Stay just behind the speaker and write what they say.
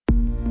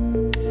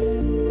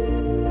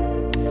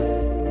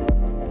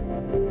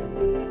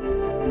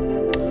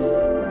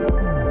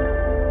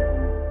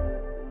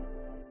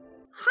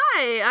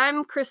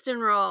Kristen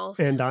Rawls.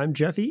 And I'm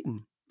Jeff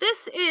Eaton.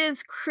 This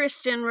is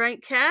Christian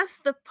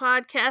Rightcast, the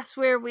podcast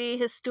where we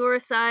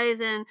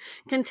historicize and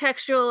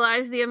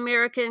contextualize the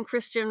American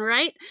Christian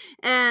right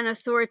and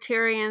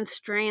authoritarian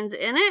strains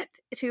in it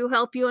to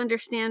help you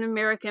understand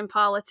American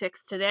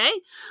politics today.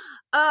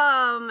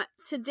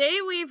 Today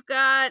we've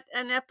got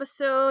an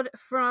episode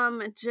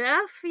from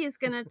Jeff. He's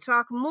going to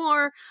talk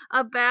more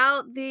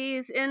about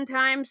these end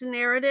times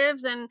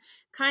narratives and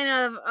kind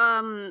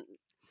of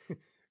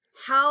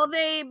how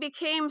they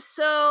became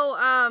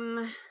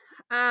so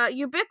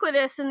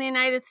ubiquitous in the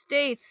United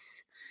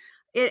States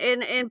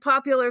in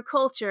popular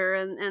culture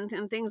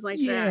and things like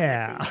that.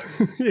 Yeah,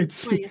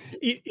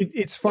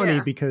 it's funny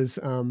because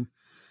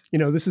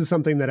this is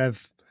something that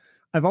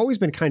I've always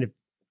been kind of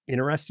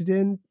interested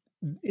in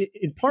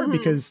part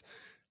because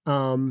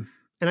and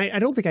I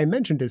don't think I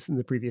mentioned this in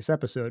the previous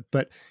episode,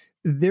 but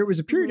there was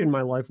a period in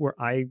my life where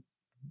I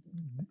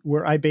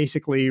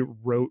basically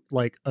wrote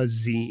like a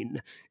zine,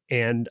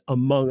 and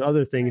among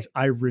other things,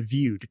 I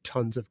reviewed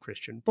tons of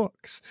Christian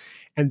books.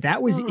 And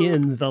that was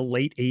in the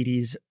late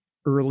 80s,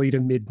 early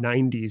to mid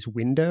 90s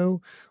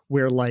window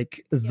where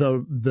like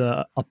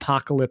the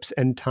apocalypse,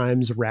 end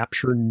times,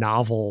 rapture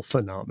novel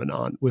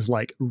phenomenon was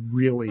like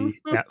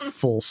really at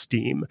full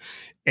steam.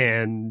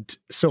 And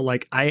so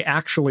like I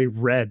actually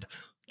read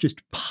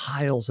just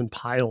piles and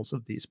piles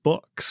of these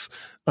books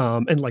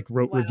and like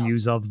wrote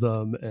reviews of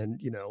them.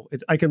 And,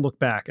 I can look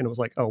back and it was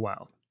like, oh,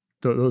 wow,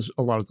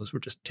 a lot of those were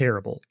just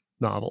terrible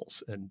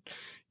novels. And,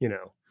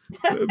 I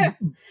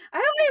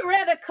only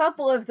read a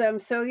couple of them.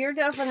 So you're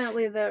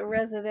definitely the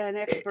resident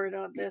expert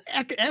on this.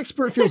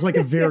 Expert feels like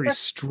a very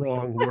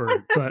strong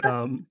word, but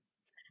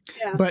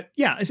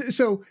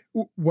so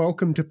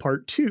welcome to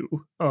part 2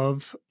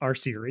 of our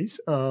series.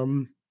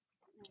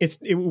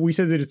 We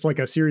said that it's like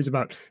a series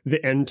about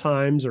the end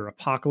times or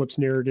apocalypse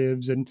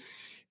narratives. And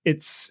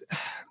it's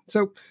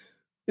so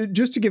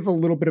just to give a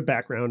little bit of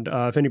background,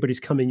 if anybody's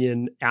coming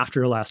in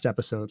after last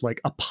episode,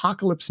 like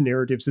apocalypse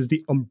narratives is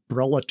the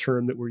umbrella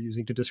term that we're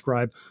using to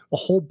describe a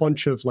whole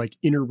bunch of like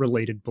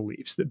interrelated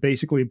beliefs that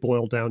basically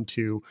boil down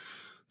to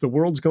the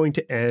world's going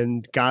to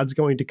end, God's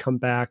going to come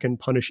back and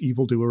punish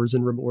evildoers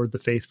and reward the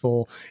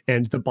faithful,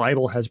 and the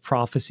Bible has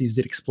prophecies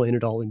that explain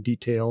it all in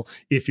detail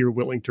if you're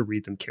willing to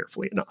read them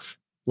carefully enough.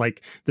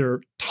 Like there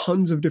are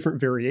tons of different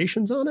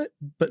variations on it,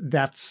 but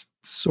that's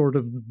sort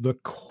of the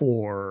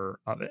core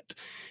of it.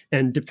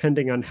 And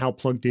depending on how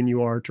plugged in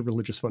you are to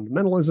religious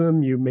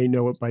fundamentalism, you may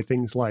know it by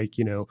things like,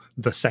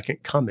 the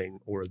second coming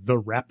or the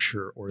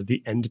rapture or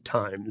the end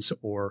times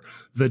or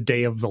the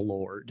day of the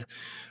Lord.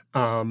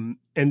 And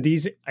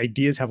these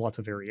ideas have lots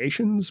of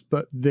variations,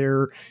 but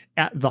they're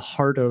at the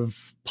heart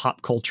of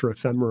pop culture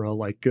ephemera,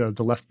 like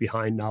the Left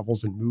Behind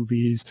novels and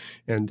movies.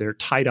 And they're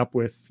tied up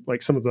with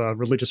like some of the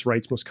religious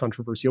right's most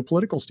controversial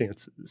political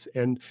stances.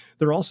 And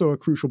they're also a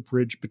crucial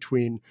bridge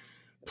between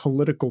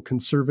political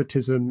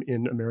conservatism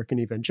in American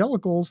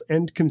evangelicals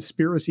and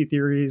conspiracy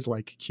theories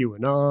like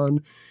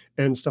QAnon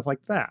and stuff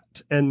like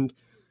that. And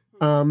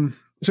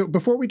so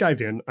before we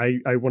dive in,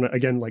 I want to,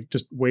 again, like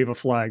just wave a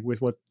flag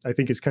with what I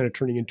think is kind of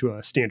turning into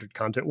a standard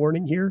content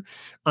warning here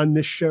on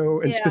this show.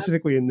 And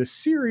specifically in this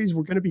series,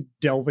 we're going to be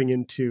delving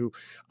into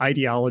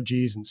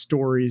ideologies and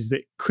stories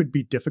that could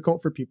be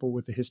difficult for people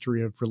with a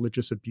history of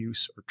religious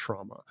abuse or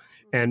trauma.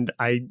 And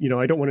I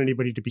don't want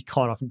anybody to be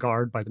caught off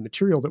guard by the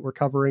material that we're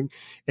covering.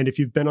 And if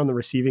you've been on the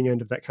receiving end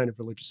of that kind of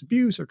religious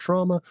abuse or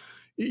trauma,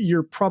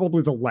 you're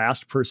probably the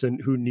last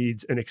person who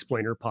needs an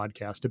explainer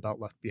podcast about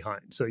Left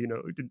Behind. So,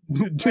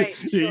 right.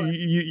 Sure.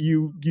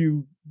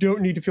 You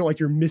don't need to feel like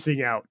you're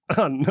missing out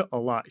on a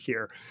lot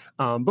here.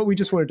 But we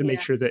just wanted to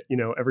make sure that,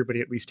 everybody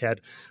at least had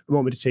a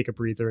moment to take a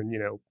breather and,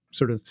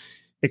 sort of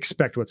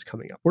expect what's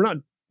coming up. We're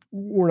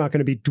not going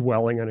to be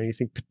dwelling on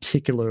anything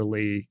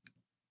particularly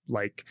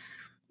like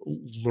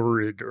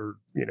lurid or,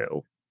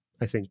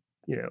 I think,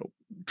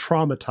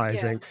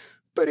 traumatizing,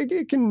 but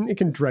it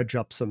can dredge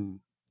up some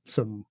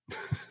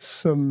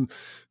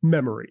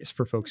memories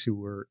for folks who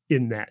were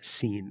in that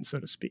scene,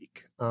 so to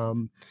speak.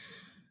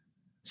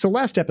 So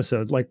last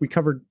episode, like we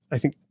covered, I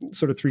think,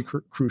 sort of 3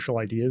 crucial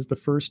ideas. The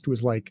first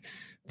was like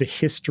the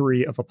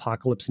history of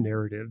apocalypse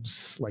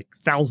narratives, like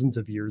thousands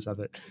of years of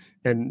it.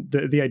 And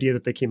the idea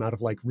that they came out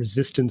of like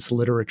resistance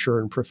literature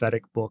and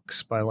prophetic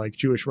books by like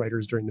Jewish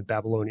writers during the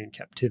Babylonian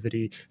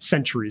captivity,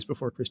 centuries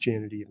before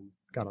Christianity even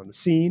got on the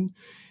scene.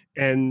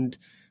 And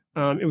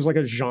it was like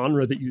a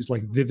genre that used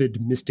like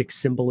vivid mystic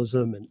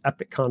symbolism and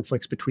epic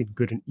conflicts between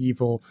good and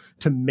evil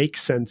to make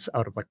sense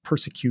out of like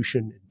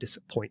persecution and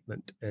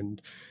disappointment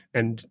and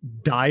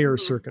dire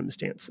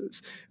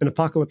circumstances. And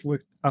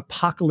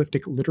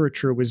apocalyptic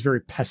literature was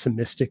very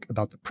pessimistic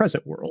about the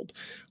present world.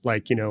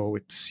 Like,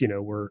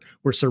 we're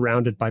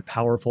surrounded by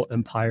powerful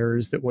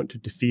empires that want to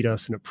defeat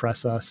us and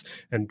oppress us.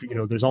 And,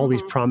 there's all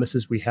these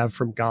promises we have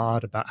from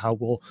God about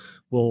how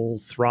we'll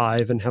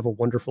thrive and have a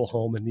wonderful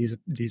home. And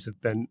these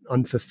have been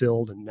unfulfilled.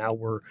 And now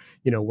we're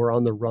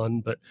on the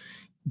run.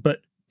 But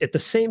at the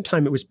same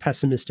time, it was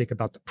pessimistic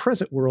about the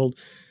present world,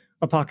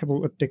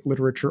 apocalyptic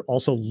literature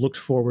also looked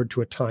forward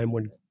to a time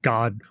when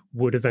God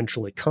would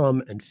eventually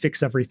come and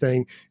fix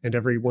everything, and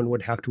everyone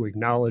would have to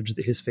acknowledge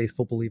that his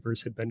faithful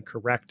believers had been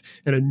correct,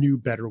 and a new,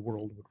 better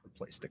world would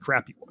replace the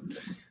crappy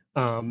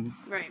one.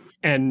 Right.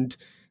 And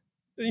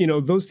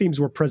those themes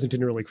were present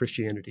in early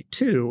Christianity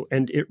too,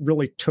 and it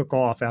really took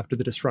off after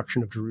the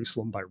destruction of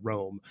Jerusalem by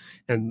Rome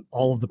and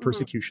all of the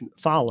persecution that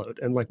followed.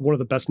 And like one of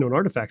the best known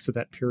artifacts of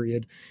that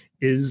period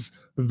is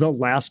the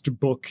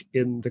last book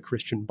in the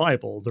Christian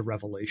Bible, the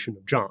Revelation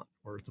of John,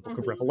 or the Book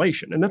of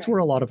Revelation. And that's where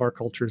a lot of our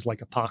culture's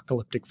like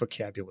apocalyptic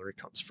vocabulary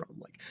comes from,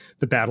 like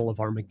the Battle of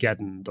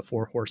Armageddon, the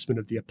 4 horsemen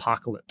of the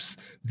apocalypse,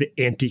 the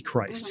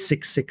Antichrist,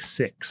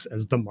 666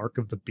 as the mark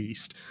of the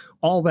beast.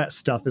 All that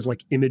stuff is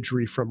like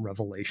imagery from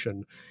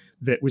Revelation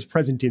that was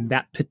present in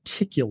that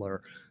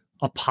particular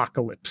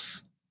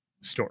apocalypse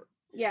story.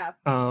 Yeah.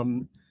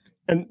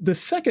 And the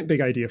second big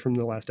idea from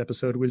the last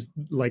episode was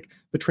like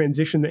the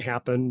transition that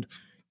happened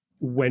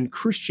when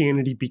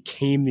Christianity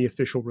became the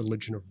official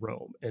religion of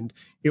Rome. And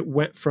it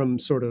went from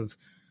sort of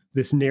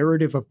this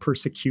narrative of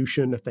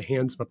persecution at the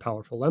hands of a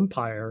powerful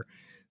empire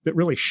that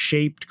really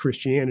shaped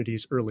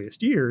Christianity's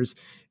earliest years,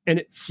 and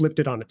it flipped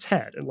it on its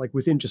head. And like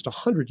within just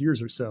 100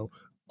 years or so,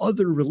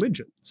 other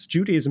religions,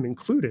 Judaism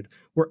included,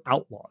 were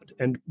outlawed.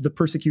 And the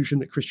persecution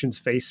that Christians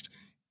faced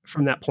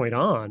from that point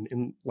on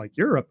in like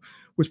Europe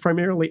was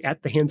primarily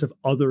at the hands of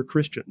other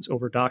Christians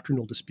over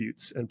doctrinal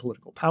disputes and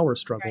political power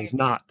struggles,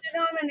 not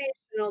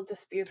denominational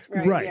disputes.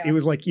 Right. Right. Yeah. It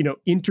was like,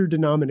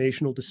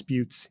 interdenominational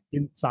disputes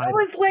inside. It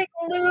was like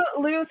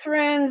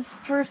Lutherans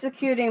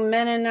persecuting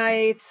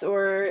Mennonites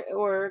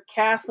or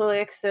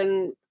Catholics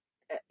and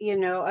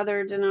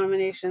other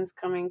denominations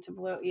coming to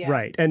blow. Yeah.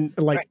 Right. And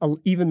like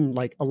even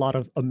like a lot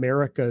of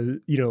America,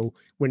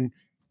 when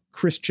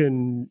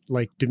Christian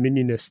like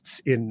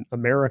dominionists in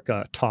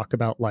America talk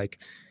about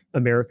like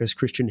America's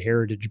Christian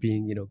heritage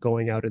being,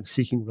 going out and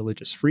seeking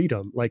religious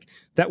freedom, like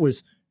that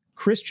was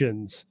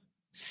Christians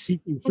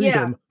seeking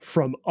freedom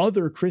from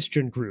other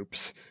Christian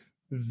groups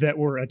that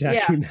were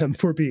attacking them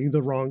for being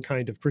the wrong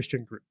kind of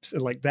Christian groups.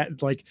 And like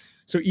that, like,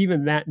 so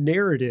even that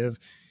narrative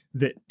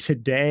that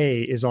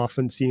today is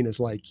often seen as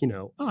like,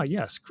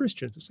 yes,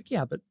 Christians. It's like,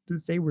 yeah, but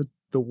they were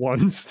the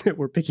ones that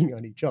were picking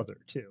on each other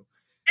too.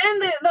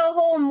 And the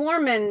whole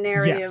Mormon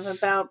narrative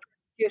about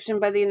persecution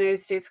by the United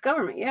States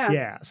government. Yeah.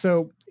 Yeah.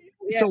 So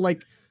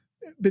like,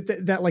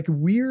 but that like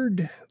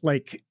weird,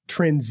 like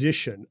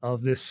transition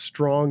of this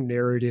strong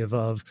narrative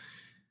of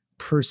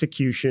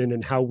persecution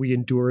and how we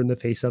endure in the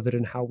face of it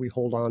and how we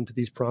hold on to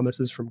these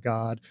promises from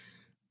God,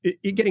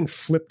 it getting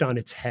flipped on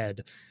its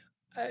head.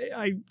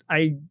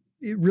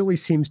 It really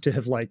seems to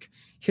have like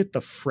hit the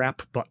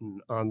frap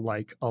button on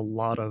like a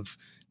lot of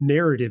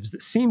narratives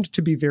that seemed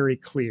to be very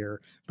clear,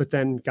 but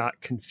then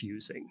got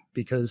confusing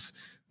because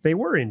they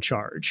were in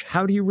charge.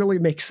 How do you really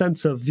make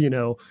sense of,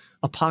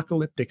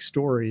 apocalyptic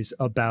stories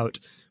about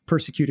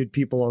persecuted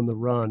people on the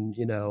run,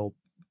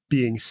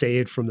 being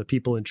saved from the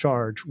people in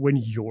charge when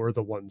you're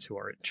the ones who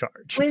are in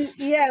charge? When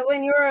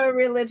you're a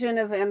religion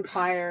of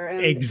empire.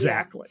 And,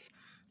 exactly.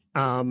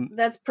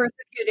 That's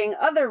persecuting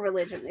other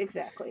religions.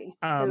 Exactly.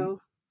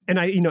 And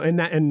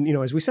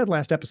as we said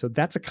last episode,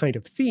 that's a kind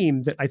of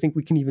theme that I think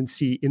we can even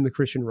see in the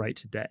Christian right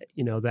today,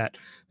 that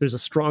there's a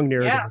strong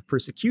narrative of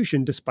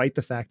persecution, despite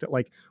the fact that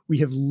like we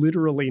have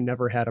literally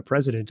never had a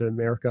president in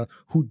America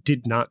who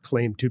did not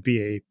claim to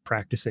be a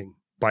practicing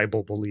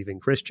Bible believing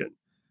Christian.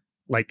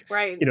 Like,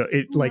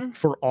 like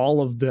for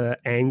all of the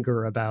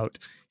anger about,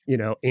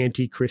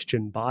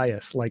 anti-Christian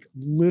bias, like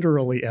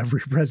literally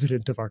every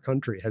president of our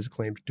country has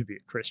claimed to be a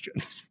Christian.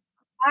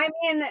 I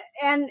mean,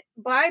 and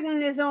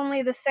Biden is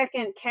only the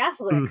second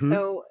Catholic,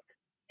 so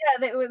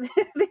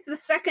he's the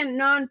second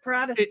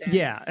non-Protestant.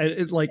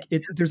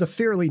 There's a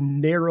fairly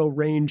narrow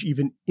range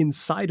even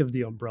inside of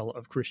the umbrella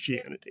of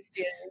Christianity.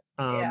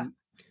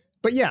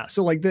 But yeah,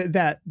 so like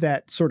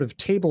that sort of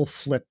table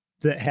flip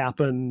that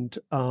happened,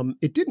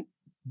 it didn't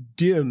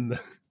dim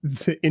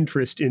the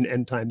interest in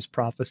end times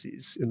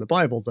prophecies in the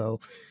Bible, though,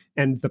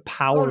 and the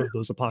power of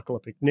those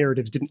apocalyptic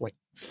narratives didn't like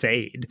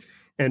fade.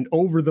 And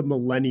over the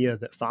millennia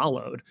that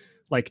followed,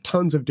 like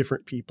tons of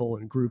different people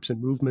and groups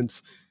and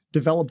movements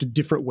developed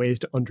different ways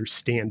to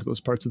understand those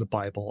parts of the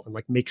Bible and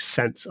like make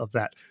sense of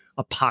that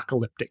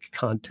apocalyptic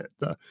content,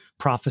 the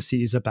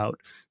prophecies about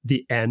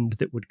the end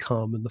that would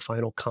come and the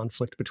final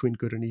conflict between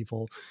good and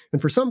evil.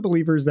 And for some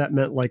believers, that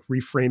meant like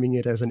reframing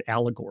it as an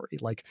allegory,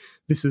 like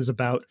this is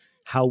about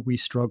how we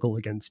struggle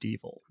against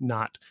evil,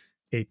 not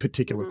a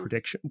particular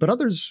prediction. But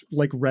others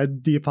like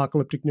read the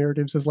apocalyptic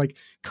narratives as like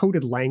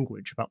coded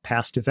language about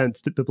past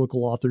events that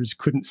biblical authors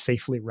couldn't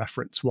safely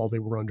reference while they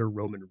were under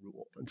Roman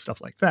rule and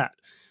stuff like that.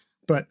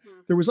 But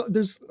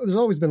there's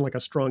always been like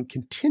a strong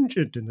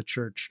contingent in the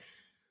church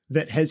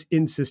that has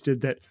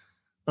insisted that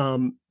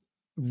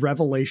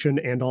Revelation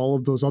and all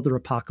of those other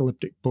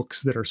apocalyptic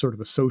books that are sort of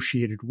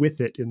associated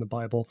with it in the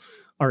Bible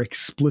are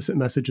explicit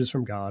messages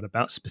from God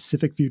about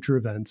specific future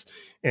events,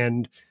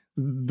 and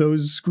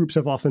those groups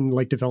have often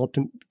like developed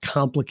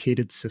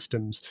complicated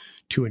systems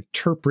to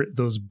interpret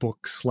those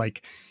books,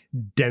 like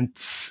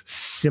dense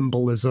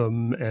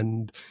symbolism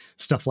and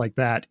stuff like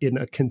that, in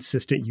a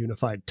consistent,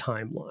 unified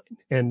timeline.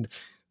 And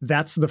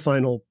that's the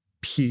final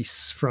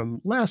piece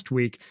from last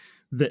week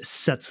that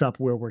sets up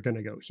where we're going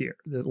to go here.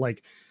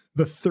 Like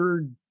the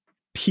third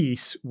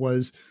piece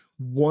was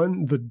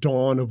the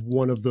dawn of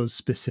one of those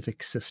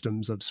specific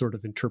systems of sort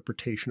of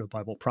interpretation of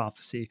Bible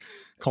prophecy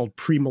called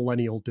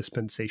premillennial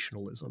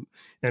dispensationalism.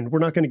 And we're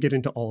not going to get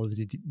into all of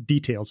the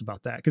details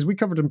about that because we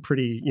covered them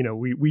pretty,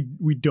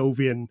 we dove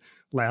in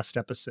last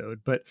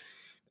episode. But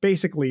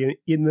basically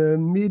in the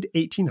mid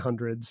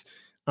 1800s,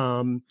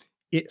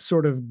 it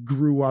sort of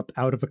grew up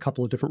out of a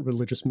couple of different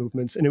religious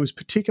movements, and it was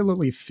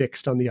particularly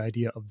fixed on the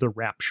idea of the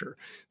rapture,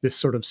 this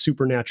sort of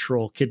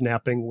supernatural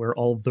kidnapping where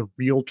all of the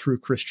real true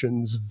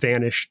Christians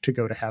vanished to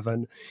go to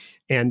heaven.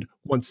 And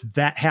once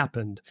that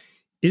happened,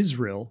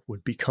 Israel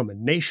would become a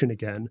nation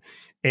again,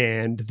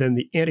 and then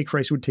the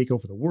Antichrist would take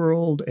over the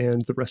world,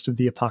 and the rest of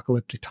the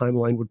apocalyptic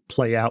timeline would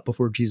play out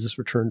before Jesus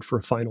returned for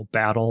a final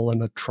battle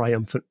and a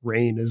triumphant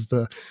reign as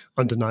the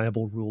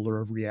undeniable ruler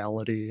of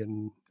reality,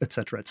 and et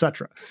cetera, et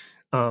cetera.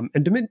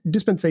 And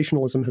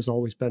dispensationalism has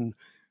always been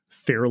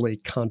fairly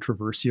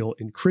controversial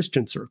in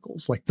Christian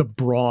circles, like the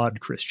broad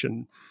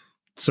Christian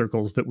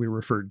circles that we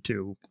referred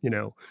to,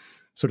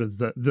 sort of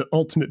the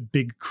ultimate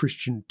big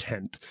Christian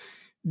tent.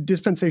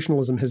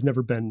 Dispensationalism has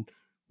never been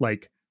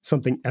like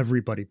something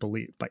everybody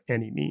believed by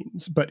any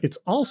means, but it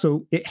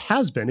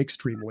has been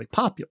extremely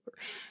popular.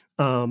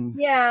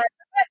 Yeah,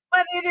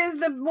 but it is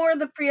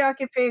the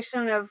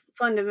preoccupation of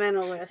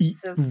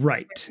fundamentalists.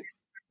 Right.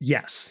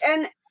 Yes.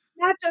 And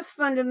not just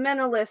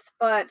fundamentalists,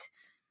 but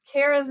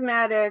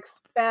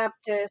charismatics,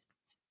 Baptists,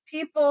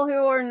 people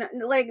who are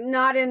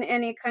not in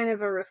any kind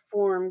of a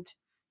reformed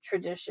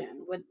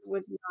tradition would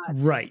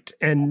not. Right.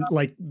 And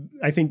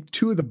I think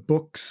two of the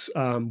books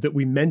that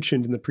we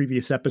mentioned in the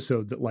previous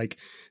episode that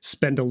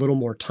spend a little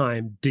more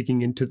time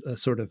digging into the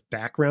sort of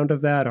background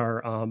of that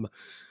are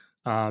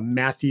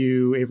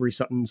Matthew Avery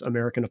Sutton's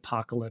American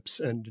Apocalypse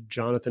and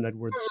Jonathan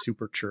Edwards'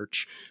 Super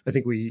Church. I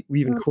think we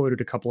even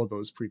quoted a couple of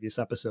those previous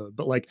episodes,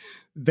 but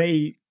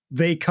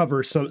they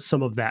cover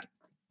some of that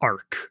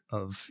arc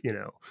of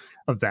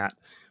that.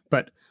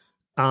 But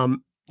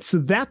so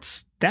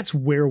that's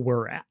where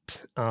we're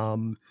at.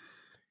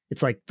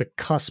 It's like the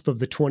cusp of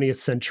the 20th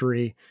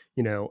century,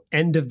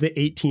 end of the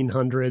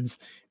 1800s.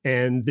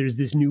 And there's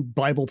this new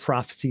Bible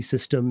prophecy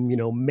system,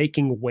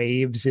 making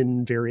waves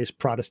in various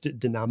Protestant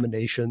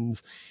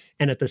denominations.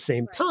 And at the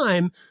same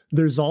time,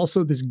 there's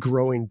also this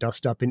growing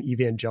dust up in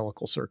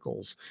evangelical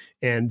circles.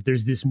 And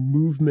there's this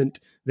movement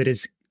that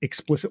is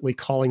explicitly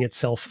calling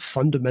itself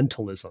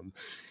fundamentalism,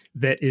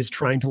 that is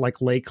trying to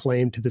lay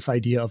claim to this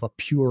idea of a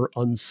pure,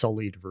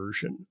 unsullied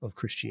version of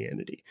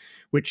Christianity,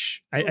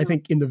 which I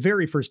think in the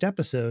very first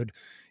episode,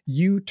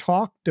 you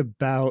talked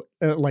about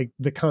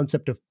the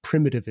concept of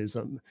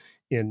primitivism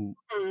in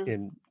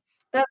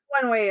that's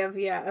one way of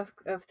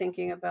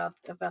thinking about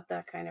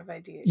that kind of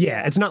idea.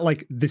 Yeah, it's not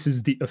like this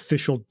is the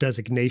official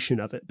designation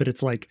of it, but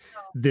it's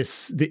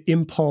the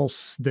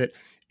impulse that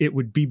it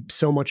would be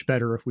so much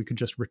better if we could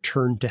just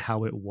return to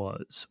how it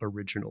was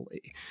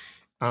originally.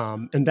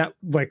 And that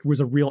was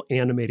a real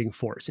animating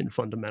force in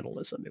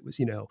fundamentalism. It was,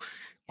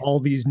 all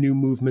these new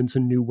movements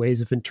and new ways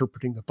of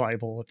interpreting the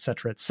Bible, et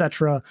cetera, et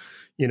cetera.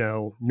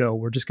 No,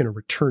 we're just going to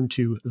return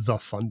to the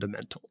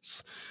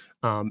fundamentals.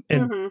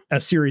 And a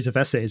series of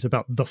essays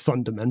about the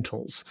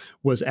fundamentals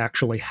was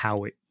actually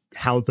how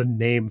the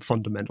name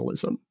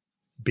fundamentalism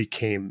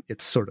became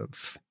its sort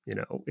of,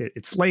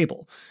 its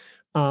label.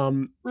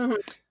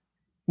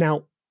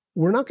 Now,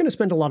 we're not going to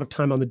spend a lot of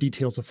time on the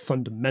details of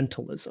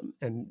fundamentalism,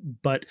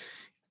 but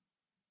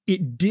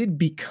it did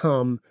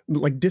become,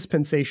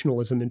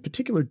 dispensationalism in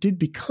particular, did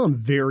become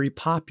very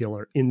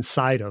popular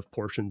inside of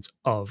portions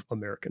of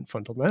American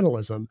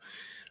fundamentalism.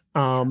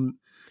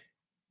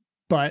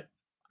 But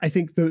I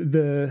think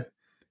the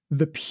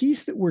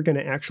piece that we're going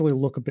to actually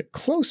look a bit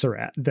closer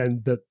at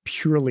than the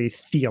purely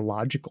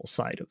theological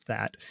side of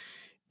that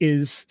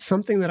is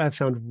something that I've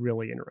found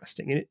really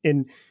interesting.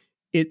 And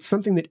it's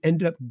something that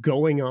ended up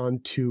going on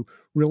to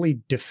really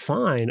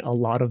define a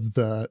lot of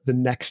the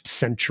next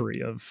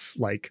century of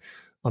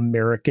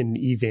American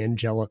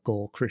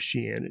evangelical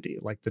Christianity,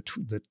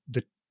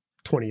 the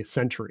 20th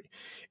century.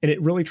 And it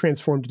really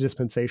transformed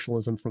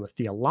dispensationalism from a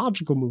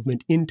theological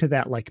movement into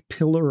that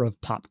pillar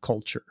of pop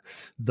culture,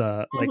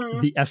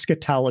 the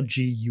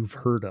eschatology you've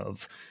heard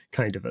of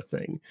kind of a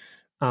thing.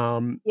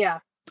 And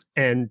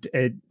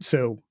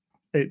so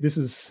this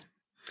is,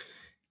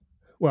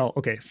 well,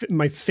 okay,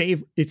 my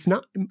favorite, it's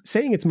not,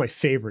 saying it's my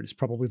favorite is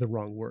probably the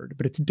wrong word,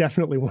 but it's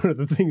definitely one of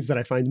the things that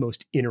I find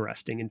most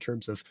interesting in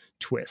terms of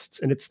twists.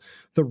 And it's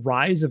the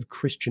rise of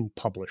Christian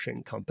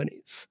publishing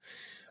companies.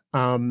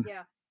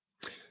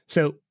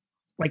 So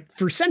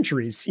for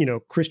centuries,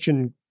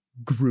 Christian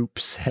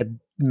groups had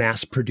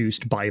mass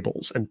produced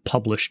Bibles and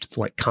published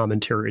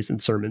commentaries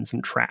and sermons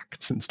and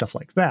tracts and stuff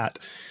like that.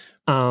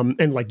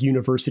 And like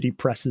university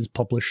presses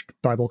published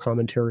Bible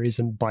commentaries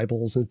and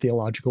Bibles and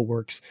theological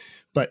works.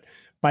 But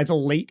by the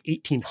late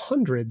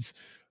 1800s,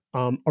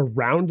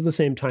 around the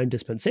same time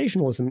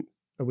dispensationalism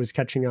was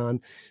catching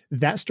on,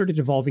 that started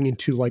evolving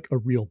into like a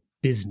real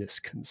business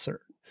concern.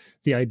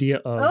 The idea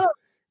of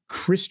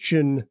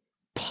Christian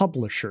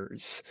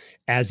publishers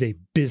as a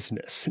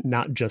business,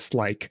 not just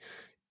like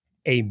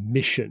a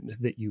mission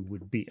that you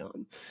would be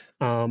on.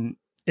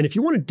 And if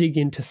you want to dig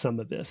into some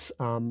of this,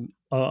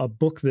 a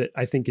book that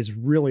I think is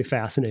really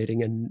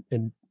fascinating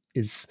and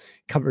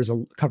covers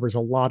a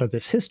lot of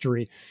this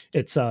history.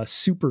 It's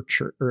Super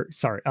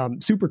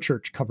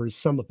Church covers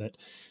some of it,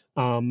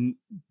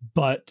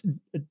 but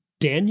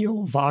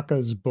Daniel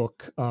Vaca's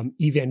book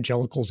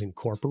Evangelicals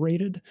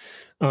Incorporated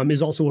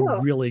is also a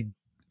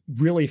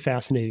really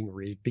fascinating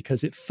read,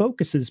 because it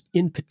focuses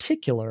in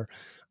particular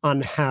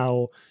on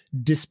how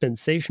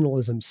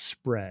dispensationalism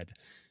spread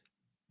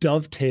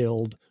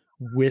dovetailed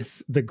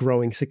with the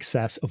growing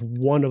success of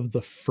one of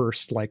the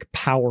first like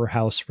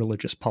powerhouse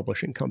religious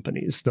publishing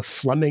companies, the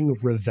Fleming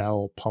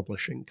Revell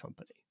Publishing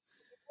Company.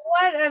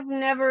 What? I've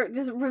never,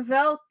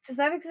 Revell, does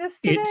that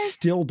exist today? It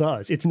still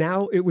does. It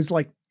was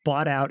like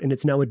bought out, and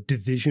it's now a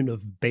division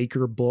of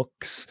Baker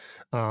Books,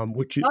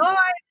 which I know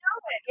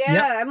it. Yeah,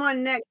 yep. I'm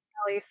on Next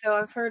Valley, so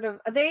I've heard of.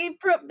 They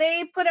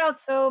put out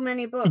so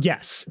many books.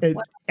 Yes,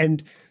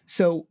 and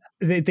so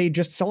they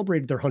just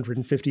celebrated their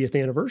 150th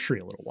anniversary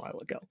a little while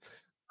ago.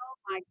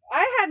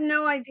 I had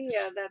no idea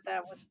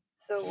that was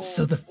so old.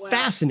 So the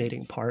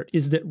fascinating part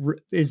is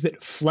that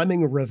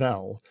Fleming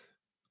Revell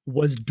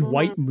was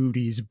Dwight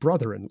Moody's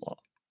brother-in-law.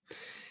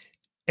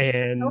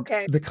 And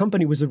the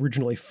company was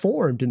originally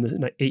formed in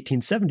the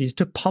 1870s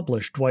to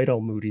publish Dwight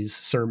L. Moody's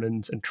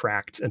sermons and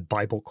tracts and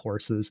Bible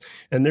courses.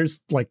 And there's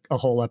like a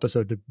whole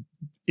episode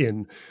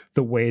in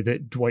the way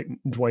that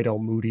Dwight L.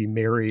 Moody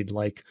married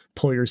like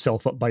pull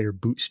yourself up by your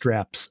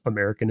bootstraps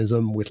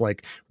Americanism with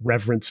like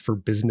reverence for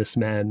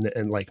businessmen,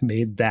 and like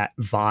made that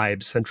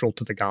vibe central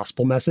to the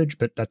gospel message.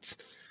 But that's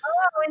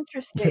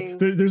interesting.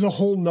 There's a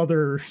whole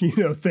nother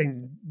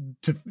thing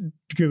to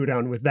go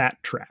down with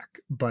that track.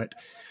 But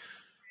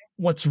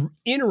what's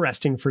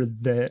interesting for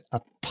the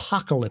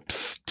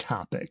apocalypse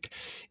topic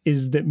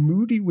is that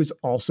Moody was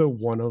also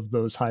one of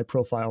those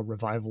high-profile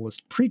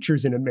revivalist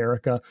preachers in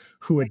America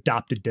who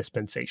adopted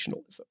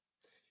dispensationalism.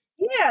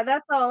 Yeah,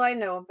 that's all I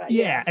know about.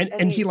 Yeah,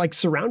 and he like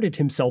surrounded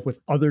himself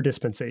with other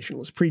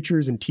dispensationalist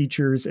preachers and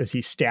teachers as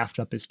he staffed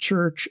up his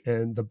church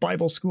and the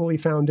Bible school he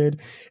founded.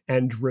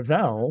 And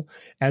Revell,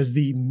 as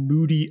the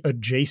Moody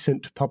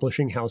adjacent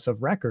publishing house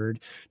of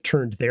record,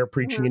 turned their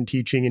preaching and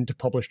teaching into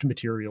published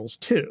materials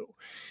too.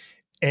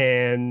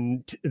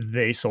 And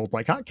they sold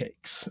like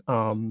hotcakes.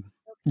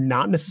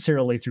 Not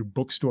necessarily through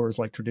bookstores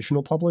like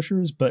traditional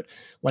publishers, but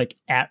like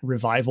at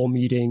revival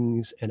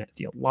meetings and at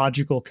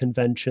theological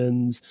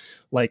conventions,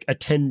 like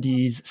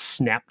attendees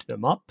snapped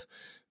them up,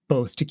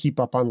 both to keep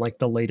up on like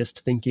the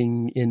latest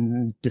thinking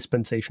in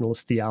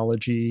dispensationalist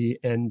theology.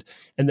 And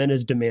then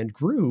as demand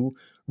grew,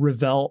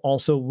 Revell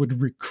also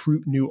would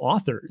recruit new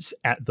authors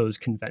at those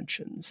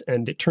conventions.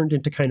 And it turned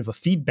into kind of a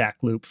feedback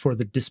loop for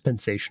the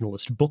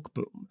dispensationalist book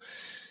boom.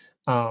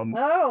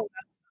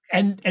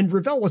 And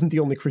Revell wasn't the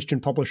only Christian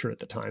publisher at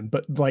the time,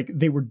 but like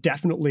they were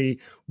definitely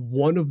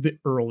one of the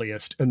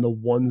earliest and the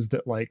one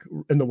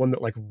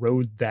that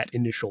rode that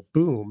initial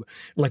boom.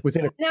 Like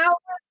now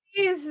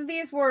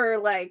these were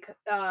like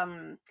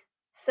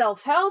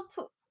self-help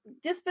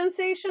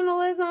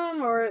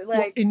dispensationalism, or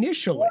like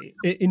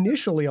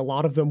initially a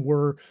lot of them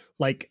were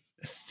like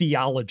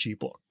theology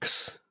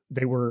books.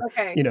 They were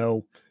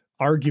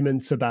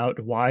arguments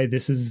about why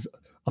this is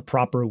a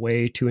proper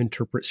way to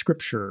interpret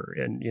scripture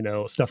and,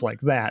 stuff like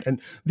that. And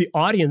the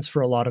audience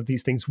for a lot of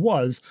these things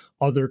was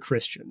other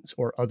Christians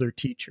or other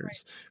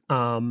teachers.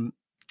 Right.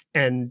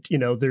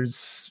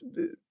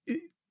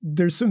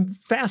 There's some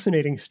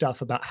fascinating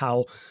stuff about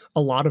how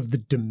a lot of the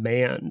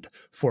demand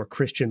for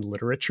Christian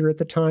literature at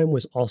the time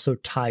was also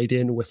tied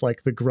in with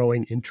like the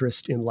growing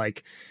interest in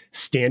like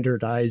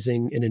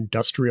standardizing and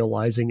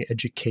industrializing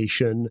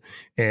education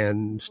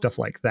and stuff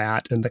like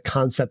that. And the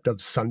concept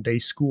of Sunday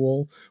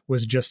school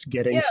was just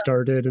getting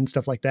started and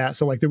stuff like that.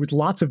 So like there was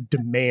lots of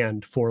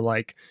demand for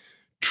like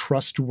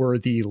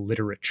trustworthy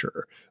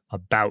literature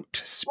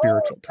about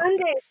spiritual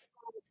topics.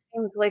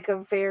 Seems like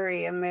a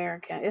very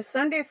American. Is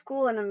Sunday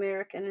school an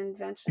American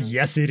invention?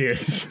 Yes, it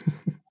is.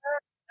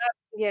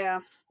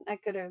 Yeah, I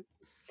could have.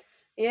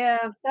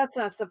 Yeah, that's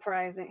not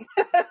surprising.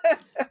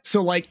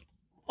 So, like,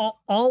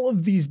 all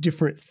of these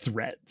different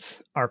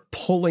threads are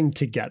pulling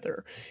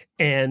together,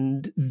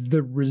 and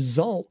the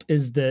result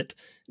is that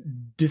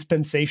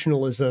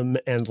dispensationalism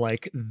and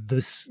like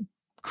this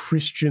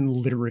Christian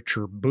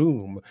literature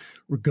boom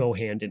go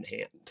hand in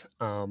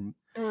hand.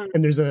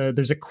 And there's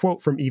a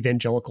quote from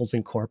Evangelicals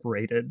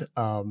Incorporated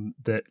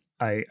that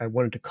I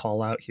wanted to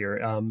call out here.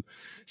 It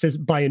says,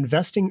 by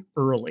investing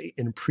early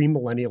in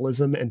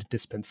premillennialism and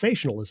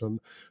dispensationalism,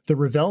 the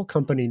Revell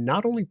Company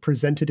not only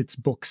presented its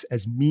books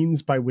as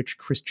means by which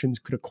Christians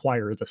could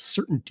acquire the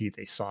certainty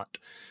they sought,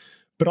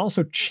 but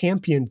also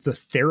championed the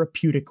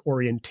therapeutic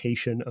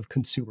orientation of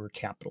consumer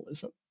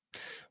capitalism.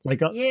 Like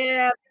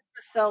yeah,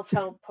 the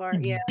self-help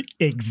part, yeah.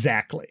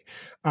 Exactly.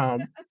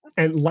 And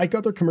like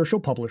other commercial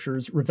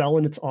publishers, Revell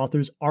and its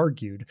authors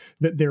argued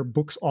that their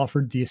books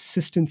offered the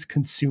assistance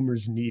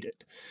consumers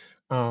needed.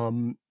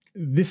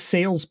 This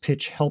sales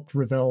pitch helped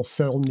Revell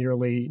sell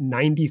nearly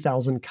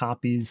 90,000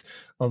 copies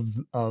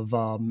of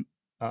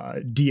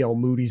D.L.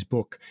 Moody's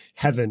book,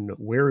 Heaven,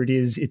 Where It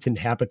Is, Its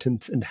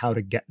Inhabitants, and How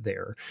to Get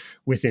There,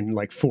 within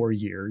like 4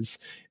 years.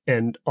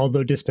 And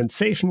although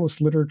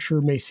dispensationalist literature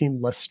may seem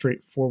less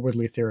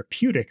straightforwardly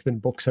therapeutic than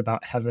books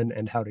about heaven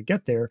and how to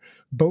get there,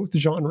 both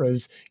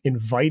genres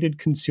invited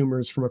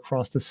consumers from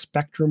across the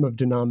spectrum of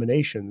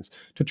denominations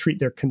to treat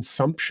their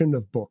consumption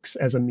of books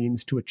as a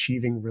means to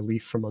achieving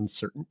relief from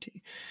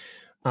uncertainty.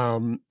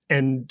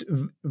 And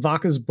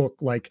Vaca's book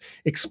like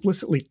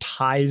explicitly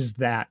ties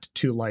that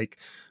to like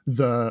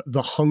the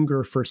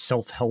hunger for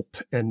self-help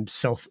and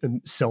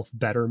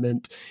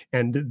self-betterment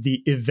and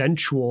the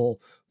eventual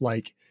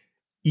like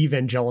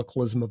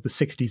evangelicalism of the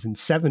 60s and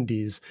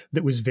 70s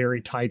that was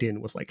very tied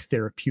in with like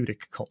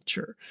therapeutic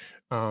culture.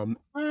 And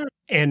the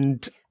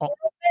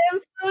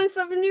influence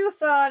of New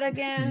Thought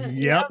again.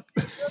 Yep.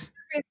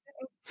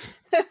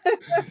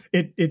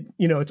 It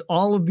you know, it's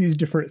all of these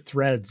different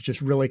threads just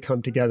really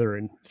come together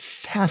in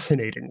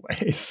fascinating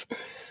ways.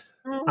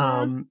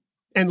 And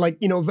like,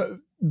 you know,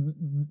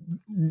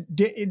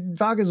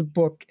 Vaca's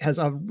book has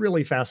a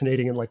really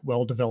fascinating and like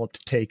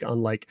well-developed take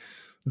on like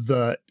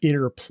the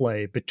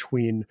interplay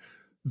between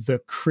the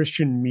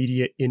Christian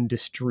media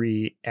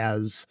industry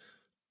as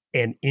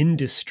an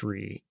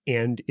industry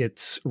and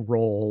its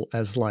role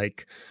as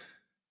like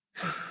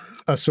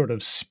a sort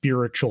of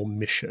spiritual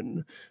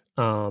mission,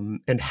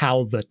 and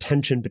how the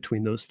tension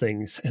between those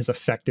things has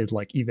affected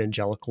like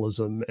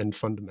evangelicalism and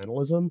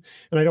fundamentalism.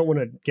 And I don't want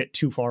to get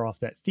too far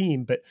off that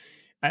theme, but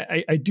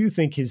I do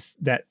think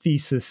that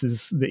thesis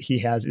is that he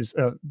has is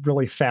a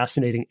really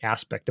fascinating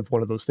aspect of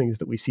one of those things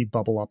that we see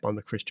bubble up on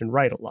the Christian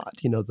right a lot.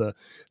 You know,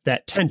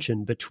 that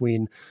tension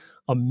between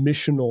a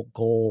missional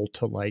goal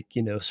to like,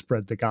 you know,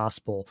 spread the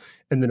gospel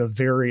and then a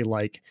very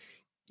like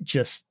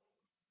just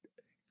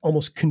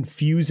almost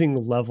confusing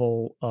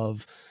level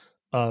of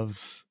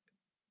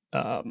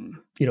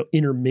you know,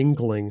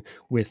 intermingling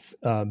with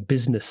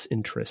business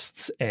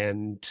interests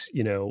and,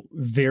 you know,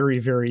 very,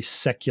 very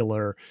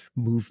secular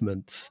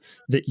movements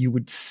that you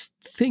would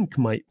think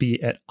might be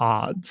at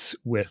odds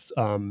with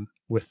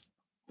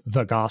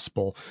the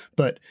gospel.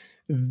 But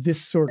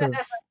this sort of,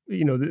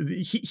 you know,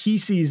 he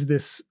sees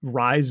this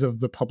rise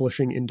of the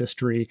publishing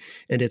industry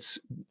and its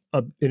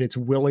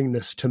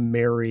willingness to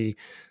marry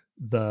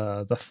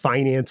the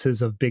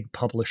finances of big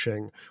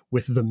publishing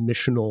with the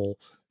missional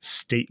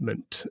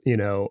statement, you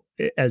know,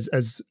 as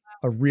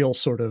a real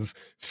sort of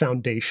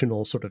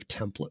foundational sort of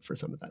template for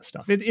some of that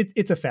stuff.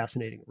 It's a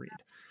fascinating read.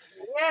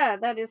 Yeah,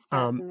 that is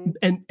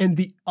fascinating. And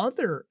the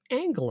other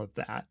angle of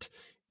that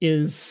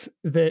is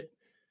that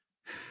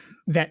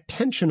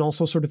tension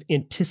also sort of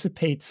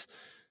anticipates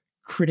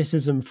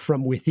criticism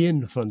from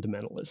within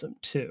fundamentalism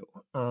too.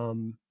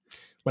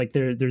 Like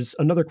there's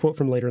another quote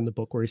from later in the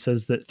book where he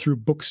says that through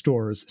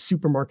bookstores,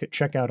 supermarket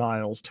checkout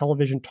aisles,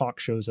 television talk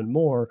shows, and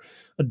more,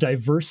 a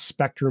diverse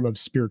spectrum of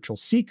spiritual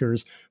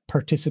seekers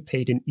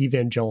participate in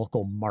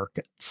evangelical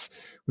markets,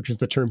 which is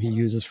the term he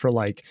uses for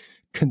like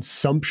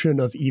consumption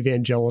of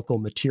evangelical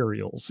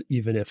materials,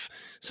 even if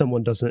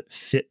someone doesn't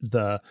fit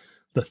the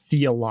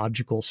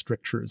theological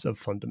strictures of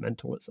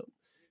fundamentalism.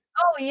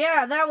 Oh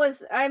yeah, that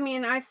was, I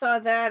mean, I saw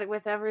that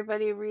with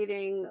everybody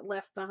reading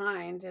Left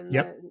Behind and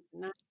yeah.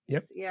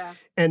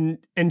 And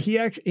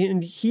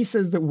he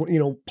says that, you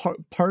know,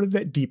 part of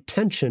that deep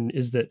tension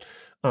is that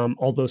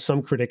although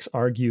some critics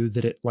argue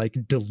that it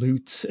like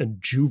dilutes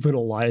and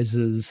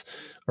juvenilizes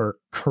or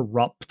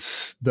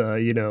corrupts the,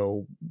 you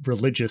know,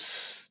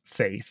 religious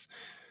faith,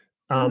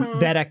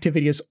 that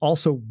activity is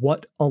also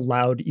what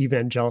allowed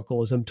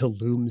evangelicalism to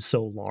loom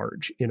so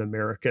large in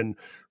American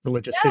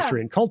religious history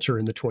and culture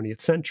in the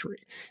 20th century.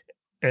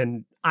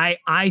 And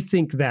I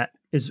think that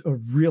is a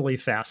really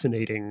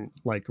fascinating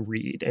like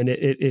read, and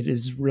it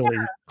has really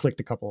clicked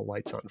a couple of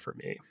lights on for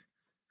me.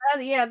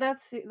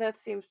 That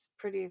seems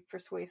pretty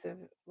persuasive,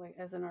 like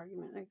as an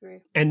argument. I agree.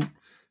 And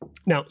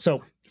now,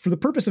 so for the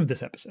purpose of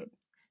this episode,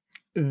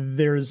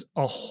 there's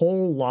a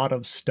whole lot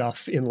of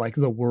stuff in like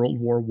the World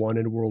War I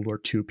and World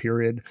War II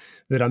period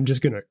that I'm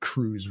just going to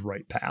cruise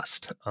right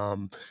past.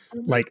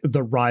 Like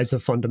the rise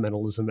of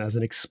fundamentalism as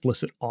an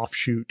explicit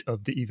offshoot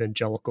of the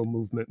evangelical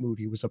movement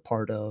Moody was a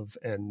part of,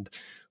 and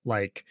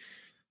like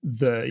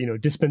the, you know,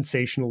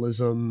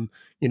 dispensationalism,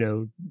 you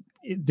know,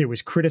 there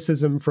was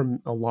criticism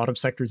from a lot of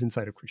sectors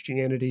inside of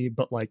Christianity,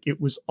 but like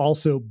it was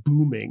also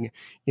booming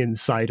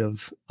inside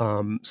of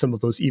some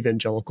of those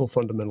evangelical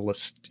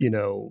fundamentalist, you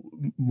know,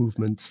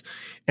 movements,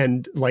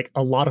 and like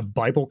a lot of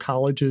Bible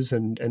colleges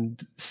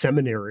and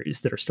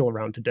seminaries that are still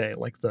around today,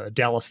 like the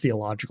Dallas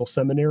Theological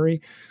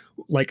Seminary,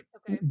 like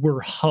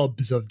were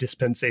hubs of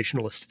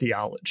dispensationalist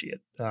theology,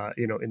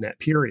 in that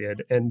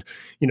period. And,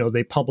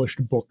 they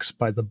published books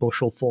by the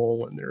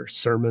bushelful and their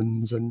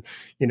sermons and,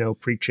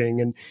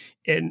 preaching.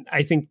 And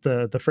I think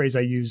the phrase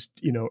I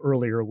used,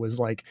 earlier was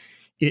like,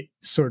 it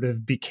sort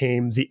of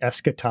became the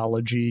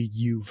eschatology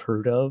you've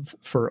heard of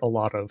for a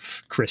lot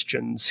of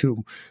Christians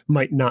who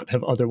might not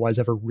have otherwise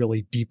ever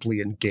really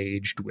deeply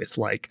engaged with,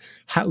 like,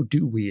 how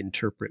do we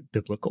interpret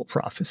biblical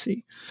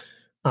prophecy?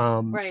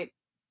 Right.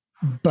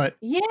 But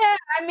yeah,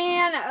 I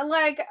mean,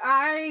 like,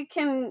 I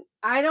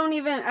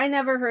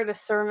never heard a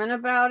sermon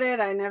about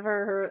it. I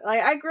never heard,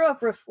 like, I grew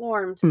up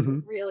Reformed,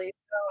 really.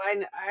 So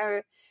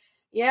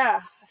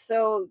yeah.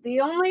 So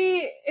the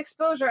only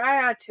exposure I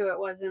had to it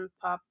was in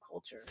pop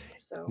culture.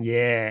 So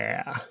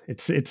yeah,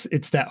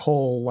 it's that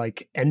whole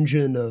like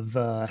engine of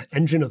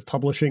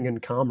publishing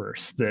and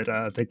commerce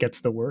that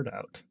gets the word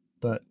out.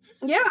 But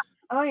yeah,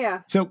 oh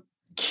yeah. So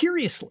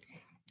curiously,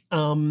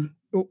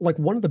 like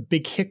one of the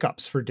big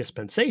hiccups for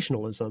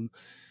dispensationalism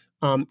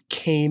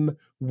came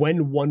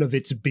when one of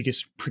its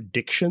biggest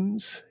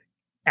predictions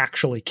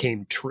actually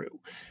came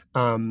true.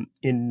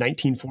 In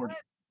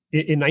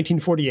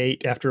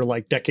 1948, after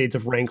like decades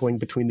of wrangling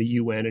between the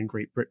UN and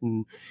Great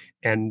Britain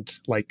and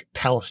like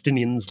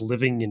Palestinians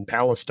living in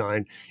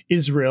Palestine,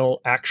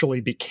 Israel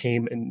actually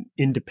became an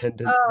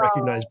independent,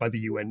 recognized by the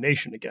UN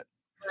nation again.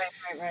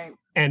 Right.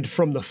 And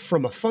from a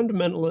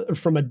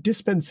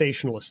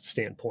dispensationalist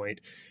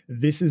standpoint,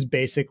 this is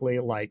basically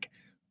like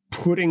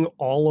putting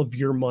all of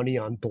your money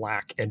on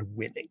black and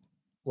winning.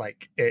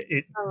 Like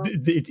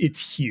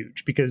it's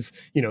huge because,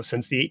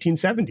 since the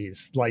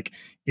 1870s, like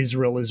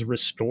Israel is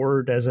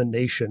restored as a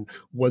nation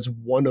was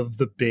one of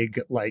the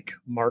big like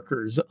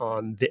markers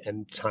on the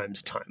end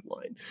times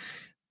timeline.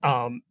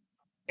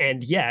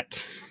 And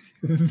yet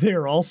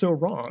they're also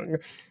wrong,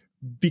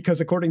 because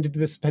according to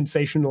the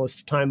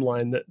dispensationalist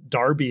timeline that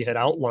Darby had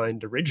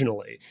outlined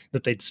originally,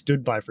 that they'd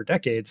stood by for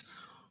decades,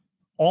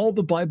 all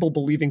the Bible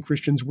believing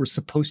Christians were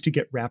supposed to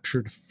get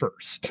raptured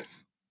first.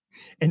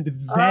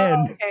 And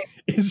then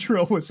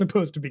Israel was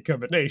supposed to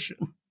become a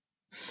nation.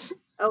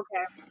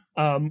 Okay.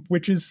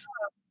 Which is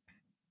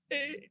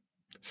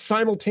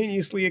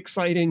simultaneously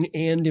exciting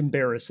and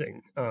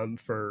embarrassing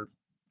for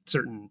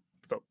certain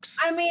folks.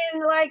 I mean,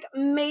 like,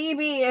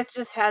 maybe it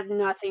just had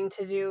nothing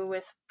to do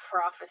with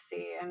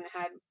prophecy and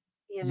had,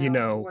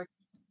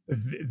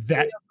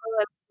 that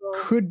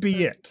could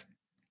be it.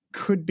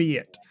 Could be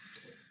it.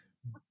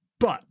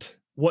 But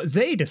what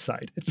they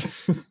decided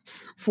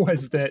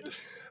was that,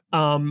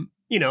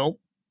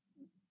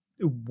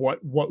 what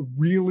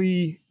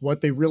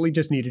they really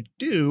just needed to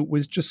do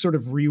was just sort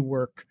of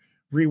rework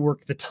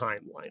the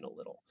timeline a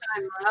little.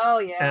 Oh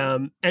yeah.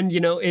 And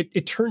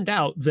it turned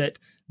out that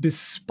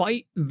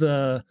despite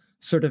the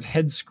sort of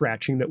head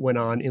scratching that went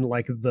on in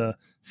like the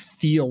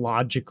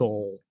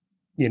theological,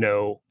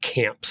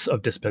 camps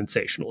of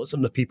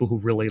dispensationalism, the people who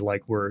really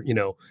like were,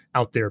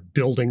 out there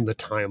building the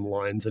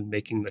timelines and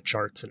making the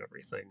charts and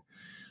everything,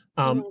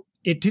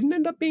 it didn't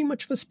end up being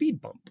much of a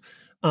speed bump.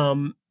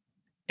 And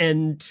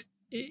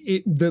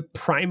the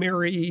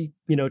primary,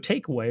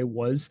 takeaway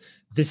was,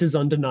 this is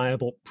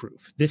undeniable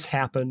proof. This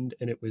happened,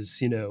 and it was,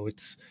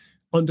 it's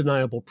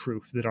undeniable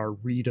proof that our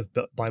read of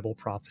Bible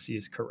prophecy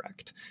is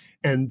correct.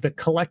 And the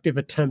collective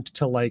attempt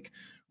to like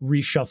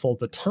reshuffle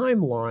the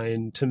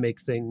timeline to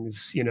make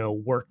things,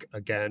 work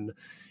again,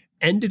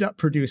 ended up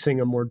producing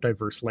a more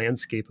diverse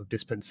landscape of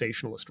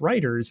dispensationalist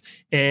writers.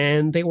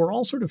 And they were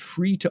all sort of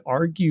free to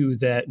argue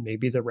that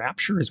maybe the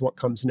rapture is what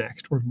comes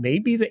next, or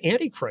maybe the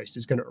Antichrist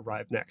is going to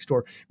arrive next,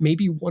 or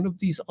maybe one of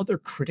these other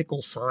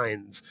critical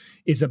signs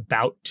is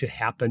about to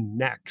happen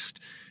next.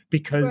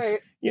 Because,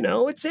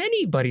 it's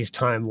anybody's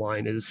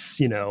timeline is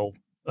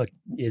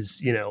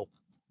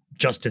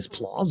just as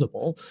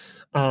plausible.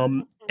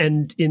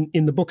 And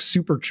in the book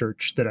Super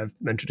Church that I've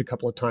mentioned a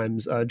couple of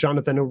times,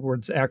 Jonathan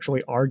Edwards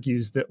actually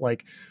argues that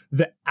like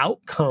the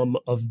outcome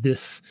of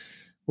this,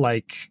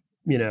 like,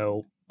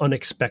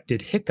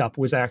 unexpected hiccup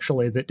was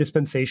actually that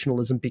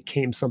dispensationalism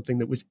became something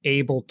that was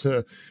able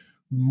to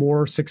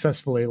more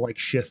successfully like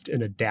shift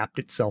and adapt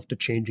itself to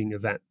changing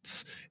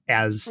events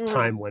as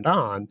time went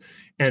on.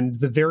 And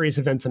the various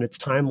events in its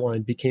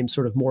timeline became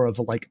sort of more of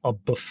a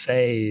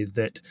buffet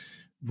that,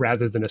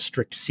 rather than a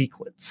strict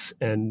sequence,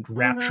 and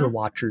rapture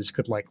watchers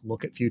could like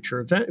look at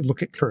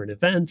current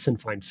events and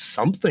find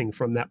something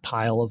from that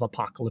pile of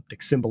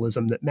apocalyptic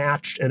symbolism that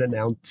matched and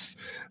announce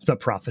the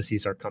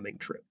prophecies are coming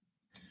true.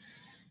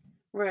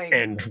 Right.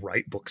 And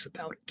write books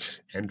about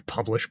it and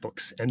publish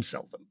books and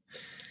sell them.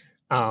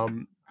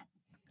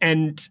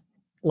 And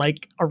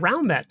like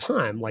around that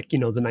time, like, the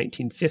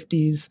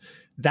 1950s,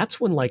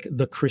 that's when like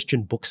the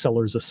Christian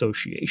Booksellers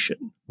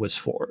Association was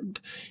formed,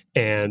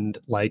 and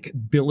like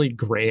Billy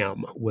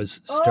Graham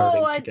was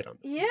starting to get on.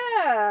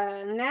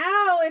 Yeah.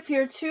 Now if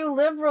you're too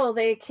liberal,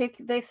 they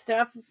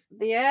stop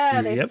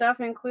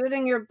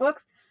including your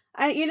books.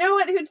 You know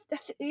what,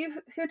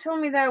 who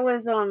told me that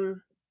was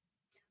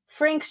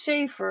Frank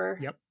Schaeffer.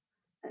 Yep.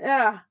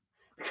 Yeah.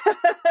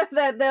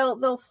 That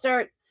they'll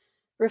start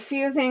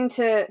refusing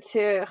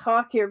to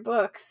hawk your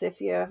books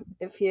if you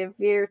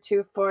veer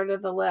too far to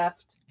the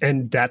left.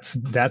 And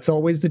that's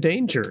always the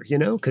danger,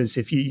 because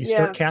if you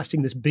start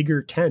casting this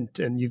bigger tent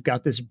and you've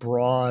got this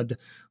broad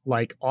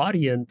like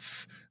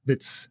audience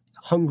that's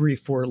hungry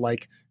for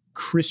like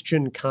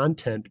Christian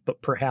content,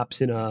 but perhaps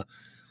in a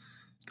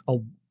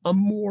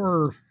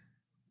more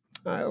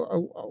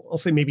I'll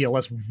say maybe a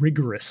less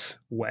rigorous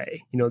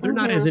way. They're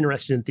not as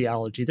interested in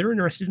theology. They're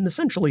interested in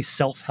essentially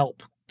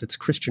self-help that's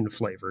Christian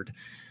flavored.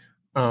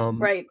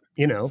 Right.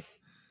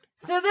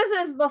 So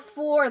this is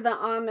before the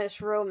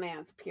Amish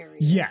romance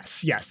period.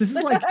 Yes. This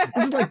is like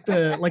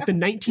the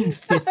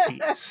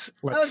 1950s,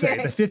 let's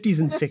say, the 50s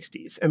and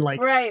 60s. And like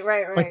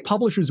like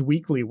Publishers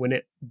Weekly, when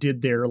it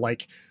did their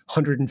like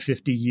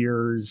 150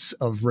 years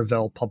of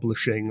Revell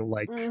publishing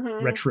like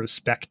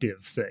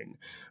retrospective thing,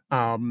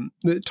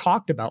 it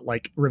talked about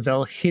like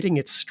Revell hitting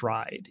its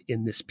stride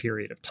in this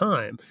period of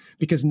time,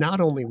 because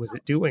not only was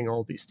it doing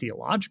all these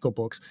theological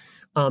books,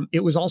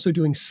 it was also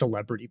doing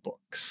celebrity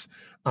books.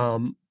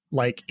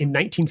 Like in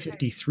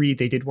 1953,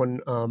 they did one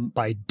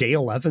by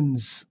Dale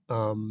Evans,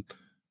 who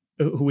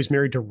was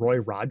married to Roy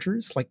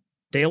Rogers, like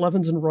Dale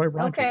Evans and Roy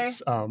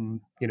Rogers.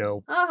 And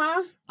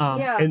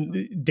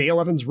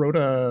Dale Evans wrote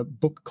a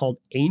book called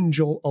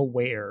Angel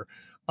Aware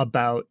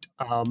about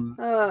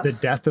the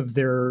death of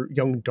their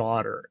young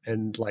daughter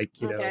and like,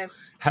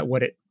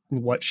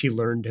 what she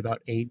learned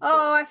about age.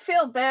 Oh, I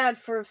feel bad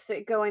for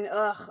going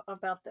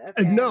about that.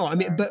 Okay, no, I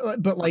mean,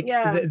 but like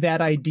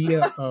that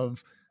idea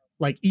of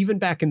like even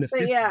back in the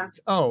 50s,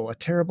 a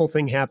terrible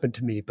thing happened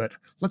to me, but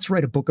let's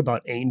write a book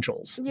about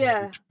angels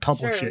and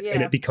publish it.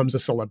 And it becomes a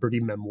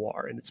celebrity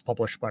memoir and it's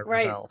published by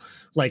Revell.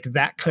 Like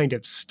that kind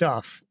of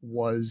stuff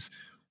was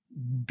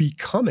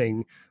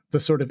becoming the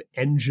sort of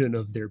engine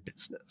of their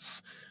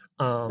business.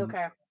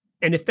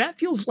 And if that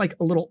feels like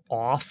a little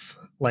off,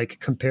 like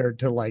compared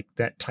to like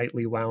that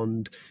tightly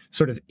wound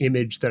sort of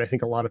image that I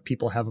think a lot of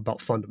people have about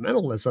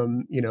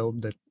fundamentalism,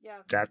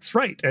 that's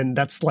right. And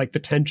that's like the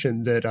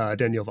tension that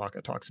Daniel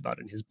Vaca talks about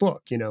in his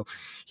book.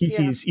 He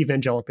sees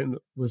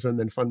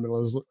evangelicalism and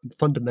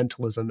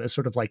fundamentalism as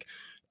sort of like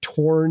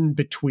torn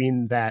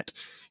between that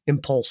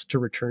impulse to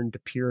return to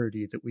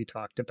purity that we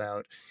talked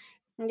about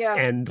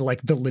and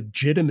like the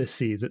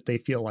legitimacy that they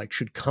feel like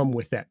should come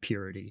with that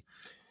purity.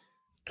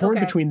 Torn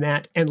between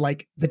that and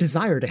like the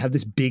desire to have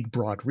this big,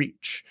 broad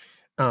reach.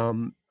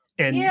 And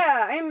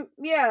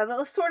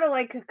that's sort of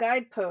like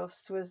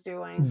Guideposts was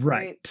doing.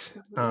 Right.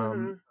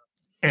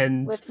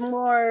 And with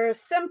more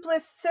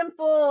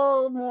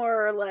simple,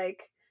 more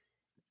like,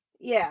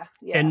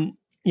 And,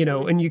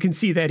 and you can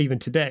see that even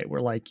today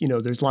where like,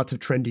 there's lots of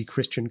trendy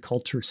Christian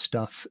culture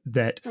stuff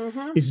that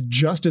is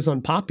just as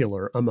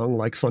unpopular among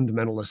like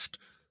fundamentalist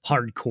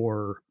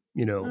hardcore,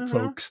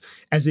 folks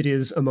as it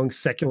is among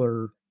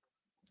secular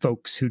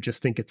folks who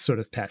just think it's sort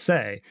of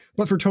passé,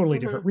 but for totally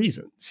different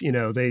reasons.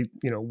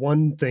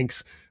 One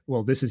thinks,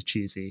 well, this is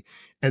cheesy.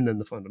 And then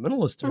the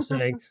fundamentalists are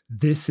saying,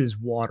 this is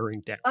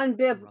watering down.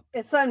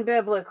 It's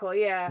unbiblical.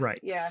 Yeah. Right.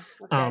 Yeah.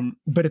 Okay.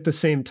 But at the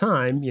same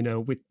time,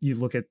 you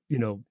look at,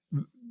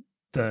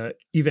 the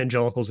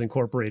Evangelicals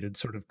Incorporated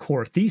sort of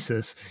core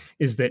thesis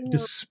is that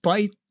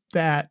despite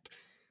that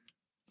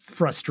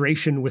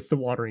frustration with the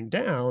watering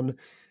down,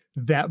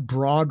 that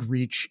broad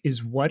reach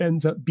is what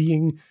ends up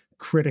being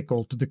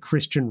critical to the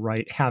Christian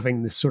right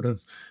having this sort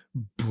of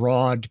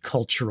broad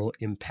cultural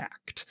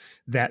impact.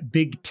 That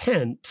big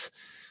tent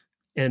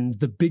and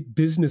the big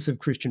business of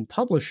Christian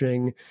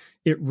publishing,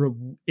 it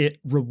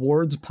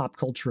rewards pop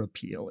culture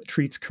appeal. It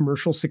treats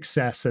commercial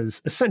success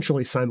as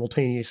essentially essentially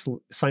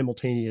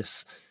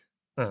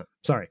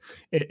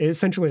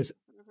as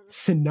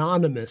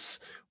synonymous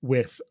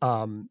with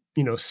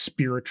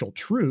spiritual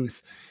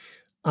truth.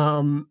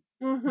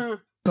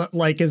 But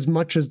like as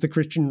much as the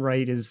Christian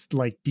right is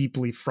like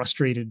deeply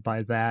frustrated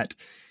by that,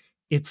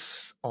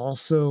 it's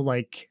also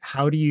like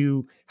how do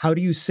you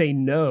say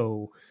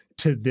no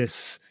to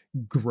this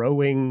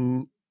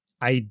growing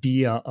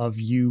idea of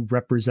you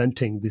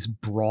representing this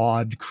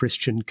broad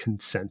Christian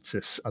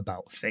consensus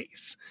about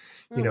faith?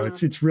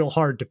 It's real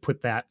hard to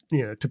put that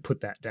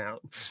down.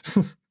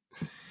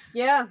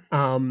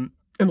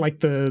 And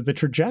like the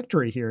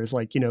trajectory here is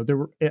like, there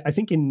were, I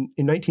think in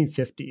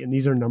 1950, and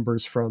these are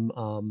numbers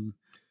from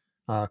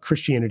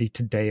Christianity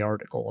Today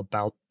article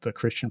about the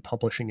Christian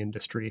publishing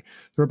industry,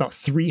 there were about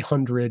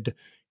 300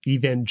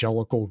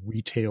 evangelical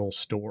retail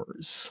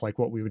stores, like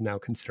what we would now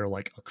consider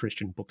like a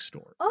Christian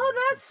bookstore. Oh,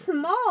 that's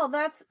small. In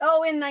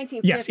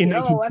 1950. Yes, in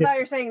 1950. Oh, I thought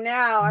you were saying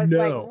now. I was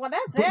like, well,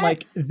 that's it.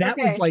 Like that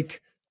was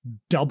like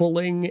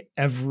doubling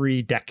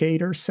every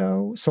decade or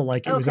so. So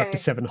like it was up to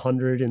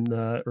 700 in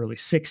the early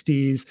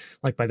 60s.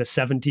 Like by the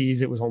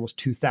 70s, it was almost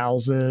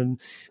 2,000.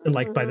 And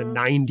like by the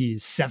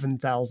 90s,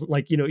 7,000.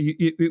 Like,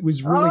 it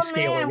was really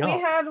scaling up. We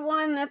had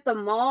one at the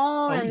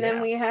mall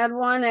then we had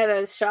one at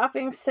a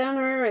shopping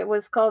center. It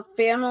was called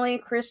Family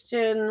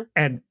Christian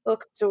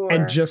Bookstore.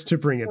 And just to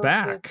bring it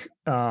back,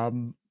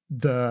 the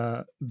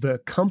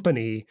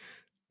company,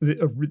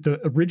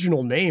 the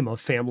original name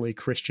of Family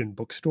Christian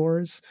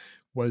Bookstores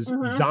was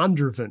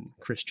Zondervan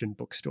Christian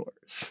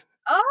Bookstores.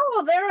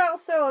 Oh, they're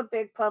also a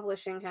big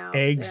publishing house.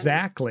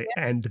 Exactly.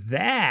 And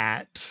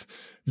that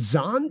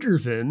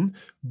Zondervan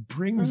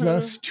brings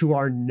us to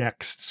our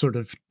next sort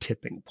of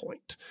tipping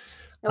point.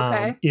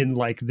 Okay. In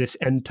like this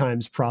End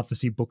Times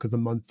Prophecy Book of the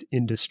Month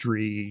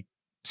industry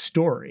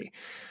story.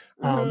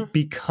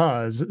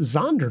 Because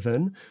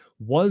Zondervan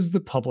was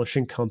the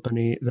publishing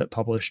company that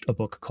published a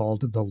book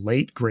called The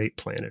Late Great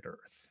Planet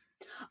Earth.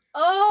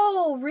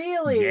 Oh,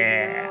 really?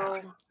 Yeah.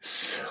 No.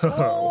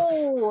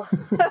 So,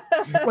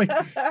 like,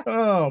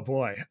 oh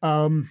boy.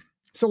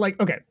 So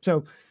like, okay,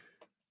 so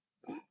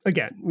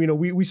again,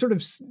 we sort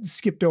of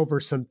skipped over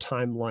some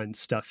timeline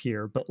stuff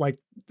here, but like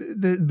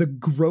the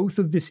growth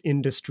of this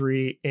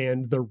industry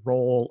and the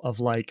role of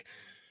like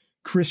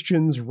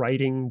Christians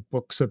writing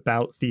books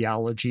about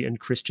theology and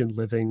Christian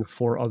living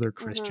for other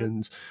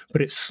Christians,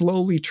 but it's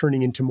slowly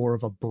turning into more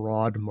of a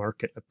broad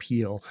market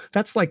appeal.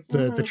 That's like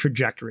the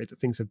trajectory that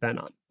things have been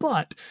on.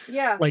 But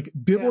like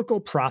biblical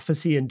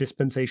prophecy and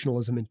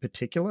dispensationalism in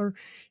particular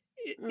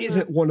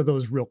isn't one of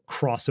those real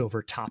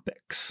crossover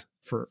topics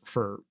for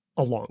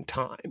a long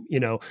time.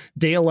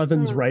 Dale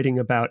Evans writing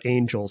about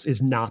angels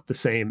is not the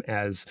same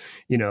as,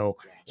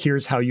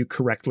 here's how you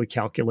correctly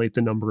calculate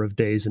the number of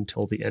days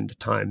until the end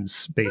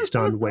times based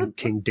on when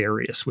King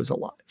Darius was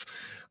alive.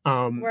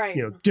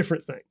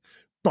 Different thing.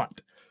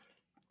 But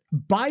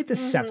by the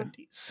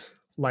 70s,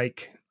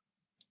 like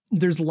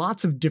there's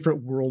lots of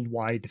different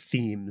worldwide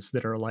themes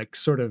that are like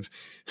sort of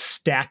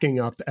stacking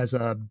up as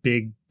a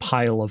big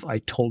pile of I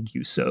told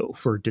you so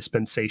for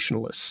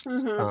dispensationalist,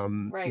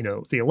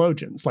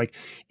 theologians, like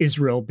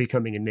Israel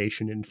becoming a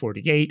nation in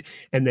 1948.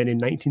 And then in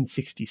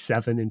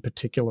 1967, in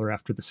particular,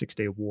 after the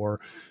 6-Day War,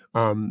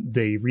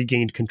 they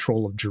regained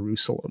control of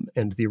Jerusalem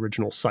and the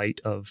original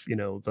site of,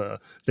 the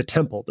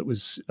temple that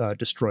was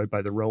destroyed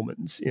by the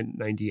Romans in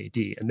 90 AD.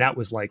 And that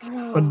was like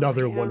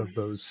another one of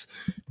those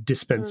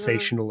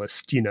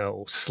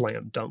dispensationalist,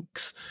 slam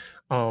dunks.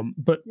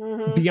 But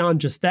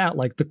beyond just that,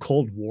 like the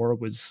Cold War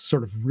was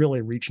sort of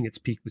really reaching its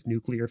peak with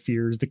nuclear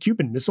fears. The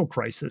Cuban Missile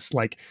Crisis,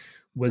 like,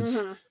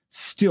 was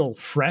still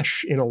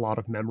fresh in a lot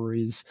of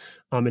memories.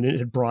 And it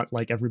had brought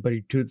like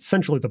everybody to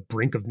essentially the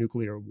brink of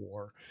nuclear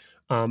war.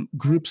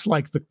 Groups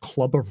like the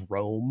Club of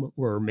Rome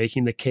were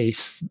making the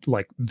case,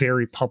 like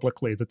very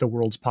publicly, that the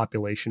world's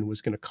population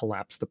was going to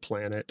collapse the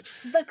planet.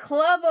 The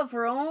Club of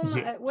Rome?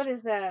 Yeah. What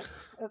is that?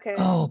 Okay.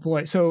 Oh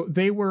boy. So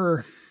they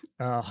were,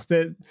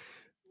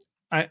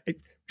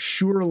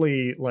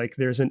 surely like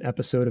there's an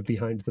episode of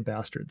Behind the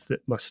Bastards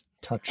that must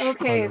touch.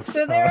 Okay.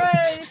 So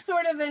they're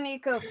sort of an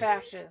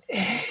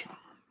eco-fascist.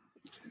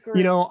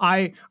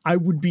 I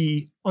would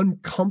be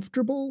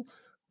uncomfortable,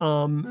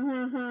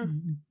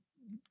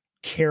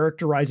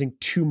 characterizing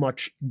too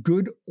much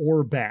good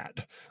or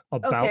bad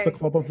about the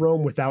Club of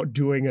Rome without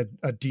doing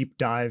a deep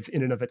dive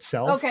in and of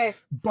itself. Okay.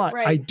 But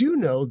I do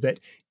know that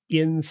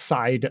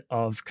inside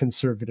of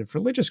conservative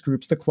religious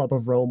groups, the Club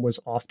of Rome was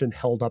often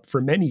held up for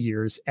many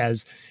years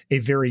as a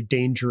very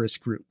dangerous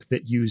group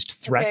that used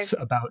threats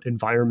about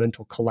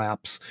environmental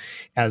collapse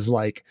as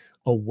like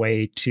a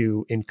way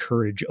to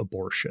encourage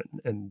abortion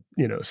and,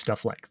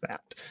 stuff like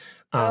that.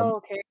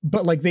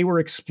 But like they were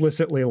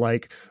explicitly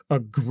like a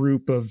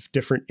group of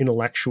different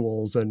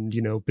intellectuals and,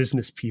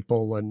 business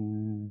people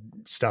and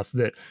stuff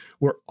that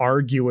were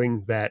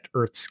arguing that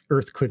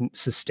Earth couldn't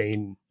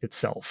sustain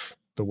itself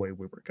the way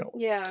we were going.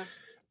 Yeah.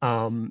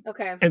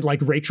 And like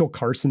Rachel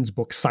Carson's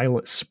book,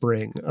 Silent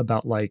Spring,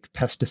 about like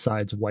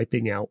pesticides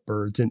wiping out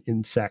birds and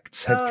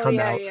insects had come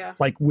out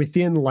like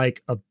within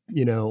like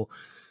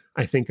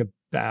I think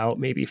about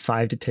maybe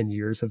 5 to 10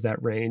 years of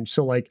that range.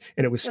 So like,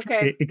 and it was,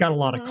 it got a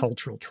lot of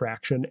cultural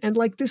traction. And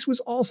like, this was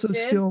also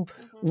still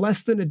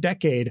less than a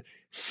decade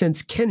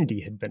since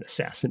Kennedy had been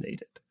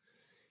assassinated.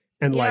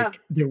 And like,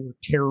 there were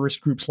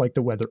terrorist groups like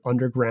the Weather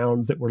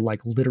Underground that were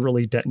like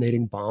literally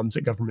detonating bombs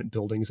at government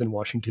buildings in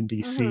Washington,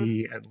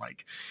 D.C. And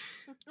like,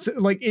 so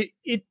like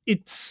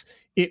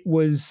it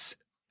was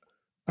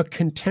a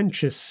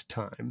contentious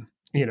time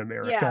in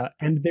America.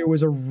 And there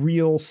was a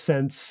real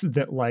sense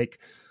that like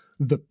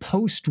the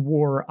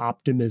post-war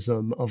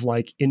optimism of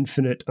like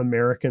infinite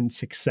American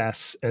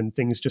success and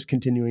things just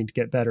continuing to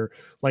get better.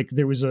 Like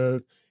there was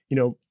a,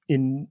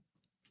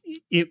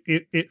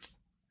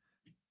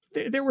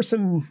 there were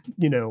some,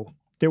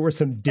 there were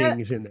some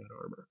dings in that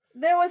armor.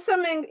 There was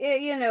some,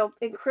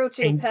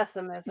 encroaching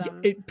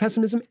pessimism.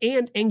 Pessimism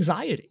and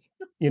anxiety,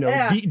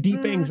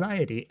 deep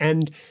anxiety.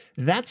 And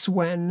that's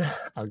when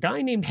a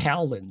guy named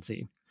Hal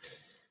Lindsey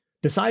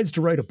decides to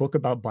write a book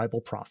about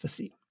Bible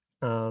prophecy.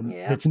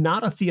 That's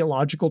not a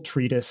theological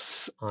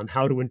treatise on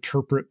how to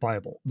interpret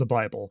the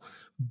Bible,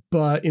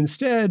 but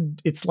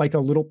instead it's like a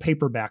little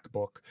paperback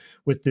book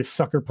with this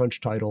sucker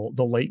punch title,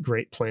 The Late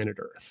Great Planet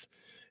Earth.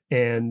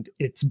 And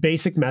its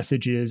basic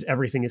message is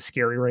everything is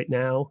scary right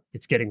now.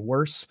 It's getting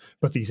worse,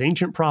 but these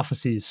ancient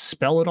prophecies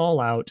spell it all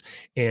out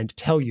and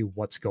tell you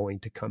what's going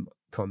to come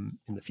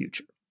in the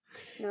future.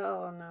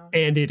 No.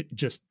 And it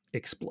just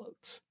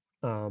explodes.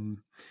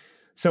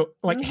 So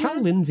like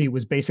Hal Lindsey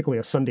was basically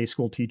a Sunday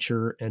school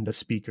teacher and a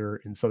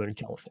speaker in Southern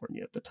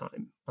California at the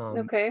time.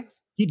 Okay.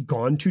 He'd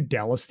gone to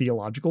Dallas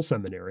Theological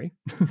Seminary,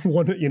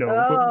 one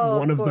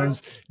of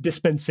those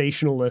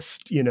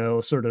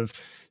dispensationalist, sort of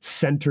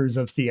centers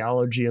of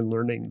theology and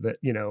learning that,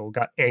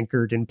 got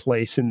anchored in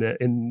place in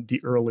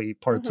the early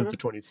parts of the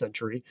 20th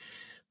century.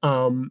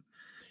 And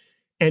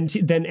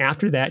then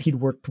after that, he'd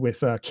worked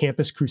with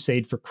Campus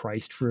Crusade for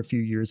Christ for a few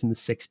years in the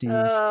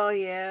 60s. Oh,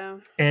 yeah.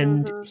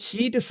 And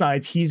he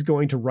decides he's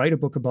going to write a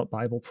book about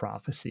Bible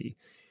prophecy,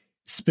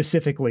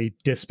 specifically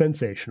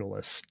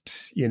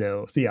dispensationalist,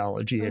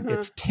 theology and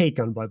its take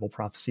on Bible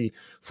prophecy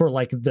for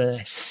like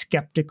the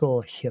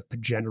skeptical hip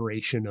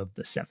generation of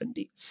the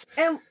 70s.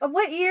 And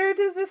what year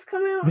does this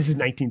come out? This is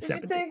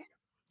 1970.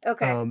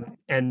 Okay.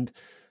 And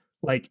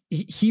like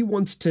he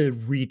wants to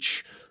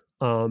reach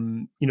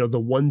the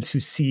ones who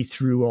see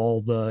through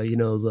all the,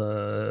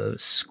 the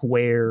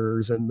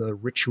squares and the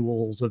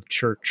rituals of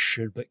church,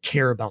 but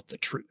care about the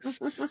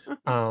truth.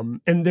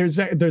 And there's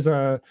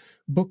a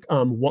book,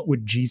 What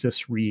Would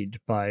Jesus Read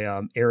by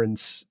Aaron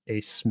A.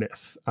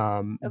 Smith,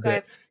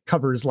 that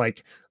covers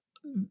like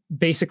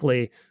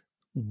basically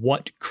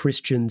what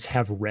Christians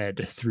have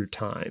read through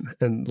time.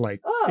 And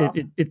like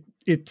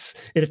it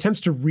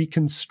attempts to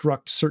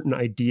reconstruct certain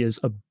ideas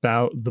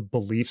about the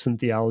beliefs and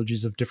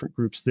theologies of different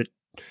groups that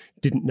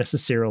didn't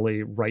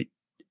necessarily write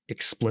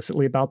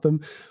explicitly about them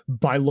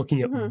by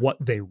looking at what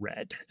they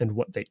read and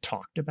what they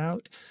talked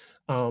about.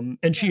 And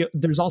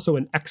there's also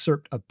an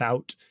excerpt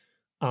about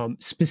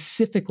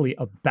specifically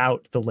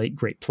about the late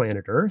great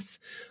planet Earth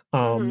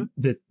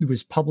that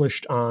was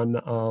published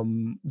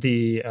on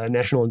the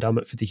National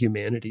Endowment for the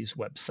Humanities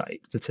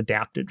website that's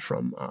adapted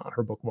from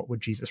her book, What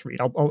Would Jesus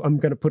Read? I'm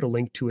going to put a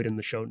link to it in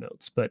the show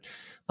notes, but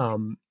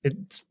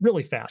it's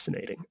really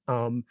fascinating.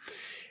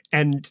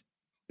 And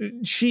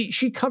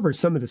she covers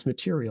some of this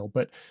material,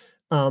 but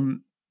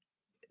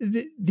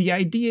the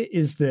idea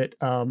is that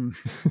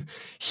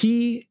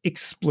he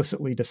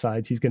explicitly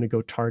decides he's going to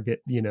go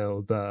target,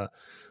 the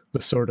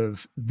sort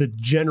of the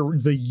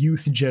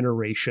youth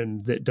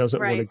generation that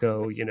doesn't want to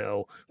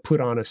go, put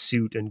on a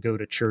suit and go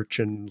to church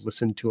and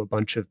listen to a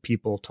bunch of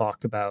people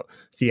talk about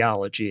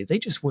theology. They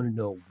just want to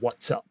know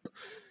what's up.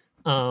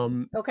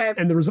 And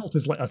the result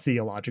is like a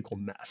theological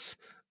mess.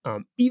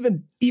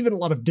 Even a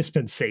lot of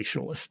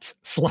dispensationalists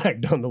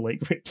slagged on the late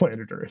great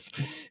planet Earth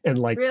and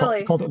like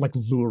called it like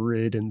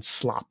lurid and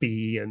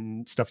sloppy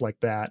and stuff like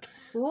that.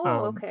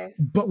 Ooh,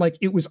 but like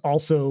it was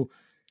also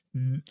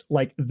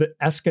like the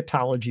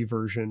eschatology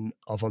version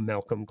of a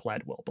Malcolm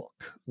Gladwell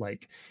book.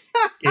 Like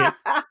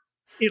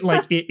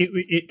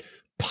it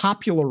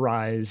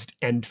popularized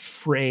and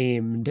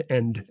framed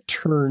and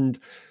turned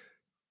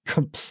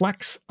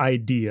complex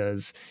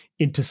ideas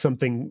into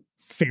something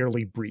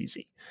fairly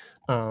breezy.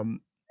 You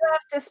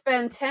have to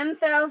spend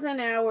 10,000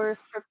 hours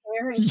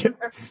preparing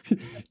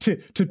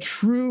to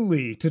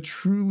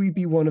truly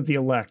be one of the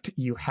elect.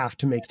 You have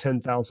to make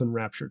 10,000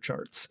 rapture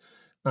charts.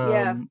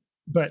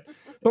 But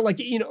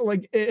like,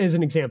 like as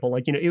an example,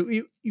 like,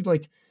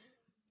 like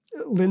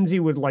Lindsey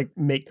would like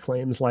make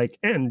claims like,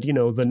 and,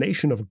 the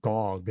nation of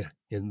Gog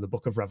in the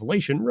book of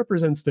Revelation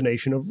represents the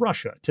nation of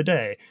Russia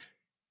today.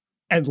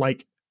 And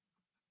like,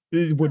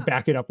 it would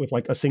back it up with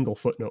like a single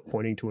footnote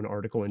pointing to an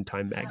article in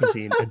Time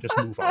magazine and just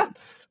move on.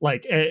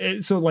 Like,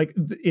 so like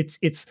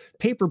it's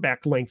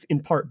paperback length in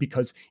part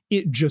because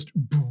it just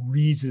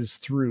breezes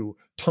through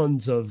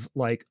tons of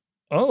like,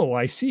 oh,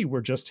 I see,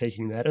 we're just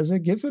taking that as a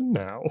given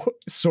now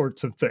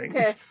sorts of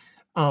things.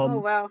 Oh,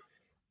 wow.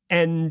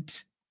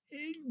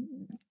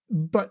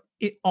 But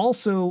it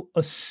also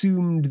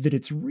assumed that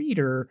its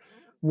reader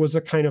was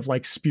a kind of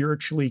like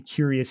spiritually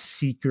curious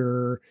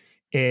seeker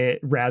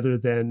rather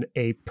than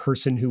a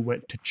person who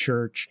went to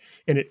church.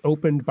 And it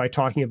opened by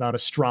talking about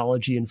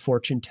astrology and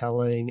fortune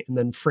telling, and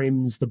then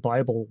frames the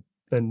Bible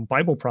and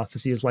Bible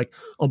prophecy as like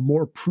a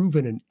more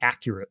proven and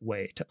accurate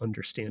way to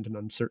understand an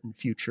uncertain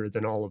future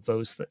than all of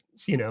those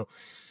things,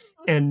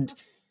 and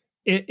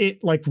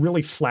it like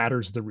really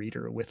flatters the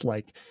reader with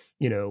like,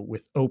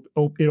 with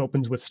it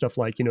opens with stuff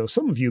like,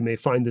 some of you may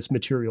find this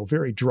material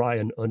very dry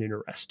and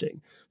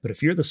uninteresting, but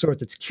if you're the sort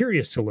that's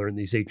curious to learn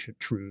these ancient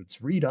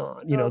truths, read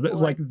on,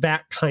 like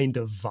that kind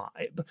of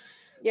vibe.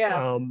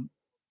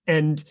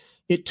 And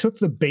it took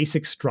the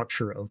basic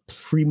structure of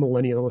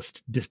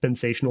premillennialist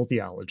dispensational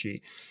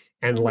theology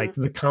and like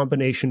the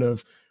combination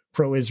of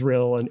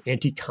pro-Israel and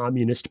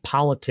anti-communist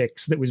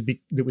politics that was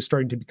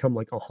starting to become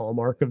like a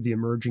hallmark of the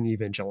emerging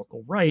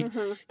evangelical right,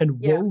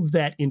 and wove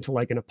that into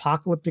like an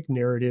apocalyptic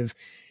narrative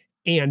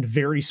and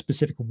very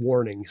specific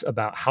warnings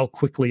about how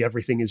quickly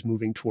everything is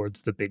moving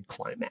towards the big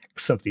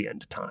climax of the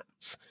end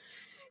times.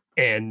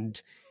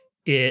 And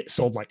it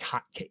sold like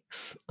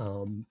hotcakes.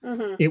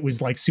 It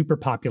was like super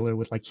popular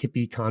with like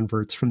hippie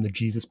converts from the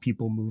Jesus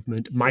People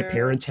movement. My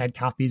parents had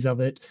copies of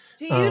it.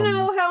 Do you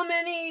know how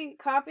many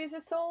copies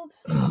it sold?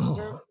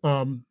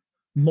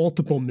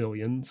 Multiple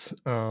millions.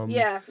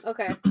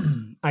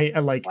 I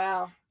like.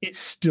 Wow. It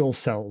still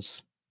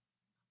sells.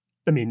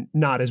 I mean,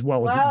 not as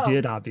well as it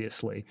did,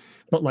 obviously,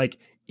 but like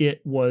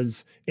it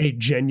was a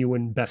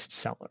genuine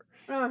bestseller.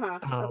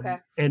 Okay.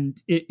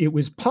 And it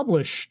was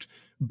published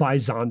by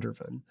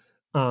Zondervan.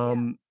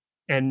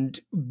 And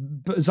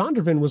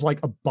Zondervan was like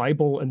a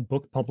Bible and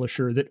book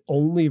publisher that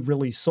only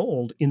really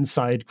sold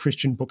inside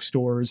Christian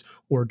bookstores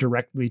or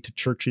directly to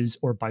churches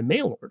or by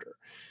mail order.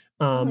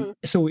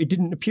 So it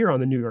didn't appear on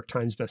the New York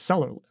Times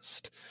bestseller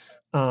list.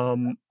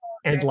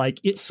 And like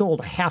it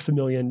sold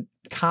 500,000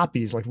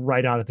 copies like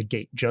right out of the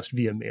gate just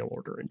via mail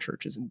order in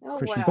churches and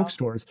Christian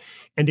bookstores.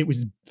 And it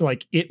was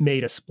like it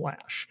made a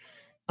splash.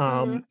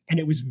 And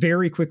it was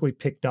very quickly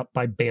picked up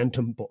by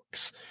Bantam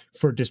Books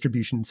for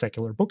distribution in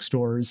secular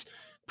bookstores.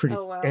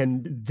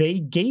 And they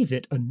gave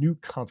it a new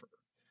cover.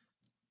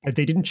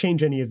 They didn't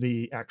change any of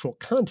the actual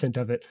content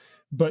of it,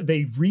 but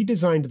they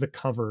redesigned the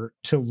cover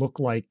to look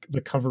like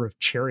the cover of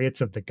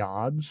Chariots of the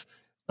Gods.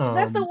 Is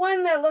that the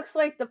one that looks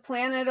like the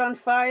planet on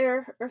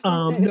fire or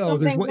something? No,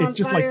 there's one, it's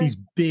just like these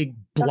big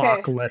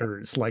block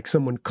letters, like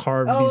someone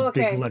carved these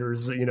big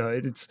letters. You know,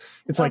 it's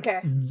like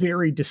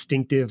very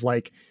distinctive,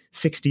 like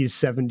 60s,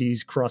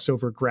 70s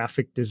crossover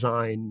graphic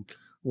design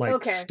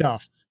like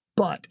stuff.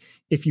 But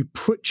if you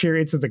put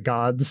Chariots of the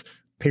Gods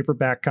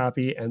paperback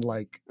copy and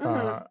like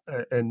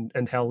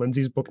and Hal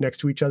Lindsey's book next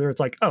to each other,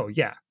 it's like, oh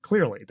yeah,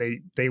 clearly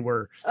they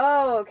were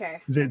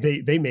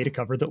they made a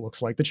cover that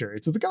looks like the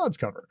Chariots of the Gods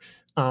cover.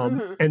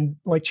 And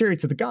like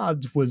Chariots of the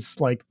Gods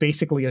was like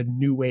basically a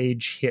new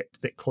age hit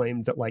that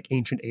claimed that like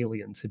ancient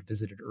aliens had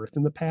visited Earth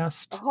in the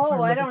past.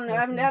 I don't know, I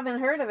haven't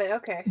heard of it.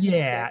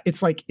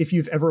 It's like if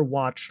you've ever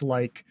watched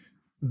like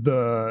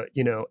the,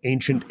 you know,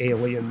 Ancient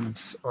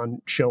Aliens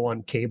on show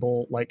on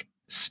cable, like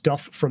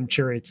stuff from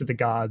Chariots of the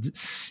Gods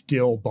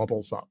still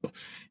bubbles up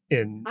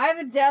in.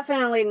 I've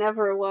definitely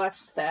never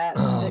watched that.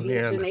 Oh,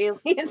 man. Ancient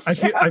Aliens I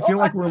feel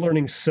like we're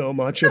learning so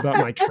much about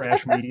my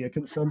trash media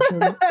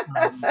consumption.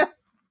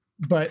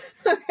 But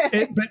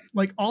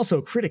like also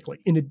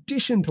critically, in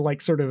addition to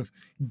like sort of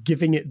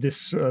giving it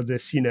this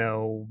you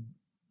know,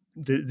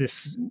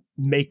 this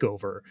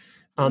makeover,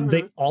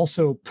 they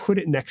also put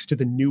it next to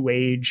the New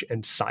Age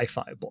and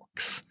sci-fi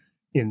books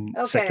in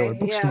secular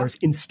bookstores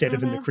instead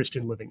of in the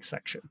Christian Living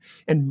section,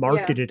 and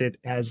marketed it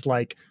as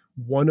like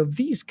one of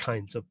these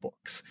kinds of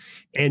books.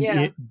 And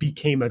it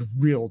became a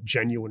real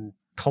genuine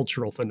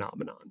cultural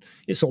phenomenon.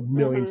 It sold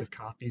millions of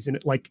copies, and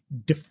it like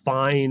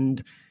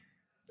defined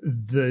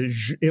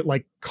it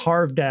like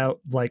carved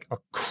out like a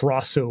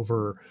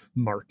crossover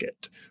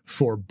market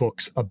for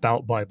books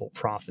about Bible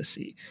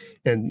prophecy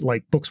and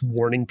like books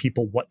warning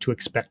people what to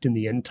expect in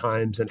the end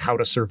times and how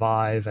to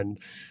survive and,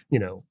 you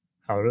know,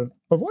 how to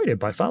avoid it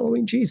by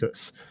following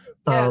Jesus.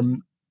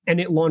 And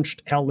it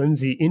launched Hal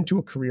Lindsey into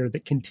a career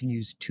that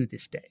continues to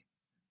this day.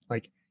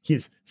 Like he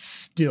is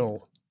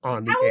still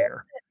on the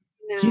air.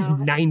 He's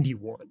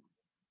 91.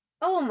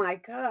 Oh my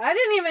God. I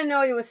didn't even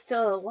know he was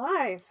still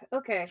alive.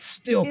 Okay.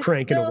 Still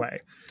cranking away.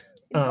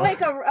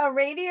 Like a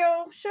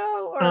radio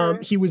show? Or?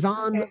 He was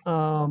on,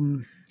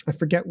 I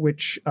forget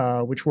which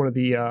one of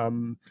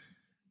the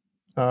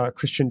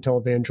Christian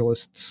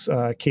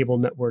televangelists cable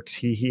networks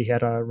he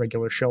had a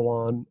regular show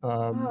on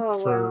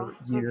for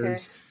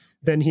years. Okay.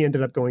 Then he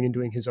ended up going and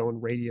doing his own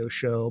radio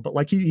show. But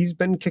like he's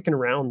been kicking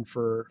around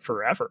for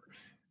forever.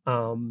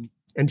 And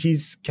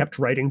he's kept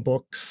writing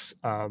books.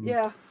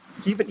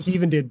 He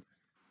even did...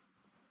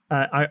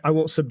 I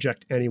won't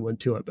subject anyone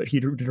to it, but he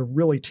did a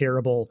really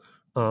terrible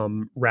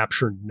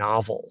rapture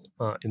novel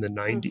in the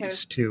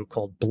 90s too,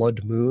 called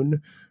Blood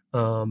Moon.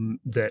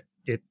 That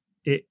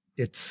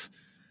it's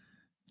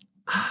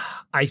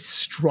I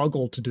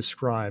struggle to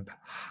describe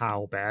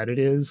how bad it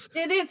is.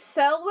 Did it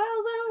sell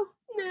well though?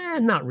 Nah,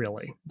 not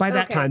really. By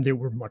that time, they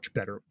were much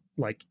better.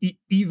 Like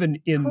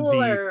even in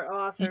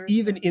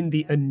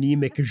the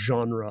anemic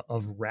genre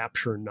of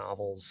rapture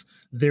novels,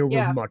 there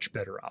were much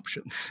better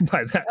options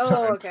by that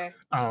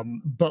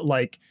time. But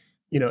like,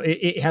 you know,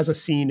 it has a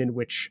scene in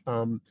which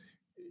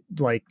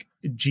like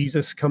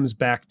Jesus comes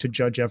back to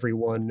judge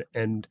everyone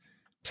and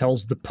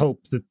tells the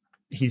Pope that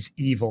he's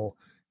evil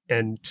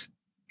and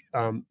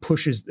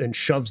pushes and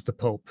shoves the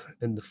Pope,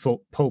 and the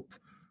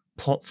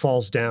Pope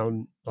falls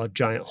down a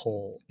giant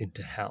hole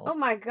into hell. Oh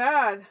my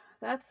God.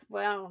 That's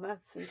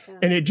intense.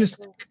 And it just,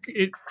 so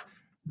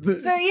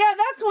yeah,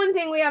 that's one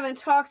thing we haven't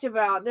talked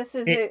about. This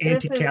is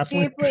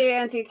deeply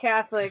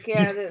anti-Catholic.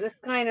 Yeah, this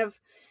kind of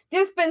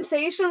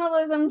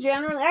dispensationalism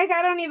generally. Like,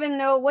 I don't even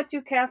know, what do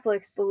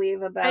Catholics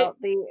believe about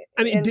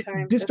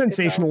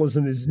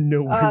dispensationalism is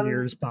nowhere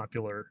near as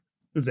popular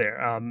there.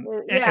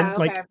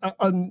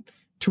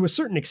 To a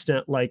certain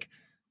extent, like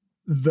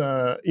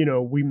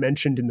we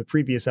mentioned in the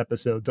previous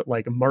episode that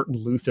like Martin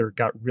Luther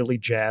got really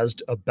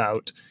jazzed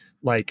about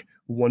like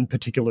one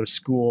particular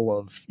school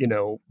of, you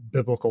know,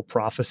 biblical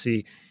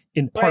prophecy,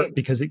 in part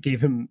because it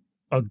gave him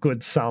a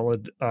good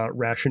solid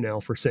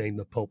rationale for saying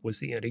the Pope was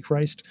the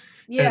Antichrist.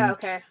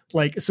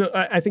 Like, so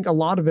I think a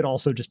lot of it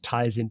also just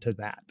ties into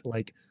that.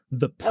 Like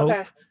the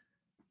Pope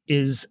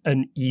is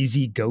an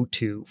easy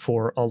go-to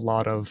for a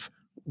lot of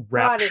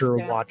rapture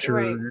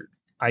watcher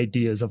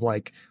ideas of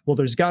like, well,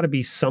 there's got to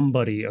be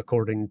somebody,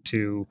 according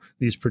to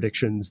these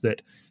predictions,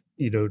 that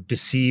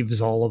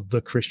deceives all of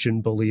the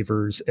Christian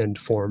believers and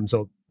forms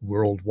a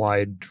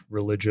worldwide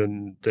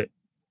religion that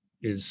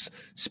is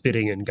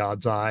spitting in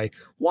God's eye.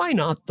 Why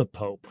not the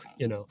Pope?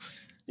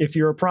 If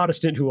you're a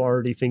Protestant who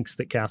already thinks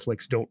that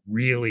Catholics don't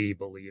really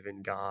believe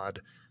in God,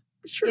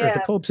 sure,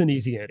 the Pope's an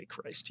easy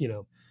Antichrist,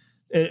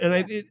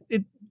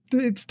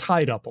 it's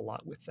tied up a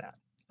lot with that.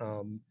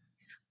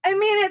 I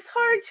mean, it's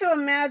hard to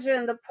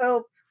imagine the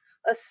Pope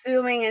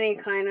assuming any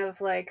kind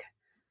of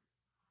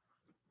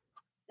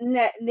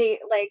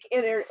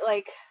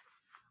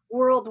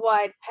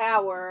worldwide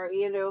power,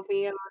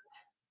 beyond.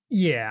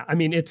 Yeah, I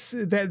mean, it's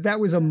that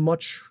was a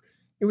much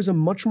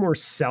more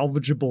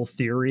salvageable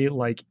theory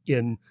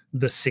in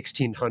the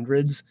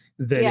 1600s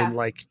than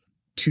in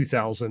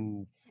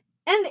 2000.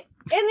 And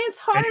it's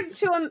hard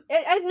to.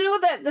 I know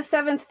that the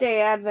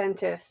Seventh-day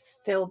Adventists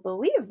still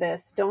believe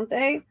this, don't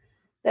they?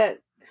 That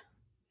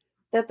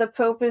the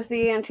Pope is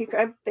the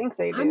Antichrist. I think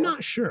they do. I'm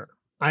not sure.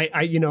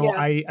 I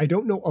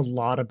don't know a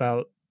lot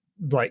about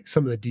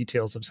some of the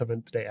details of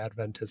Seventh-day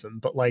Adventism,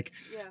 but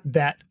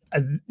that,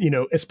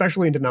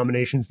 especially in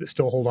denominations that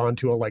still hold on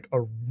to a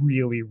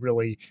really,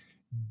 really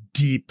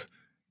deep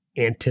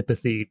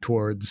antipathy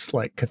towards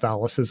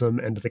Catholicism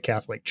and the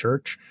Catholic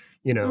Church,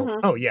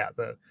 oh yeah,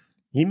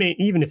 he may,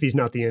 even if he's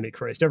not the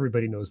Antichrist,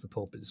 everybody knows the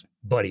Pope is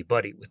buddy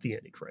with the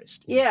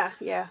Antichrist. Yeah,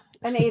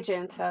 an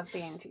agent of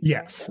the Antichrist.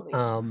 Yes.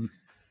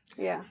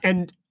 Yeah.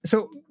 And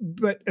so,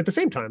 but at the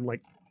same time, Hal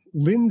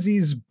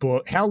Lindsey's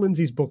book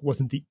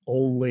wasn't the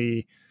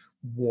only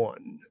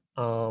one.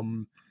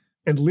 And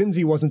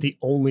Lindsey wasn't the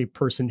only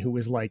person who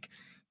was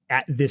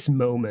at this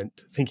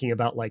moment thinking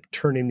about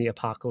turning the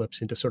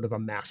apocalypse into sort of a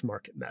mass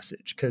market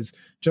message. Because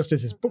just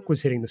as his book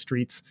was hitting the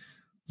streets,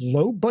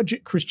 low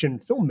budget Christian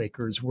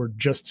filmmakers were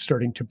just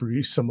starting to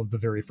produce some of the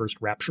very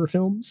first Rapture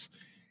films.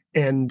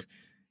 And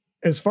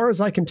as far as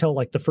I can tell,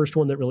 the first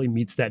one that really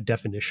meets that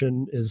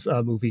definition is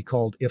a movie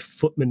called If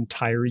Footmen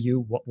Tire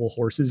You, What Will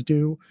Horses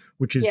Do?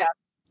 Which is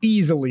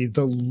easily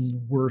the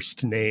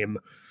worst name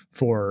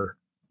for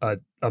a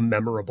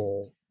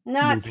memorable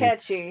movie.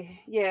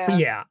 Catchy. Yeah.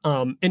 Yeah.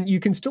 And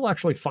you can still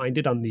actually find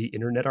it on the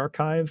Internet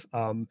Archive.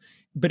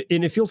 But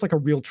it feels like a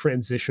real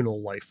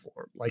transitional life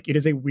form. It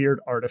is a weird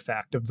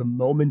artifact of the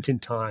moment in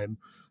time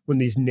when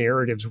these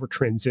narratives were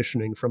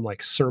transitioning from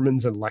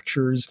sermons and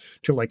lectures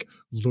to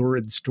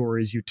lurid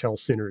stories you tell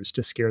sinners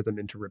to scare them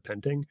into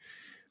repenting.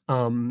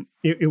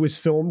 It was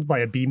filmed by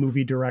a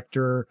B-movie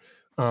director.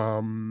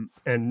 And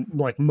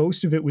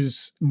most of it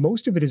is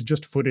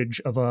just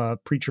footage of a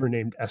preacher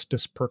named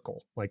Estes Perkel,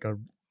 a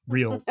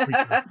real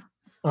preacher.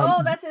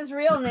 That's his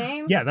real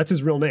name? Yeah, that's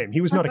his real name. He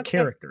was not a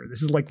character.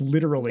 This is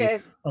literally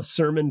a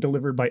sermon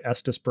delivered by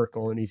Estes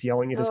Perkel, and he's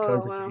yelling at his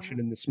congregation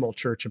in this small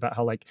church about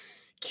how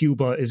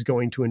Cuba is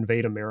going to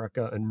invade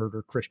America and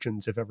murder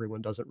Christians if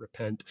everyone doesn't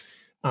repent.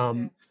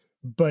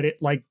 But it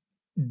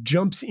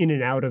jumps in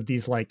and out of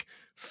these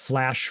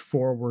flash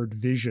forward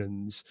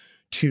visions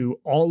to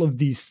all of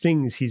these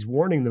things he's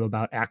warning them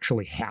about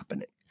actually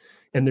happening.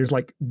 And there's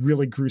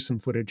really gruesome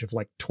footage of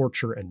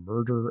torture and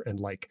murder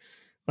and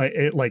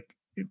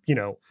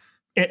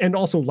and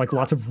also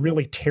lots of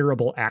really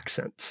terrible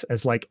accents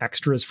as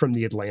extras from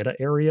the Atlanta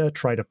area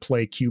try to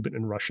play Cuban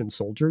and Russian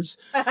soldiers.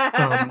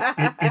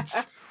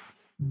 It's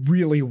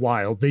really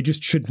wild. They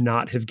just should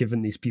not have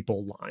given these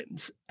people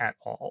lines at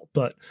all.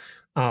 But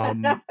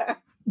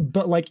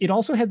it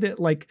also had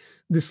that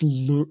this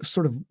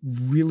sort of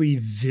really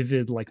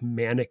vivid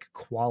manic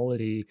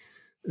quality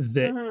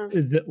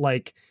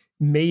that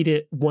made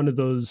it one of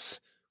those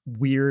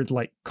weird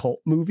cult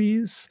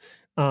movies.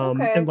 And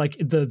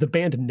the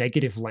band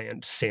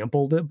Negativland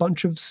sampled a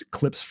bunch of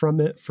clips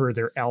from it for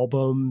their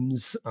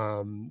albums,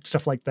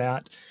 stuff like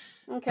that.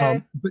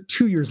 But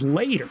 2 years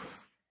later,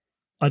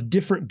 a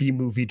different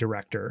B-movie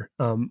director,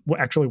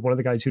 actually one of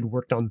the guys who'd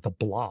worked on The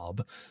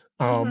Blob,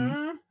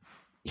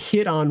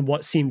 hit on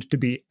what seemed to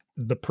be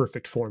the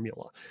perfect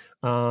formula.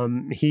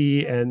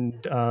 He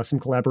and some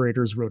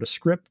collaborators wrote a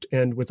script,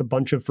 and with a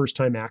bunch of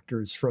first-time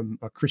actors from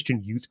a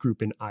Christian youth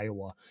group in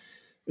Iowa,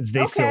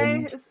 they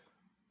filmed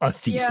A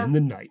Thief in the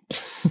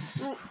Night.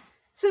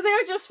 So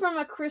they're just from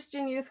a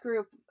Christian youth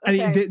group.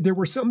 Okay. I mean, there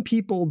were some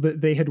people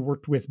that they had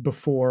worked with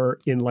before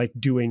in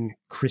doing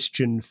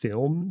Christian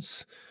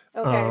films.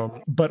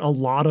 But a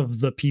lot of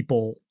the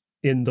people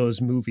in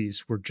those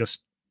movies were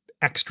just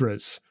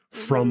extras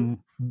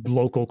from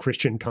local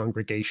Christian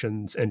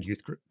congregations and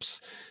youth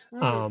groups.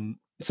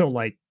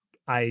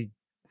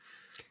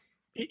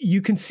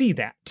 You can see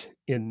that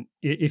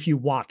if you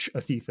watch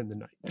A Thief in the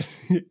Night.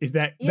 Is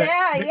that it's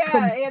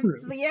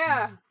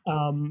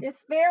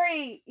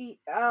very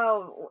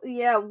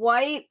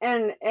white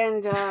and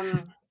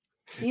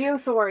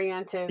youth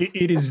oriented.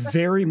 It is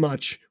very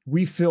much.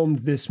 We filmed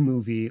this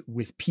movie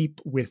with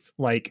people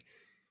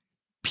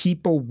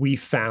we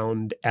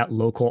found at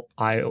local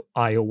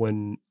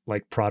Iowan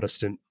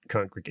Protestant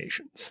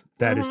congregations.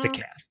 That is the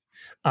cast.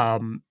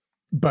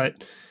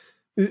 But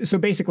so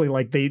basically,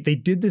 they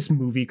did this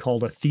movie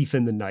called A Thief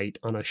in the Night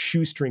on a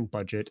shoestring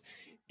budget,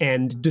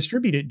 and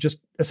distribute it just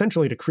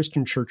essentially to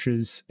Christian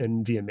churches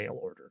and via mail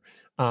order.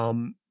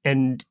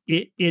 And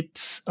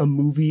it's a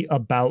movie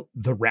about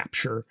the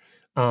rapture,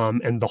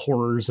 and the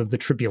horrors of the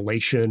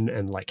tribulation,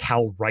 and like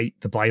how right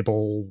the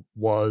Bible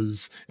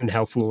was and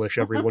how foolish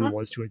everyone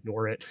was to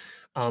ignore it.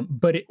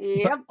 But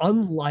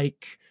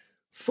unlike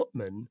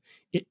Footman,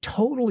 it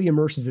totally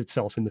immerses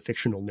itself in the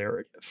fictional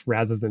narrative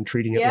rather than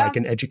treating it like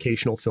an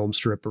educational film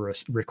strip or a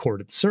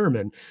recorded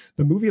sermon.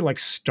 The movie like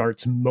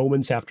starts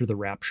moments after the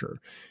rapture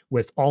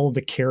with all of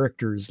the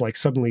characters like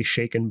suddenly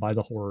shaken by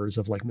the horrors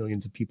of like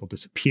millions of people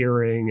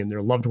disappearing and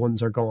their loved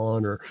ones are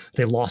gone, or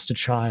they lost a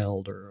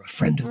child, or a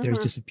friend of theirs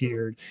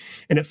disappeared.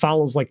 And it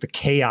follows like the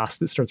chaos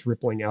that starts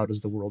rippling out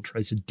as the world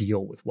tries to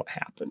deal with what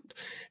happened.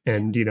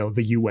 And, you know,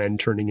 the UN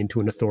turning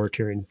into an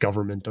authoritarian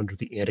government under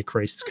the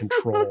Antichrist's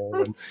control,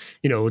 and,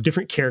 you know,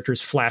 different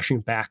characters flashing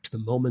back to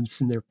the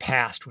moments in their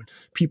past when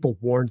people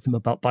warned them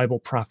about Bible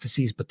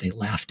prophecies, but they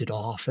laughed it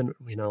off. And,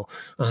 you know,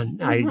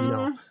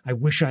 I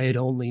wish I had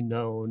only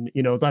known,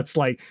 you know, that's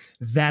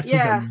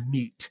the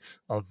meat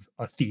of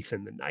A Thief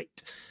in the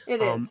Night.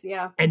 It is.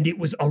 Yeah. And it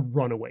was a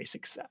runaway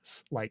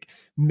success, like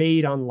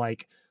made on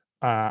like,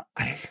 I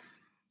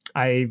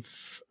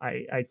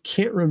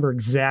can't remember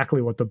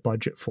exactly what the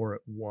budget for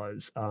it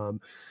was.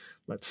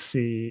 Let's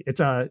see.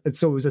 So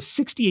it was a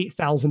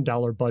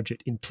 $68,000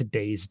 budget in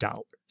today's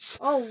dollars.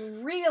 Oh,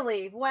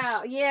 really?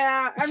 Wow.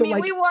 Yeah. I mean,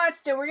 we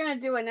watched it. We're going to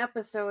do an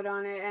episode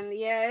on it. And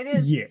it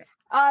is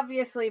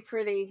obviously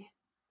pretty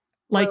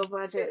low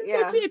budget.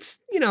 Yeah. It's,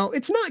 you know,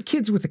 it's not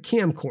kids with a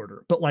camcorder,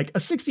 but like a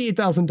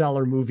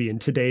 $68,000 movie in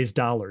today's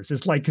dollars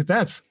is like,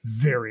 that's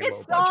very low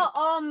budget. It's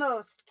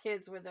almost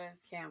kids with a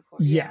camcorder.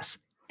 Yes.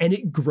 Yeah. And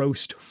it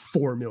grossed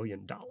 $4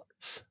 million.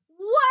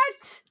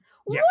 What?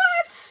 Yes.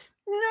 What?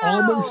 No.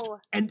 Almost,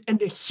 and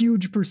a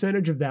huge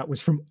percentage of that was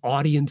from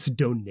audience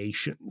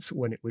donations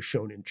when it was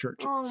shown in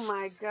churches. Oh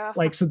my God.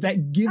 Like, so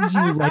that gives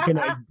you like an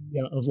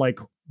idea of like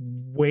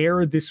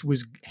where this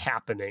was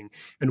happening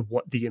and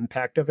what the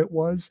impact of it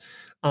was.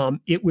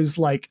 It was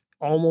like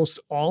almost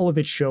all of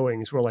its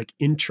showings were like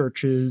in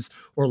churches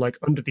or like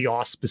under the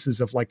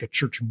auspices of like a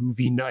church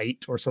movie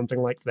night or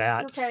something like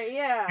that. Okay,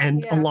 yeah.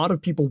 And a lot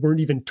of people weren't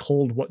even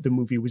told what the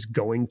movie was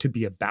going to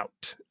be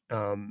about.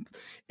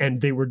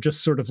 And they were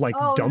just sort of like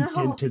dumped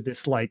into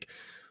this like,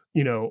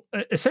 you know,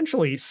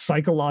 essentially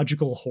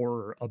psychological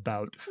horror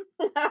about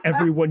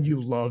everyone you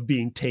love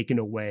being taken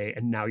away,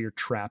 and now you're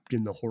trapped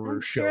in the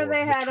horror show. Sure,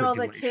 they had all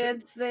the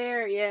kids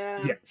there,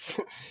 yeah. Yes,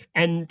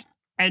 and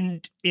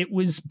it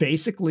was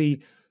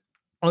basically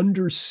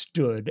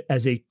understood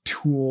as a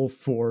tool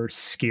for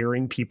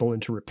scaring people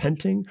into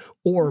repenting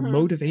or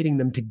motivating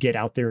them to get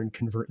out there and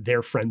convert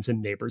their friends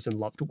and neighbors and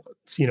loved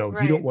ones. You know,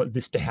 you don't want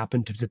this to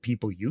happen to the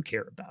people you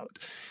care about.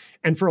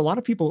 And for a lot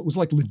of people, it was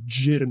like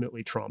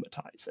legitimately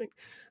traumatizing,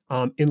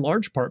 in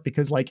large part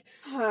because like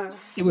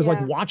it was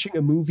like watching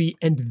a movie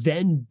and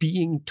then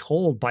being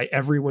told by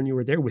everyone you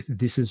were there with,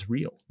 this is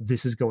real.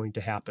 This is going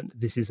to happen.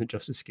 This isn't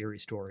just a scary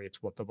story.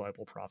 It's what the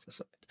Bible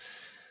prophesied.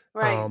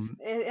 Right.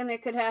 And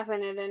it could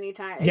happen at any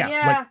time. Yeah.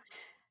 Like,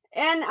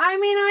 and I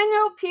mean, I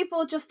know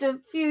people just a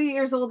few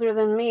years older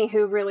than me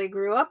who really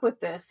grew up with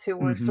this, who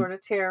were sort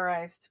of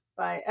terrorized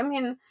by, I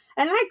mean,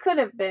 and I could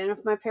have been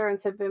if my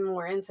parents had been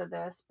more into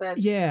this, but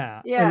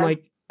yeah. And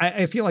like,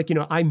 I feel like, you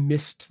know, I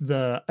missed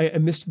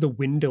the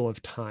window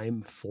of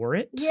time for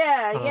it.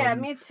 Yeah,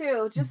 me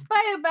too. Just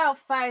by about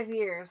 5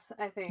 years,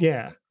 I think.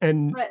 Yeah,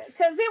 and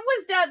because it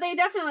was they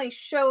definitely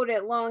showed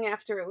it long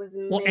after it was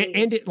made. Well,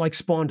 and it like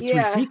spawned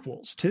 3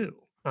 sequels too.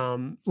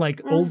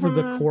 Like over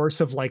the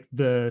course of like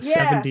the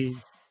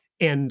 70s.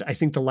 And I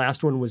think the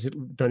last one was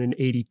done in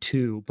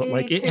 82, but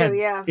like it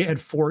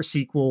had 4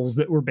 sequels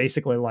that were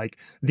basically like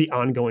the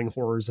ongoing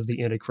horrors of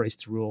the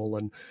Antichrist's rule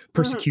and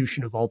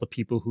persecution of all the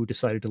people who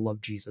decided to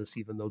love Jesus,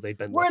 even though they'd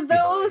been left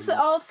those behind.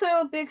 Also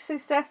big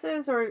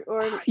successes or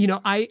you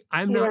know,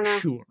 I'm not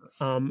sure.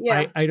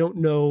 I don't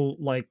know,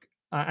 like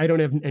I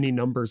don't have any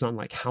numbers on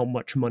like how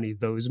much money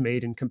those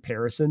made in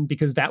comparison,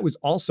 because that was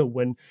also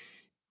when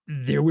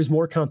there was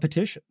more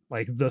competition.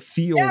 Like the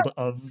field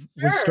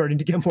was starting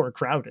to get more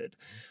crowded.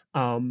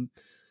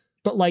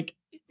 But like,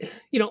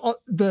 you know,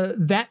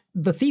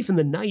 the Thief in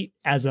the Night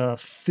as a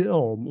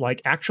film,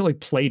 like actually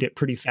played it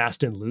pretty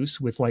fast and loose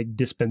with like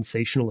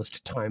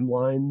dispensationalist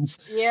timelines.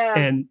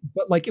 Yeah.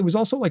 But like, it was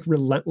also like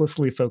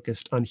relentlessly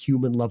focused on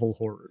human level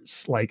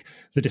horrors, like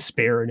the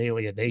despair and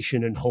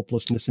alienation and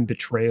hopelessness and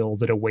betrayal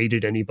that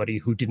awaited anybody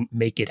who didn't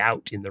make it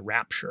out in the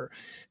rapture.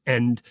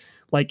 And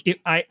like,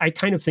 I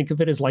kind of think of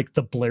it as like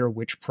the Blair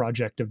Witch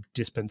Project of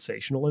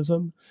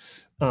dispensationalism.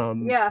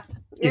 You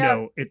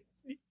know,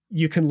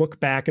 you can look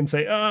back and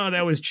say, oh,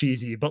 that was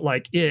cheesy, but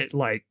like it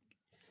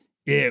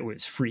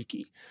was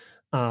freaky.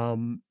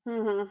 And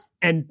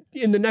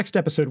in the next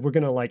episode, we're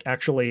going to like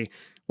actually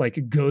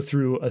like go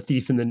through A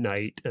Thief in the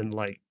Night and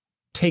like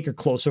take a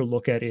closer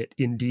look at it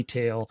in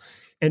detail.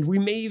 And we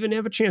may even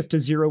have a chance to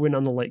zero in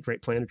on the late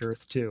great Planet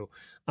Earth too.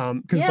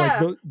 Because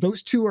like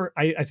those two are,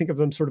 I think of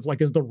them sort of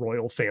like as the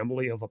royal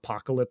family of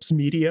apocalypse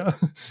media.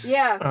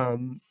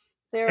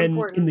 They're and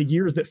important. in the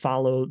years that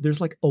follow,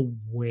 there's like a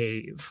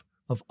wave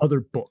of other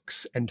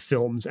books and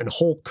films and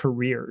whole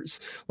careers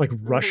like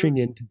rushing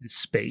into this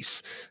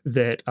space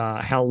that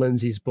Hal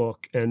Lindsey's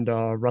book and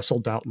Russell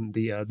Doughton,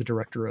 the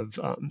director of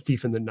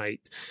Thief in the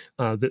Night,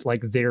 that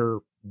like their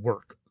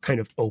work kind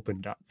of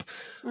opened up.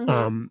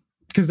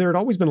 Because there had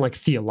always been like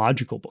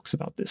theological books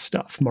about this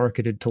stuff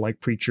marketed to like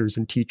preachers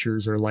and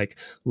teachers or like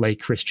lay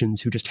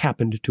Christians who just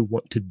happened to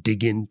want to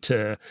dig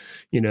into,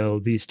 you know,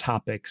 these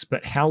topics.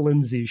 But Hal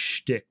Lindsey's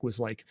shtick was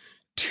like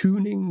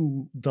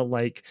tuning the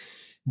like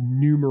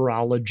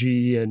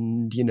numerology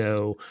and, you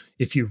know,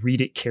 if you read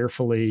it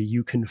carefully,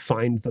 you can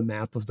find the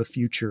map of the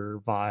future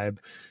vibe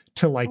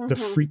to like the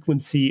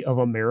frequency of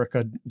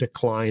America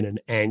decline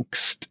and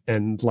angst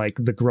and like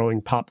the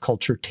growing pop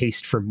culture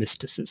taste for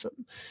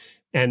mysticism.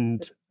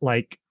 And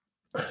like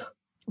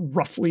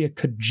roughly a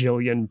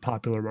cajillion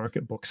popular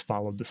market books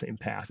followed the same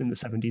path in the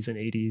 70s and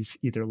 80s,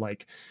 either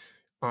like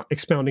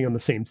expounding on the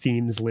same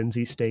themes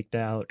Lindsey staked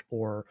out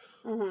or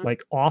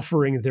like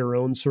offering their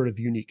own sort of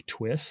unique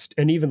twist.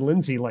 And even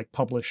Lindsey like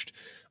published,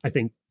 I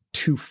think,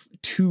 two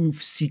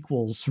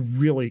sequels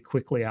really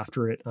quickly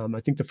after it.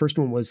 I think the first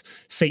one was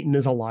Satan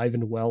is Alive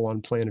and Well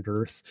on Planet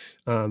Earth,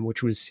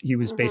 which was, he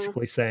was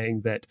basically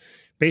saying that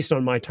based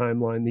on my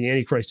timeline, the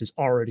Antichrist is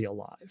already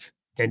alive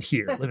and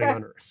here living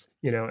on Earth,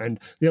 you know. And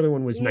the other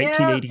one was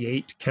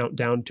 1988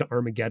 Countdown to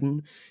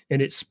Armageddon.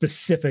 And it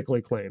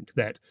specifically claimed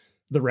that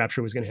the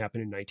rapture was going to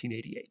happen in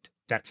 1988.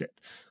 That's it.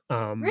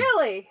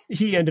 Really?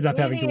 He ended up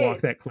having to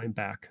walk that claim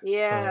back.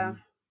 Yeah.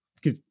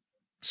 Because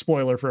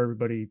spoiler for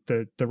everybody,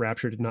 the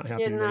rapture did not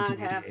happen in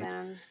 1988.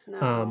 Happen.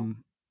 No.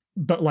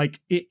 But like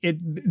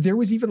there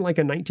was even like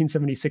a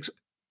 1976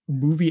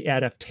 movie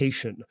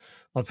adaptation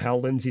of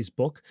Hal Lindsey's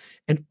book,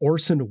 and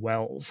Orson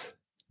Welles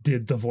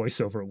did the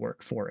voiceover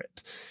work for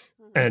it.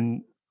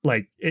 And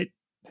like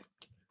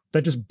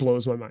that just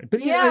blows my mind.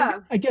 But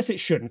yeah, I guess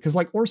it shouldn't, because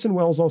like Orson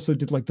Welles also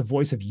did like the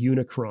voice of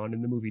Unicron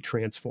in the movie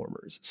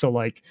Transformers. So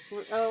like,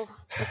 oh,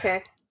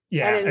 okay.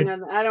 Yeah, I didn't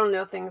know that. I don't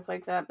know things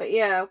like that, but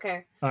yeah,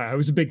 okay. I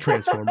was a big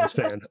Transformers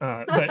fan,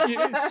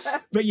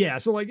 but yeah.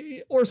 So like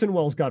Orson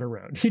Welles got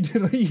around. He did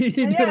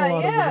a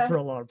lot of work for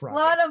a lot of projects.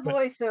 A lot of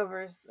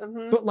voiceovers.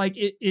 But like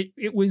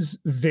it was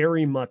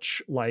very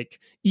much like,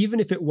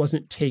 even if it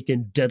wasn't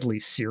taken deadly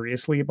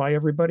seriously by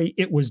everybody,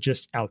 it was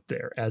just out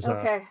there as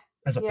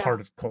a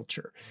part of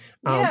culture.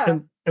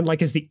 And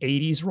like as the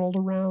 80s rolled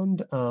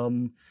around, you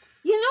know what?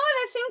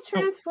 I think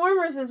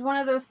Transformers is one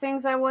of those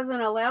things I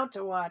wasn't allowed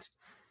to watch.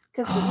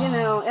 Because you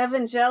know,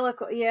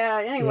 evangelical,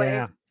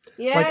 anyway.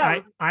 Yeah.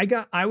 Like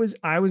I was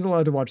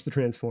allowed to watch the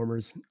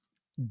Transformers.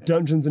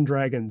 Dungeons and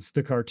Dragons,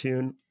 the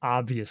cartoon,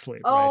 obviously.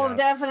 Oh,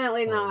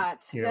 definitely not.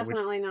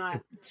 Definitely not.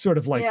 Sort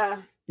of like,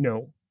 you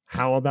know,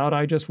 how about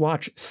I just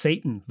watch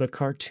Satan, the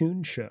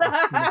cartoon show?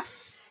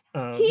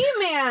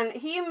 He-Man.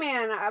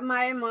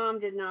 My mom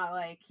did not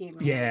like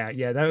He-Man.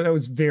 Yeah, that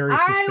was very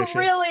suspicious. I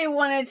really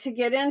wanted to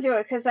get into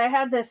it because I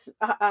had this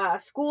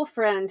school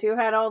friend who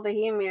had all the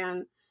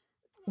He-Man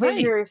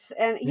figures,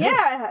 and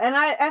and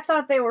I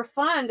thought they were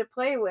fun to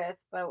play with,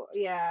 but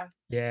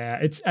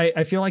it's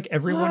I feel like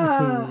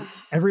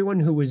everyone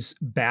who was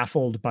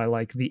baffled by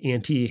like the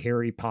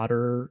anti-Harry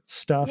Potter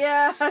stuff,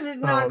 I did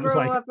not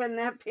grow up in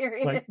that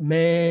period. Like,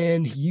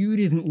 man, you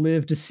didn't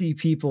live to see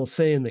people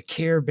saying the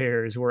Care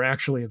Bears were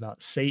actually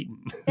about Satan.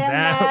 And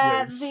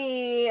that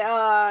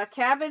the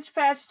Cabbage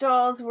Patch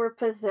Dolls were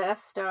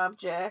possessed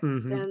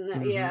objects,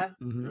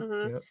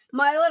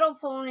 My Little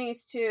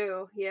Ponies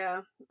too.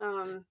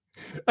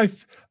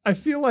 I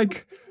feel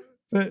like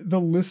the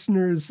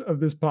listeners of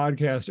this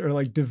podcast are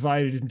like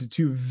divided into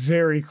two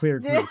very clear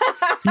groups.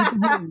 People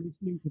who are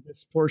listening to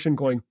this portion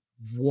going,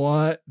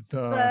 what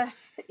the?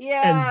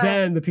 And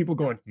then the people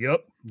going,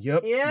 yep.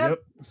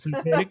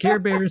 Satanic Care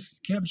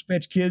Bears, Cabbage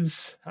Patch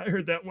Kids. I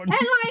heard that one. And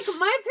like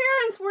my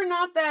parents were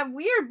not that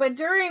weird, but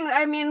during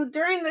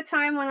the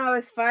time when I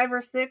was 5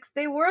 or 6,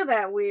 they were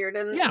that weird.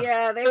 And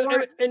they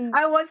weren't. And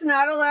I was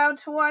not allowed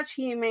to watch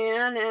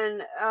He-Man,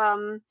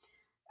 and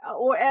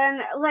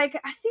like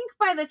I think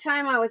by the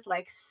time I was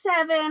like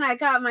 7, I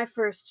got my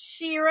first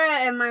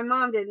She-Ra, and my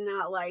mom did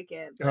not like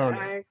it.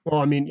 But well,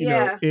 I mean, you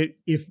know,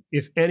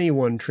 if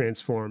anyone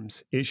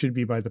transforms, it should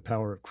be by the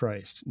power of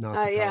Christ, not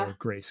the power of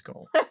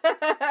Grayskull.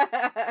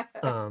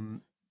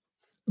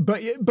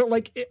 But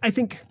like I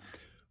think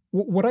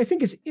what I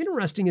think is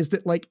interesting is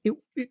that like it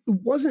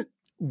wasn't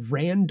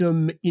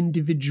random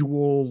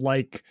individual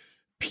like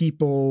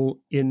people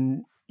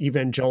in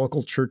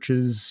evangelical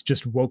churches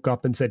just woke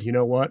up and said, you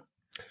know what?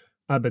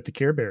 I bet the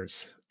Care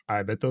Bears,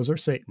 I bet those are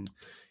Satan.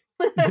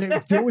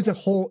 There was a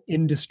whole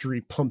industry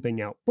pumping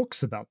out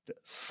books about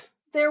this.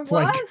 There was?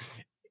 Like,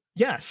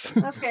 yes.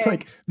 Okay.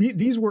 Like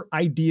these were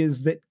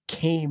ideas that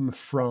came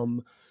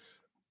from,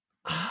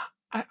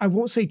 I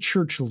won't say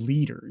church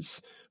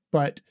leaders,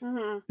 but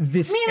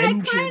this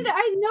engine.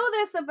 I know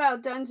this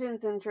about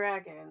Dungeons and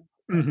Dragons.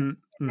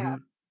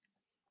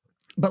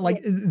 But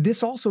like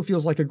this also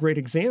feels like a great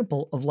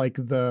example of like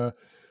the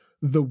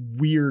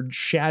weird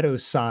shadow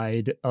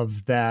side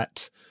of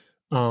that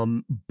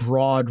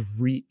broad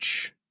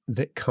reach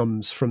that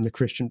comes from the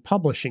Christian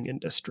publishing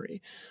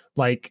industry.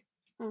 Like,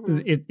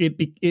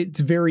 it's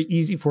very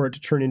easy for it to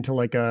turn into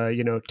like a,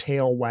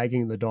 tail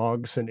wagging the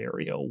dog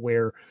scenario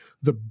where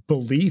the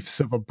beliefs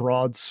of a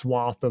broad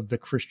swath of the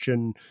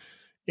Christian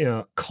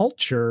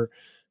culture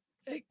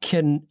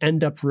can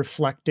end up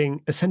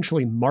reflecting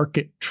essentially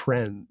market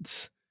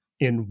trends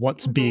in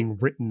what's being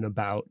written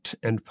about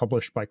and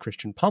published by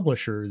Christian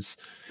publishers,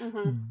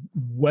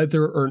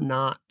 whether or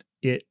not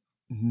it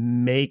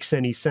makes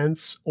any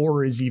sense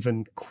or is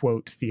even,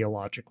 quote,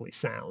 theologically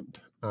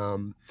sound.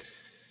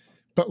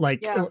 But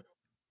like,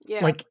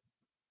 like,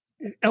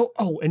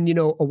 and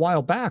a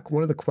while back,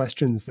 one of the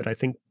questions that I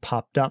think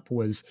popped up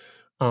was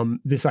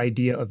this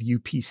idea of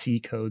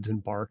UPC codes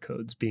and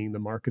barcodes being the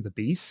mark of the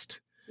beast.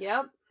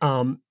 Yep.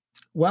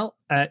 Well,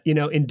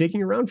 in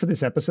digging around for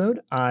this episode,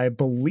 I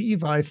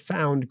believe I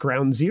found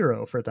ground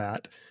zero for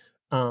that.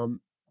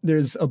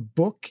 There's a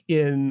book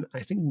in,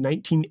 I think,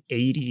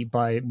 1980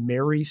 by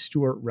Mary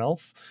Stuart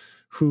Relf,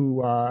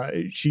 who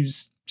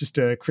she's just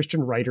a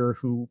Christian writer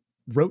who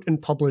wrote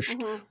and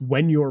published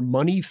When Your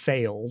Money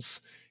Fails,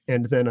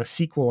 and then a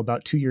sequel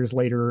about 2 years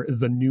later,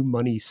 The New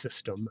Money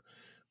System.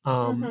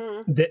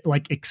 That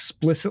like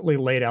explicitly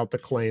laid out the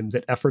claim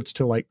that efforts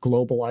to like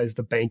globalize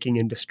the banking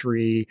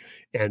industry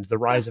and the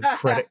rise of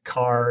credit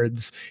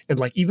cards and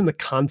like even the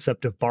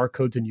concept of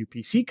barcodes and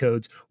UPC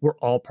codes were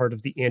all part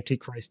of the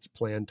Antichrist's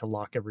plan to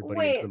lock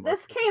everybody into the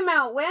market. This came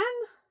out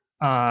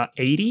when?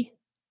 80.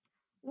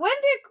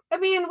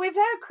 We've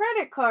had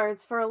credit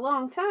cards for a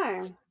long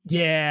time.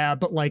 Yeah,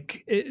 but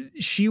like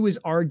she was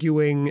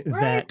arguing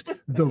that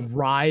the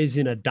rise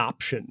in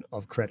adoption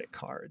of credit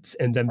cards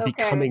and them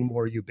becoming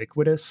more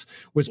ubiquitous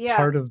was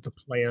part of the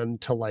plan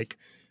to like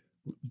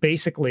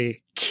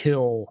basically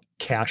kill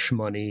cash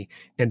money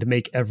and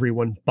make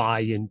everyone buy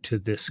into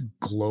this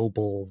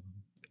global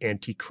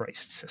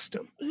Antichrist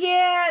system.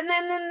 Yeah, and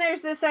then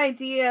there's this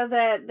idea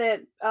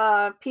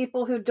that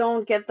people who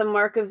don't get the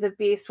mark of the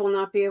beast will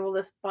not be able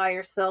to buy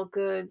or sell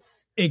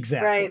goods.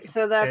 Exactly. Right.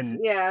 So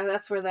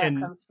that's where that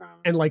comes from.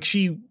 And like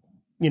she,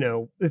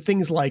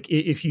 things like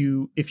if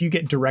you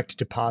get direct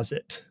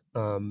deposit,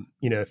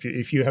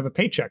 if you have a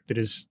paycheck that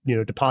is,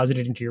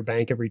 deposited into your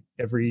bank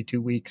every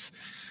 2 weeks,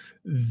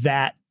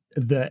 that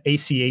the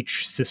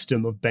ACH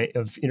system of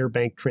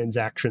interbank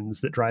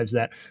transactions that drives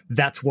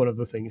that's one of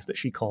the things that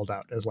she called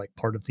out as like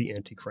part of the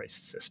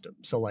Antichrist system.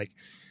 So like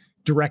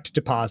direct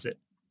deposit,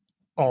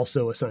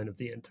 also a sign of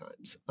the end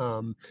times.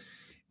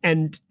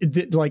 And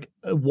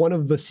one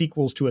of the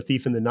sequels to A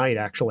Thief in the Night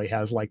actually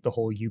has like the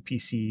whole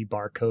UPC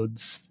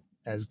barcodes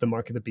as the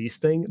mark of the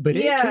beast thing, but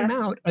it came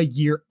out a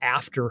year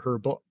after her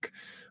book.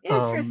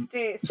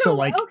 Interesting. So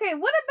what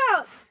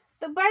about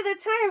by the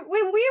time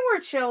when we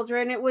were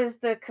children, it was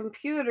the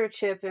computer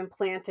chip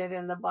implanted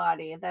in the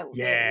body you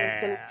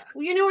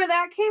know where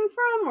that came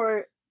from?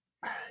 Or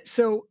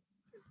so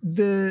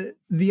the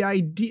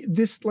idea,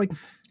 this like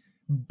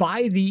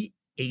by the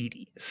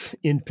 80s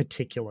in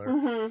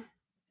particular,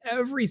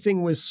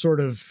 everything was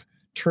sort of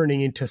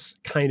turning into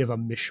kind of a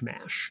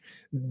mishmash.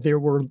 There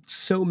were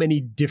so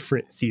many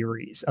different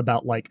theories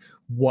about like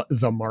what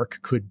the mark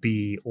could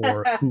be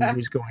or who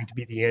was going to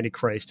be the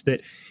Antichrist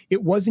that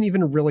it wasn't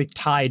even really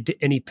tied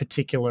to any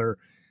particular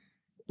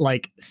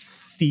like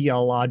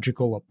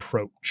theological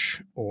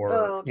approach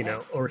or,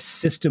 or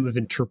system of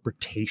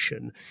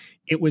interpretation.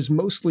 It was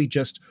mostly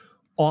just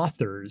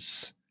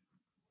authors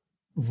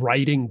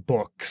writing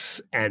books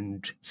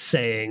and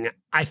saying,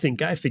 I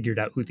think I figured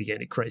out who the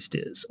Antichrist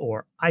is,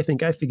 or I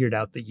think I figured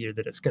out the year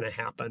that it's going to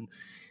happen.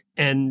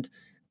 And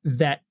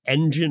that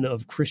engine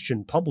of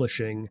Christian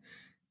publishing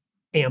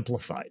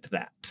amplified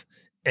that.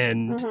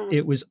 And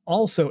it was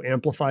also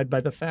amplified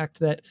by the fact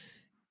that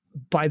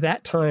by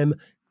that time,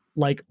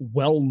 like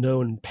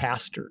well-known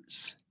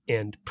pastors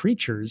and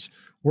preachers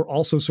were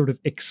also sort of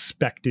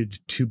expected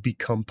to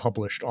become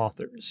published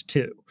authors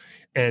too.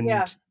 And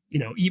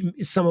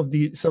even some of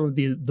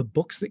the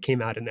books that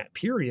came out in that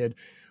period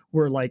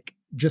were like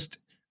just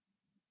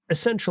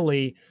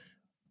essentially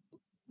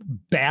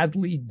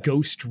badly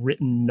ghost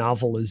written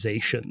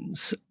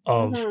novelizations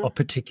of a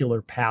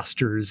particular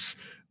pastor's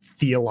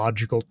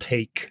theological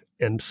take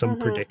and some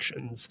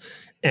predictions.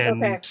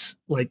 And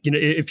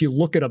if you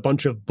look at a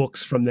bunch of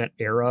books from that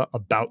era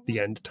about the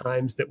end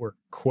times that were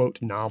quote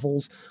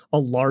novels, a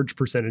large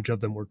percentage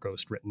of them were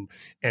ghost written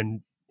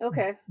and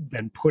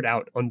then put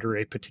out under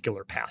a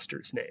particular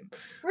pastor's name.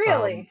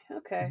 Really?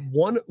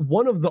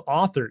 One of the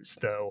authors,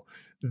 though,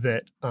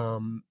 that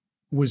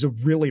was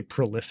really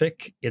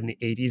prolific in the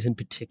 80s in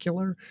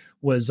particular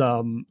was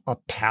a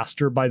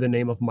pastor by the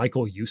name of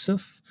Michael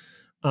Youssef.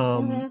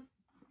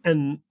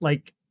 And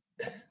like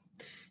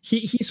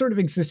he sort of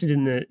existed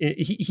in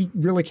he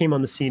really came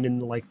on the scene in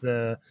like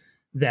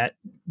that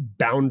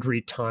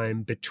boundary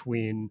time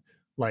between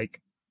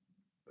like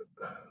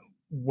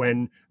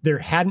when there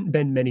hadn't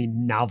been many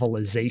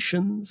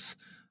novelizations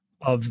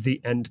of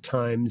the end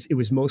times. It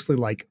was mostly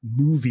like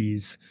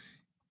movies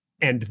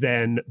and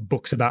then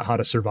books about how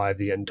to survive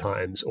the end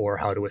times or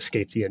how to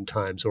escape the end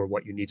times or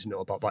what you need to know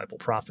about Bible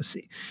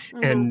prophecy.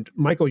 And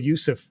Michael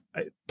Youssef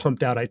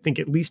pumped out, I think,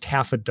 at least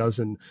half a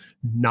dozen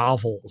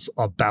novels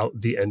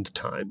about the end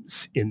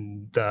times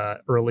in the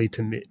early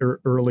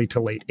to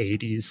late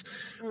 80s,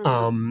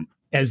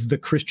 as the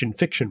Christian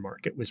fiction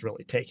market was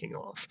really taking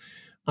off.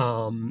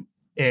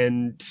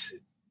 And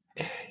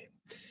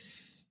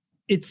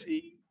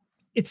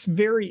it's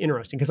very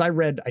interesting because I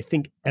read, I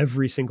think,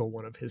 every single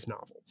one of his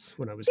novels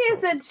when I was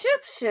He's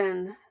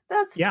Egyptian.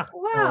 That's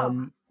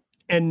wow.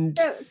 And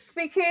it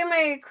became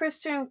a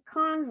Christian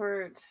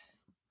convert.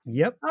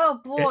 Yep.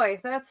 Oh boy,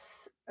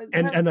 that's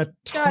a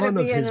ton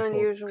of his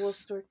unusual books.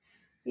 Story.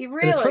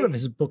 And a ton of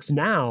his books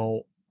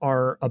now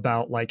are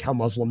about like how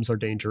Muslims are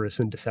dangerous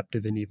and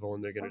deceptive and evil,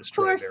 and they're going to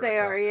destroy America. Of course they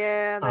are,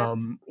 yeah.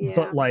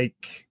 But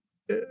like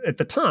at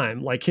the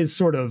time, like his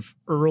sort of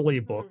early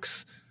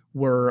books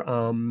were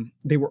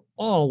they were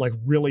all like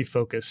really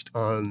focused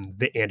on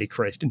the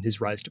Antichrist and his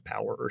rise to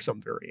power or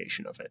some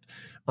variation of it.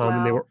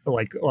 And they were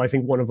like, I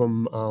think one of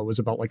them was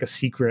about like a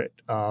secret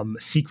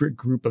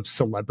group of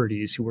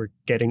celebrities who were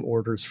getting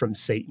orders from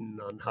Satan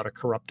on how to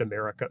corrupt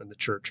America and the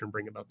church and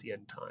bring about the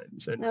end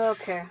times. And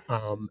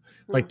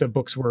like the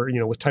books were, you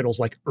know, with titles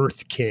like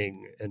Earth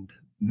King and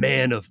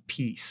Man of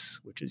Peace,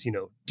 which is, you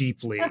know,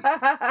 deeply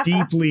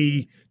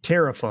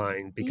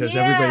terrifying because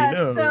everybody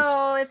knows.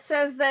 So it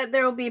says that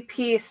there will be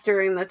peace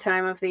during the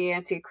time of the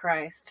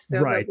Antichrist.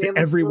 So right. That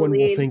everyone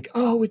will think,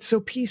 oh, it's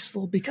so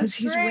peaceful because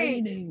he's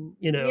reigning,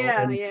 you know.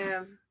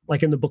 Yeah.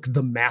 Like in the book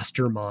The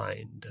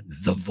Mastermind and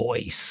The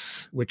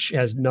Voice, which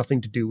has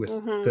nothing to do with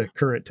the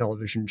current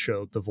television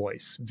show The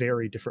Voice.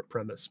 Very different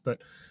premise.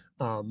 But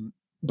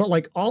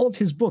like all of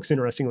his books,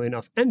 interestingly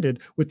enough,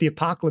 ended with the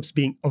apocalypse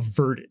being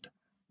averted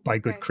by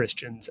good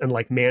Christians and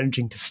like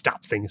managing to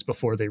stop things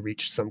before they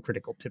reach some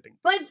critical tipping.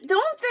 But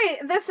don't they,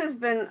 this has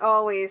been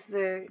always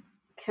the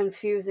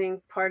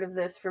confusing part of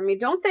this for me.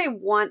 Don't they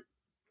want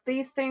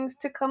these things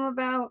to come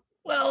about?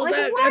 Well, like,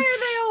 why are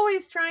they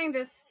always trying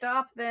to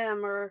stop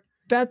them? Or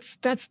that's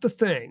the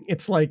thing.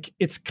 It's like,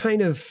 it's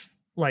kind of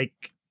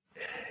like,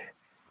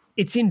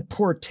 it's in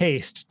poor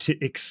taste to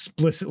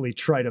explicitly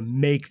try to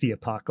make the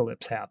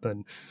apocalypse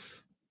happen.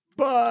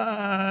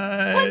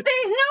 But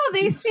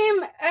they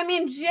seem, I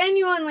mean,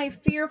 genuinely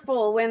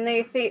fearful when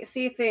they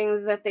see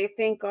things that they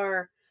think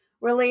are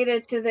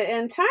related to the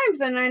end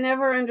times. And I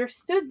never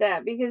understood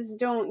that because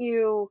don't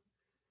you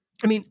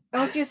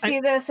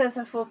see this as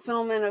a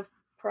fulfillment of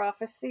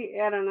prophecy?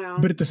 I don't know.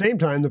 But at the same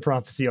time, the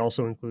prophecy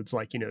also includes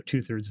like, you know,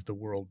 2/3 of the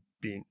world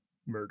being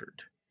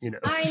murdered, you know.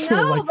 I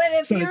know, but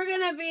if you're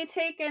going to be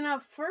taken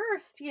up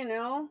first, you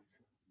know.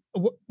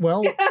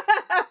 Well,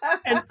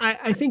 and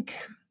I think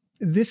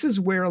this is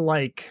where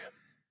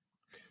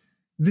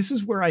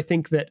I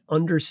think that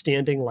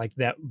understanding like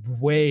that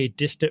way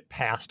distant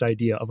past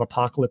idea of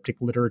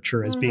apocalyptic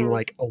literature as being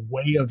like a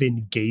way of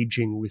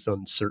engaging with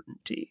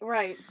uncertainty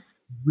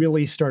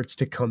really starts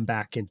to come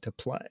back into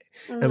play.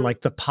 And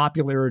like the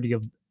popularity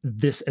of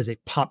this as a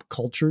pop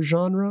culture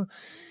genre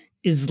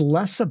is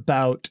less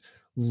about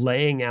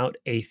laying out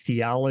a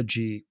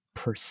theology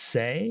per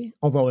se,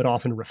 although it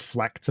often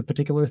reflects a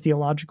particular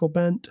theological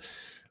bent,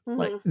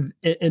 like,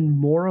 and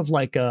more of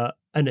like an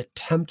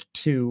attempt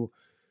to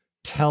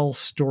tell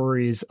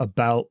stories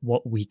about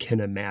what we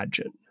can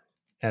imagine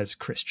as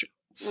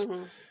Christians.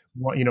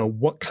 What, you know,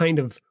 what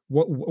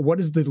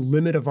is the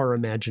limit of our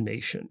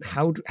imagination?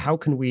 How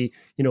can we,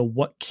 you know,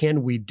 what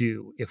can we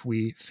do if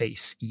we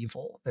face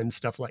evil and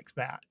stuff like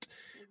that?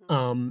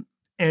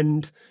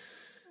 And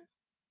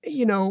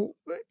you know,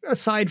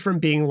 aside from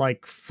being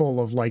like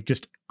full of like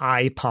just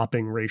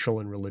eye-popping racial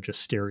and religious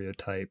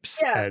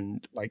stereotypes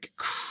and like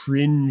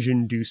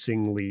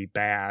cringe-inducingly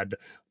bad,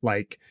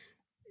 like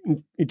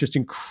just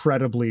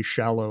incredibly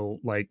shallow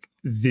like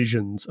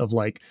visions of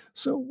like,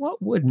 so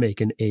what would make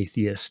an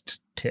atheist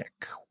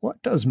tick?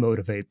 What does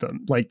motivate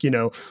them? Like, you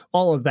know,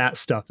 all of that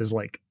stuff is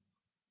like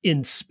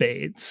in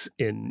spades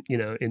in, you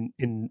know,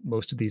 in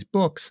most of these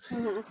books.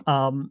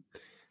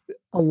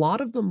 A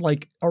lot of them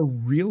like are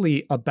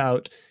really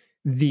about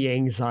the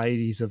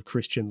anxieties of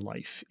Christian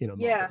life in a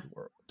modern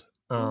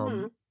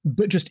world,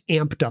 but just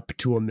amped up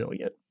to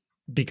 1,000,000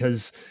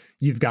 because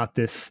you've got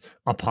this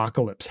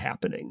apocalypse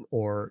happening,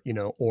 or, you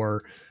know,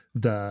 or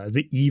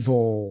the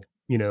evil,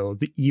 you know,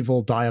 the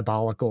evil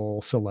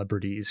diabolical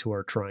celebrities who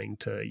are trying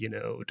to, you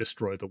know,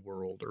 destroy the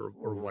world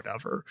or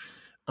whatever.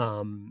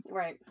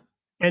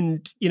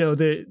 And, you know,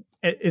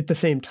 at the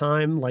same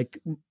time, like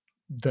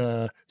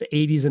the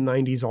 80s and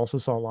 90s also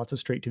saw lots of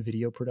straight to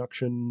video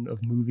production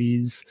of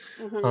movies.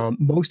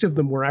 Most of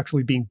them were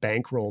actually being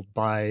bankrolled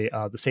by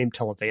the same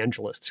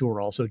televangelists who were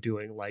also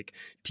doing like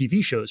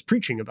TV shows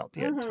preaching about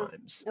the end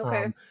times.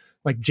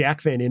 Like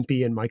Jack Van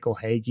Impe and Michael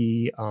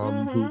Hagee,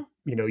 who,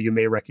 you know, you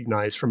may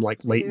recognize from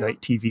like late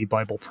night TV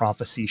Bible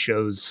prophecy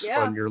shows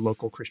on your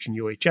local Christian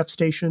UHF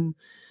station.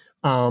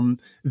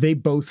 They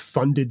both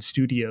funded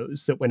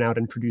studios that went out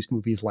and produced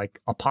movies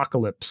like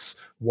Apocalypse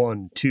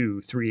 1,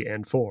 2, 3,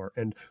 and 4,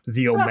 and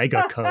The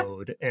Omega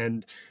Code,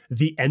 and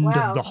The End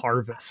of the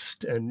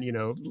Harvest, and, you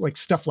know, like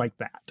stuff like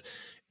that.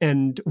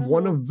 And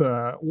one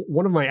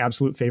of my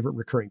absolute favorite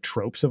recurring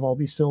tropes of all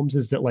these films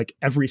is that like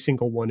every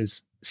single one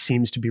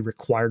seems to be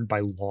required by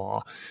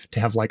law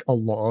to have like a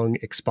long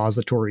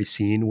expository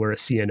scene where a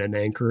CNN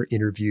anchor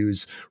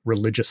interviews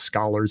religious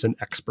scholars and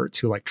experts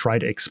who like try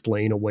to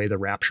explain away the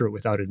rapture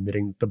without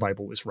admitting the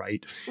Bible was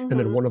right. And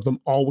then one of them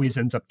always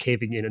ends up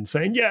caving in and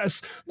saying,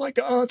 yes, like,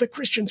 the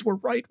Christians were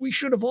right. We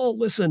should have all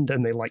listened.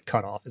 And they like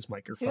cut off his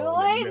microphone. Too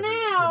late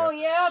now.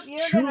 Yep.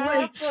 You're too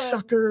late,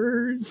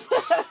 suckers.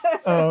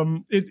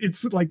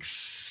 It's like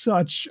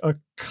such a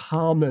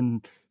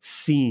common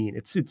scene.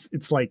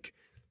 It's like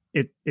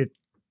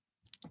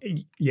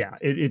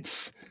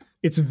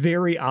it's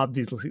very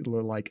obviously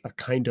like a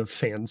kind of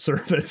fan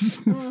service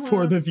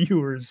for the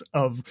viewers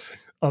of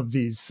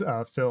these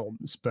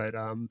films. But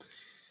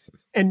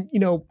and you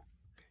know,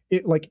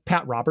 it like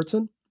Pat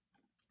Robertson.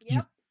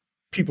 Yep.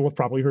 People have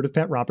probably heard of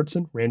Pat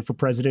Robertson. Ran for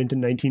president in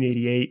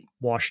 1988,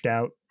 washed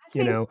out.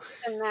 You know,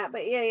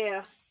 but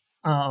yeah.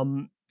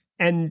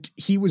 And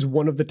he was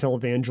one of the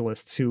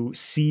televangelists who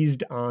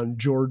seized on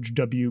George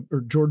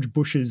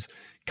Bush's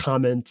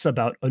comments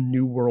about a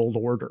new world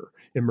order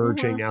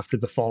emerging after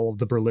the fall of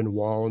the Berlin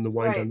Wall and the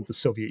wind down of the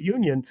Soviet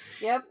Union.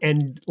 Yep.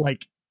 And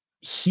like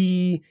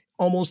he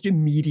almost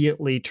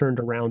immediately turned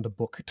around a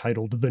book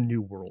titled The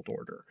New World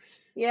Order.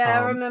 Yeah,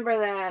 I remember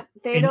that.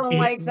 They don't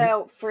like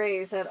that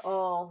phrase at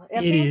all.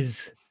 It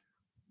is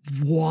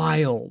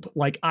wild.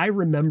 Like I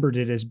remembered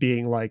it as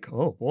being like,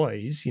 oh boy,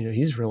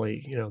 he's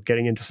really,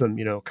 getting into some,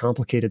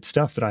 complicated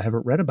stuff that I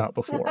haven't read about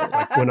before.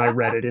 Like when I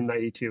read it in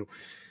 92.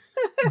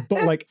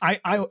 But like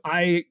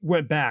I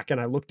went back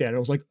and I looked at it and I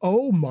was like,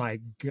 oh my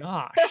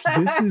gosh,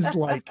 this is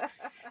like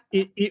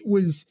it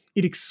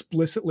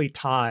explicitly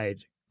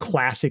tied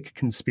classic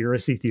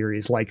conspiracy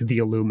theories like the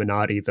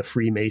Illuminati, the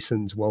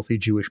Freemasons, wealthy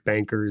Jewish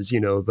bankers, the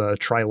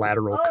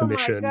Trilateral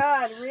Commission. Oh my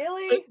God,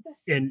 really?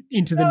 And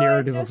into the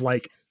narrative of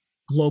like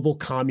global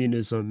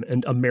communism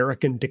and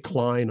American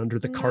decline under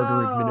the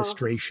Carter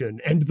administration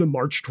and the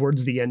march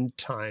towards the end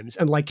times,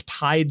 and like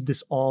tied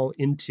this all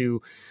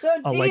into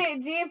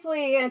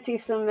deeply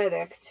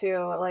anti-Semitic too.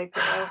 Like,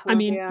 I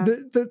mean,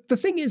 the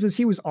thing is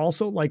he was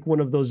also like one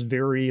of those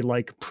very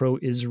like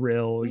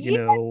pro-Israel, if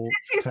you're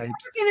types.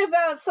 Talking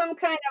about some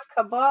kind of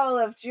cabal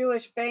of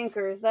Jewish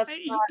bankers. That's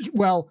not...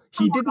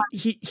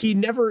 He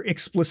never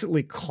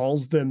explicitly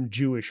calls them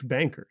Jewish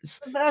bankers.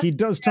 He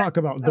does talk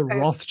about the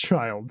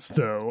Rothschilds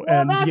though.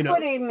 Well, that's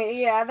what he means.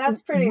 Yeah,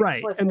 that's pretty right.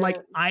 explicit. And like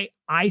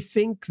I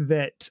think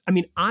that, I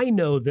mean, I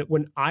know that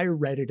when I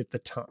read it at the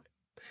time,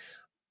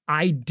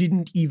 I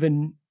didn't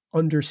even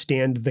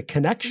understand the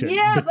connection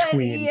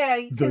between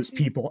those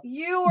people.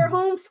 You were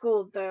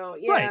homeschooled though.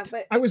 Yeah, right.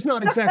 But I was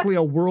not exactly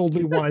a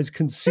worldly wise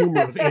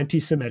consumer of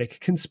anti-Semitic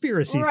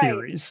conspiracy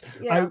theories.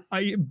 Yeah.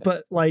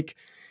 But like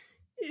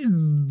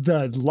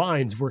the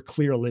lines were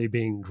clearly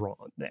being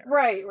drawn there.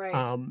 Right.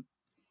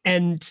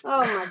 And oh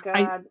my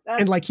God.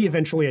 And like he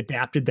eventually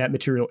adapted that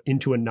material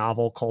into a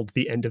novel called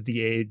The End of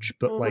the Age,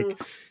 but like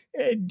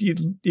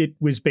it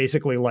was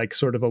basically like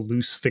sort of a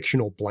loose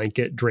fictional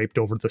blanket draped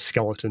over the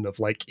skeleton of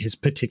like his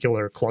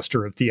particular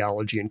cluster of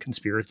theology and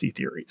conspiracy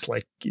theories.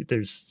 Like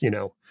there's,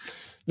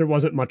 there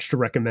wasn't much to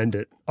recommend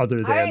it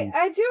other than...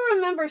 I do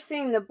remember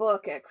seeing the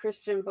book at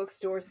Christian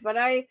bookstores, but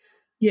I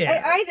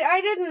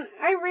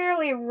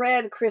rarely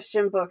read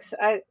Christian books.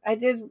 I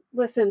did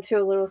listen to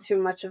a little too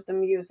much of the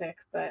music,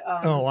 but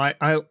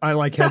I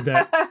like had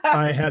that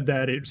I had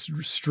that it's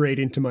straight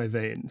into my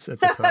veins at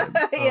the time.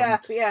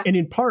 Yeah. And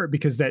in part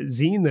because that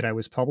zine that I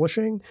was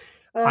publishing,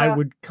 I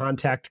would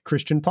contact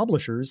Christian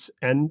publishers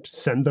and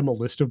send them a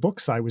list of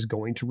books I was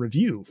going to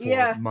review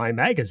for my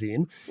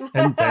magazine,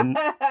 and then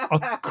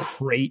a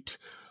crate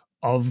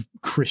of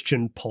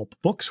Christian pulp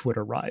books would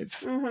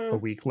arrive a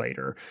week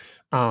later.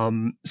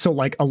 So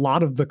like a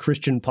lot of the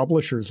Christian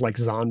publishers like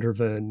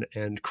Zondervan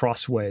and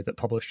Crossway that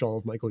published all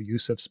of Michael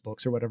Youssef's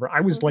books or whatever,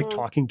 I was like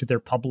talking to their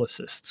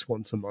publicists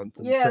once a month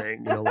and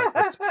saying,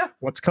 like,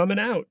 what's coming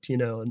out,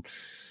 and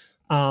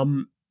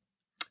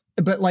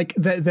but like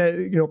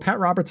the Pat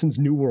Robertson's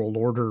New World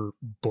Order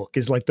book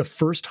is like the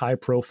first high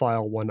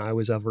profile one I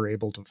was ever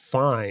able to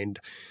find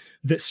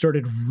that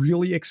started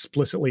really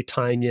explicitly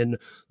tying in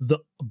the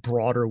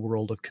broader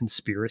world of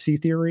conspiracy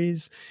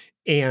theories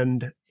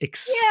and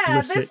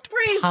explicit this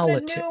phrase,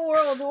 politics. The New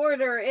World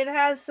Order, it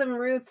has some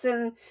roots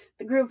in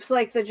the groups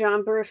like the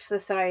John Birch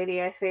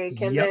Society, I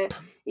think. And yep.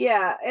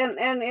 And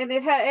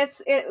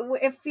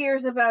it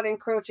fears about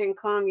encroaching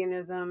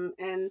communism,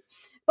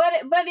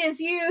 but is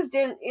used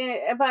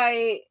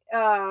by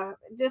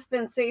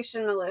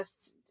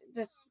dispensationalists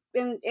just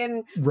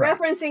in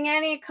referencing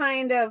any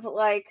kind of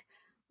like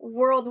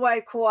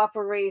worldwide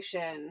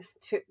cooperation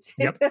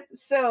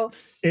so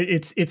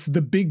it's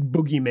the big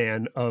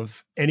boogeyman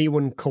of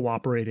anyone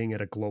cooperating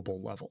at a global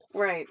level,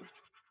 right?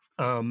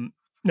 Now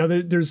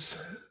there's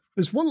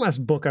one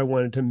last book I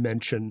wanted to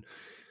mention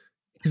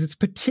because it's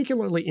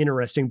particularly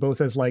interesting, both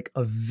as like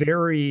a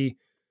very,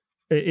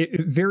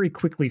 it very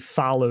quickly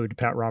followed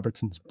Pat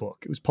Robertson's book.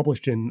 It was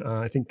published in,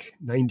 I think,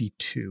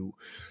 92.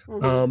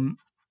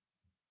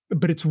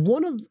 But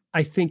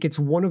I think it's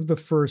one of the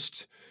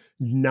first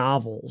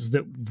novels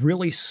that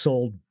really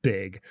sold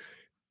big,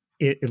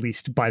 at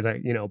least by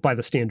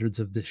the standards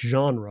of this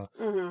genre,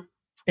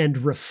 and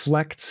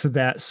reflects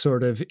that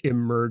sort of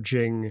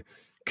emerging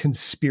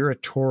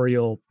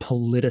conspiratorial,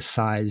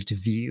 politicized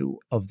view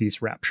of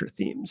these rapture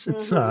themes.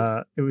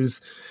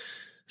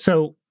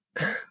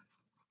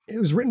 It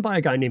was written by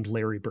a guy named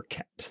Larry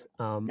Burkett,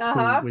 who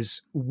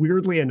was,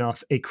 weirdly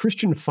enough, a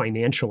Christian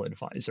financial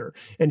advisor.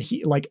 And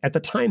he, like, at the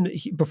time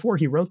before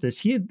he wrote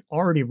this, he had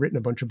already written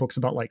a bunch of books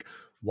about like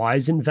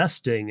wise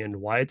investing and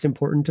why it's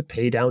important to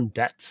pay down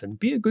debts and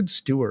be a good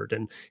steward.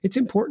 And it's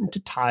important to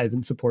tithe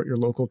and support your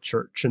local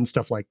church and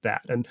stuff like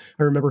that. And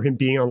I remember him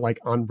being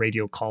on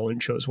radio call-in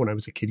shows when I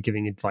was a kid,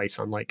 giving advice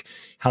on like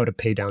how to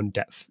pay down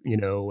debt,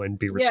 and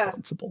be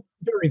responsible.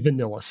 Very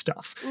vanilla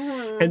stuff.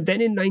 And then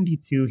in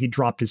 92, he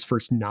dropped his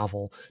first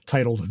novel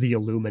titled The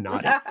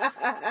Illuminati,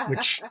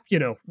 which,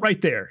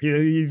 right there,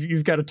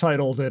 you've got a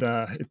title that,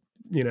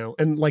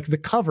 and like the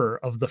cover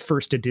of the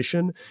first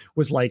edition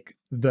was like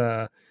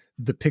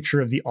the picture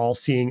of the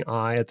all-seeing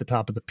eye at the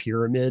top of the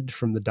pyramid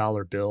from the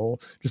dollar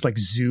bill, just like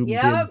zoomed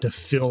in to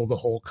fill the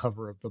whole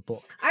cover of the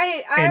book.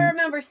 I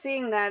remember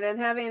seeing that and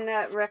having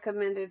that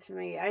recommended to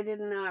me. I did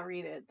not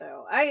read it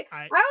though. I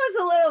was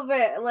a little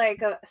bit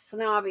like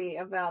snobby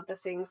about the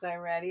things I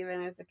read,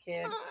 even as a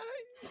kid.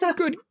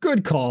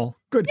 Good call.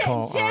 Good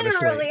call. Generally,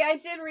 honestly. I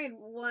did read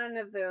one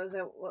of those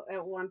at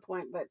one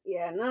point, but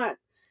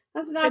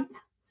that's not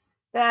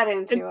that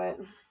into it.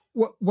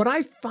 What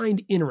I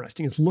find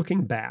interesting is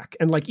looking back,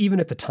 and like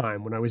even at the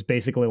time when I was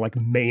basically like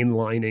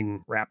mainlining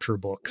rapture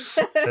books,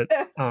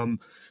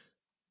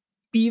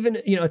 even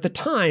at the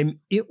time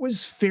it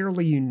was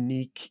fairly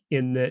unique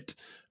in that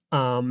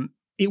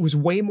it was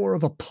way more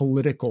of a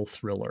political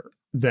thriller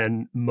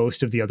than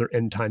most of the other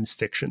end times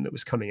fiction that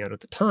was coming out at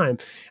the time.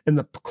 And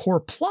the core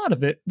plot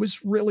of it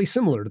was really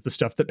similar to the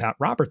stuff that Pat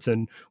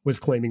Robertson was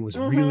claiming was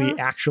really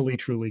actually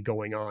truly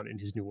going on in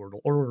his New World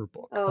Order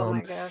book. Oh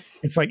my gosh.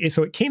 It's like,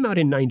 so it came out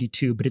in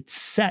 92, but it's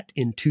set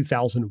in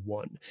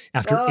 2001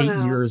 after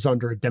 8 years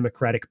under a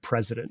Democratic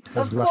president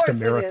has left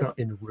America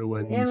in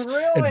ruins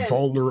and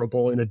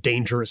vulnerable in a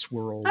dangerous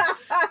world.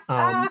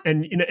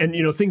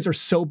 And things are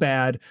so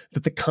bad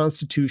that the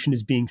Constitution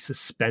is being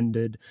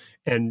suspended,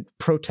 and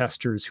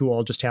protesters who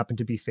all just happen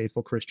to be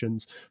faithful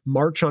Christians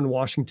march on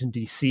Washington,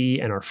 D.C.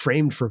 and are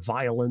framed for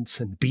violence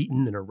and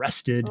beaten and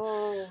arrested.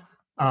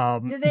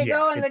 Did they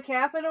go in the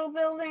Capitol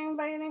building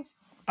by any?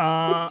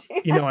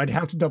 I'd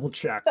have to double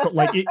check, but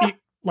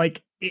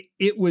like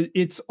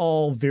it's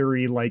all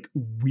very like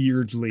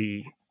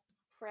weirdly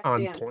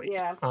on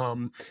point.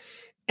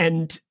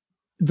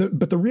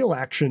 But the real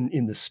action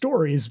in the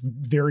story is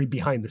very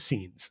behind the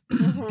scenes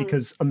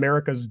because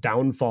America's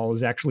downfall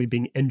is actually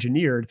being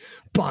engineered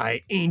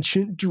by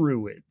ancient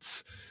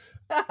druids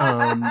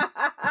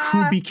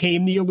who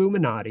became the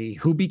Illuminati,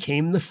 who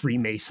became the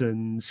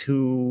Freemasons,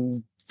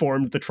 who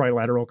formed the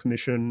Trilateral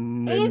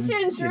Commission.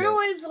 Ancient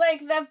druids, like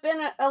they've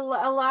been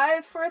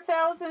alive for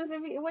thousands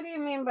of years. What do you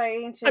mean by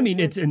ancient? I mean,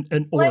 it's an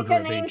order like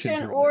an of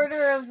ancient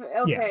order of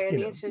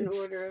ancient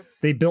order of.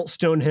 They built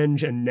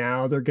Stonehenge, and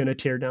now they're going to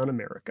tear down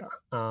America.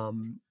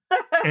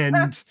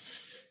 And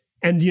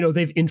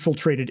they've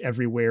infiltrated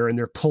everywhere, and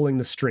they're pulling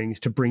the strings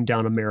to bring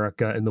down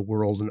America and the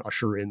world and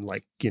usher in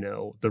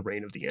the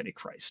reign of the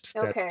Antichrist.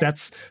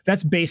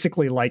 That's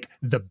basically like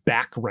the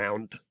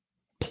background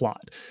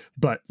plot,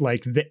 but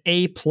like the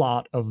A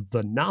plot of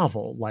the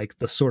novel, like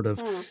the sort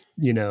of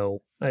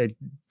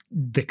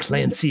the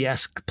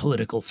Clancy-esque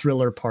political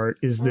thriller part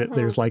is that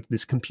there's like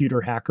this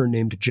computer hacker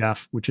named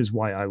Jeff, which is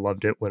why I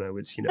loved it when I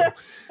was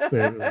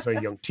when I was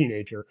a young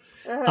teenager.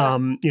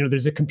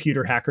 There's a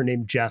computer hacker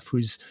named Jeff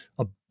who's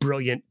a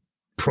brilliant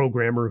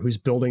programmer who's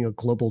building a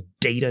global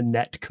data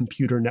net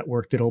computer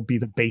network that'll be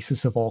the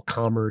basis of all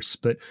commerce.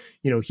 But,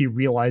 he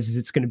realizes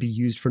it's going to be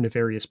used for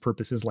nefarious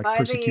purposes like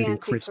persecuting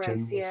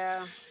Christians.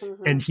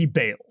 And he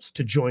bails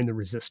to join the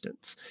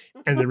resistance.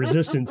 And the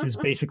resistance is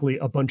basically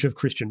a bunch of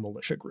Christian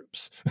militia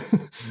groups.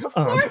 Of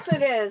course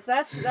it is.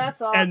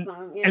 That's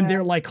awesome. And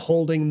they're like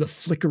holding the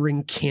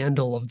flickering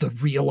candle of the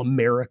real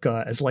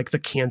America as like the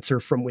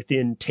cancer from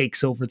within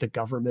takes over the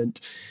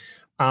government.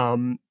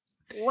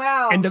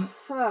 Wow.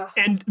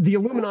 And the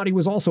Illuminati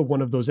was also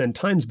one of those end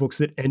times books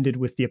that ended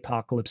with the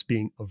apocalypse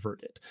being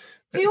averted.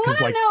 Do you want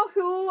to know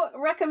who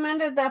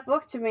recommended that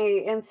book to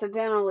me,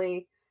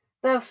 incidentally?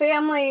 The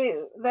family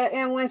that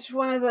in which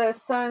one of the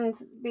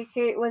sons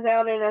was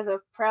outed as a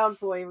Proud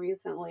Boy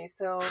recently.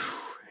 So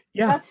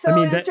that's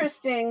so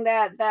interesting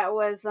that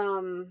was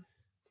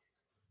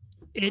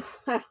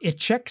it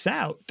checks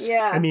out.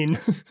 Yeah. I mean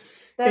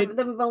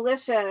the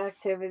militia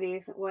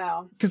activities.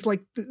 Wow. Because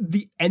like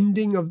the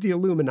ending of the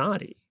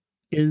Illuminati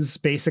is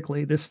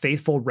basically this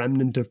faithful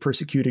remnant of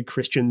persecuted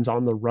Christians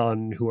on the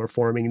run who are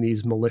forming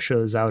these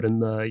militias out in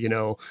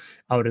the,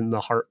 out in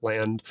the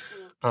heartland,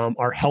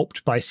 are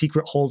helped by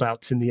secret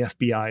holdouts in the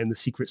FBI and the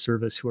Secret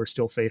Service who are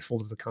still faithful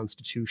to the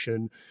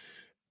Constitution.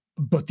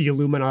 But the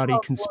Illuminati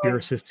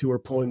conspiracists who are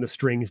pulling the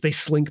strings, they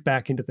slink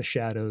back into the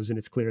shadows, and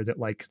it's clear that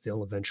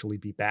they'll eventually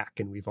be back,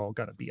 and we've all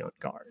got to be on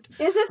guard.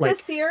 Is this a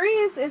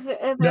series? Is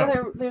it?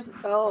 No, there's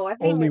I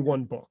think only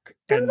one book.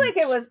 Seems like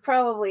it was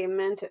probably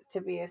meant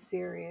to be a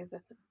series.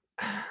 It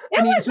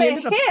was a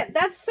hit.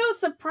 That's so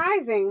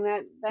surprising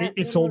that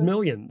it sold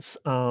millions.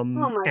 Oh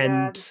my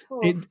God!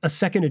 A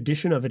second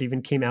edition of it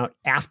even came out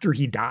after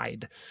he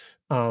died.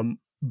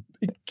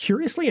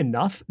 Curiously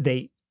enough,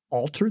 they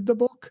altered the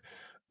book.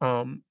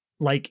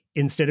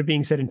 Instead of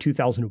being set in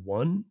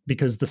 2001,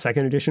 because the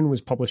second edition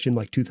was published in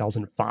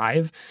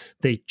 2005,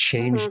 they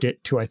changed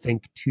it to, I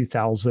think,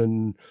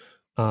 2000.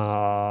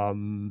 I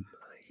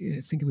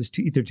think it was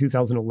either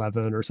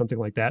 2011 or something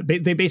like that.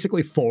 They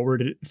basically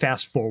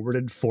fast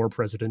forwarded 4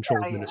 presidential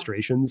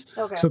administrations,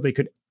 so they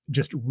could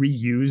just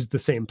reuse the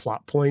same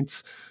plot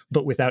points,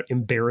 but without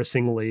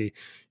embarrassingly,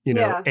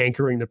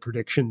 anchoring the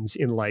predictions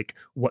in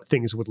what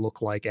things would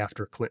look like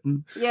after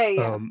Clinton.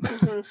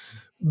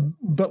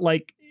 But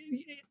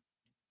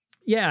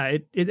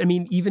I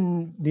mean,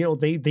 even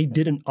they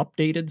did an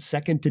updated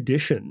second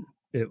edition.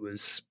 It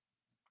was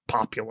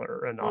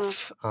popular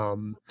enough,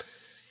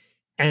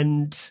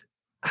 and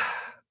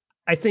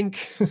I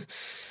think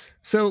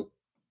so.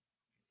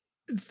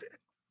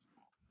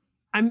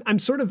 I'm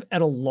sort of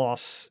at a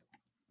loss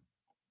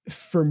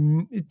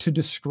to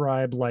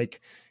describe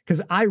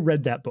because I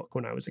read that book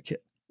when I was a kid.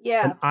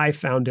 Yeah, and I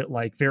found it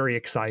very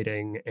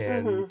exciting,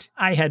 and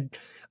I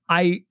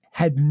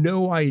had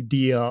no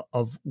idea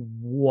of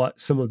what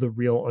some of the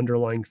real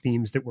underlying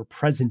themes that were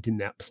present in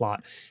that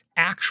plot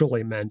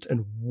actually meant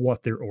and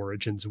what their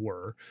origins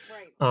were.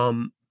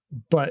 Right.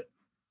 But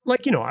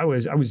I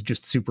was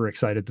just super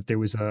excited that there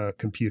was a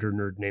computer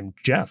nerd named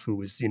Jeff who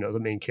was, the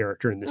main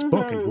character in this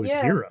book and who was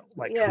a hero.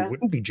 Who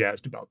wouldn't be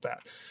jazzed about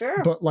that?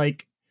 Sure. But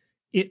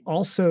it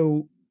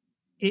also,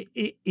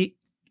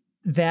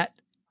 that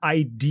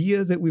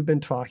idea that we've been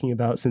talking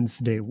about since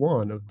day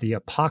one of the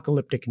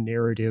apocalyptic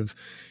narrative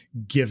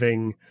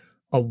giving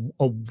a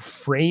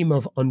frame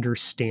of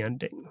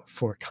understanding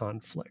for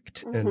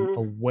conflict and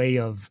a way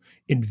of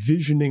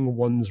envisioning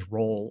one's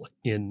role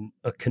in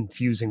a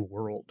confusing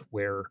world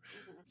where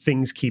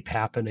things keep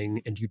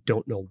happening and you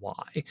don't know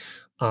why.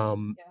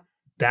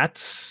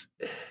 That's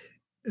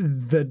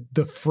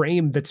the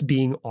frame that's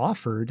being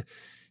offered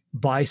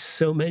by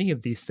so many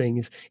of these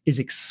things is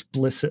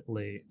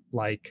explicitly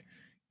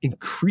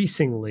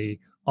increasingly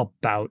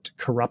about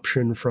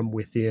corruption from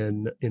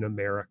within in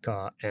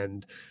America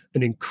and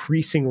an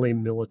increasingly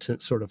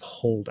militant sort of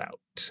holdout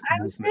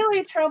movement. I'm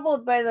really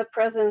troubled by the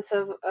presence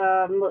of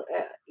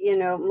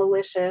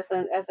militias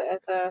and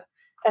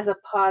as a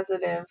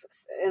positive.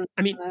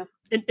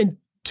 And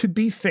to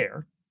be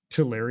fair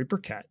to Larry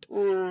Burkett,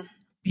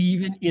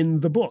 even in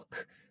the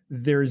book,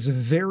 there's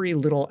very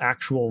little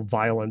actual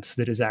violence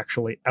that is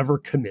actually ever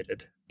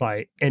committed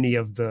by any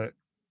of the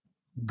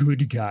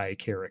good guy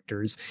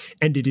characters,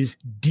 and it is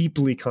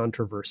deeply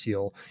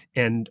controversial,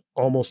 and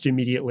almost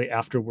immediately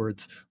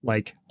afterwards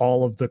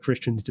all of the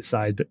Christians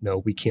decide that no,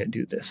 we can't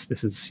do this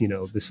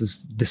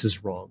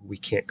is wrong, we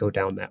can't go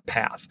down that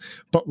path.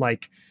 But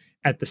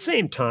at the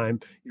same time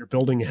you're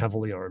building a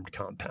heavily armed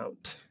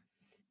compound,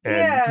 and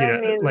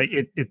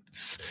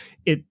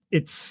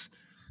it's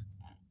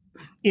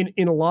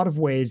in a lot of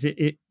ways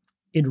it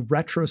in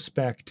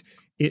retrospect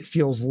it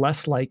feels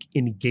less like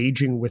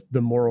engaging with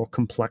the moral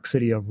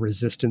complexity of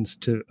resistance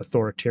to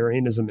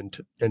authoritarianism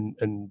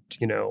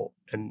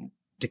and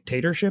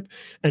dictatorship,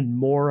 and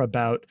more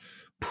about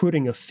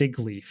putting a fig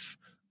leaf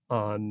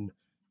of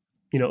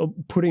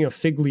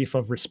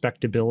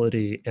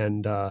respectability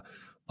and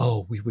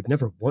we would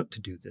never want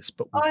to do this,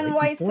 but we on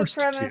white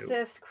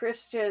supremacist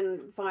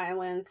Christian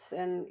violence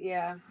and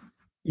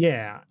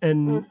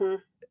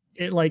and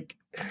it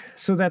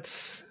so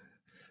that's.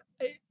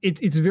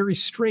 It's very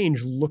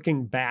strange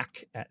looking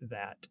back at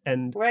that,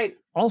 and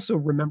also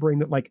remembering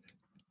that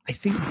I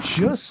think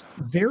just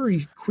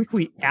very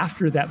quickly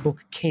after that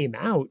book came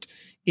out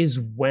is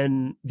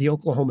when the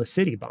Oklahoma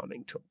City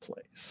bombing took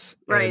place.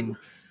 And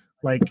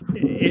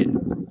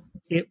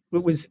it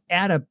was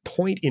at a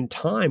point in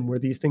time where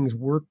these things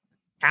were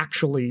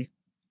actually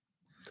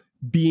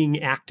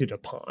being acted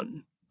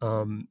upon.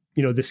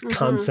 This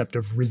concept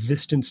of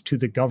resistance to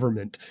the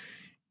government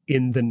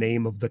in the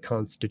name of the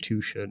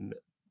Constitution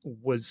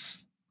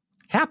was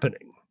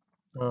happening.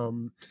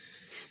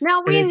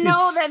 Now we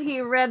know that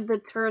he read the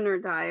Turner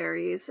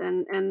Diaries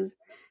and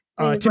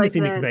Timothy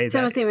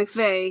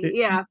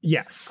McVeigh.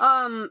 Yes.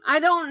 I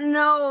don't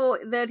know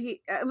that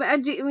he.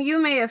 You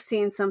may have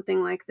seen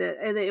something like that.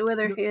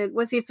 Whether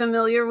was he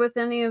familiar with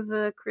any of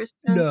the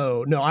Christian?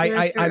 No.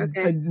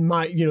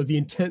 The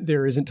intent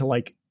there isn't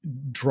to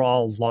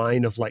draw a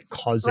line of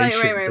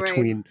causation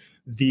between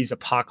these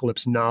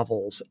apocalypse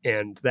novels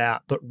and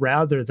that, but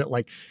rather that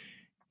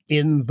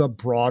in the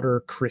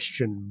broader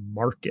Christian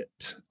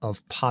market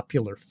of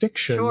popular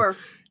fiction, sure,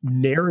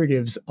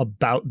 narratives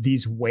about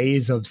these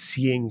ways of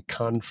seeing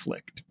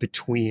conflict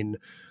between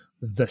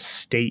the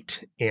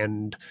state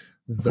and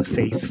the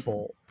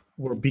faithful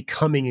were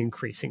becoming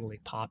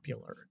increasingly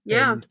popular.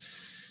 Yeah. And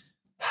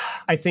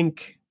I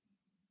think,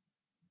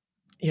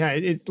 yeah,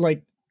 it's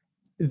like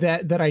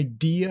that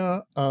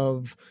idea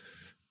of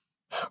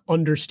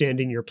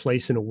understanding your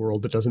place in a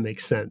world that doesn't make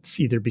sense,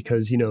 either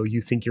because, you know,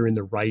 you think you're in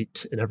the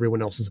right and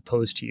everyone else is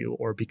opposed to you,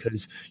 or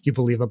because you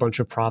believe a bunch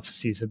of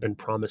prophecies have been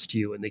promised to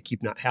you and they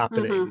keep not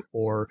happening,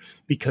 or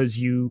because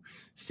you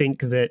think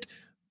that,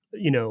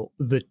 you know,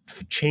 the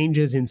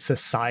changes in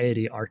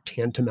society are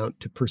tantamount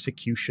to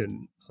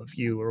persecution of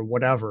you or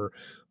whatever.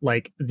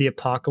 Like, the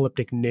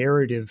apocalyptic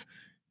narrative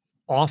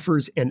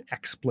offers an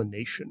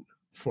explanation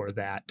for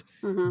that,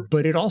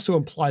 but it also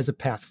implies a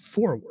path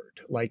forward.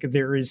 Like,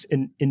 there is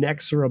an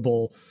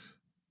inexorable,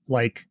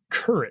 like,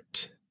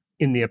 current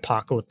in the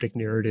apocalyptic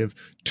narrative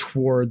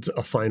towards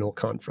a final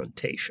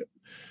confrontation.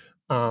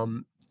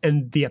 And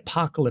the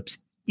apocalypse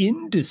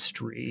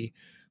industry,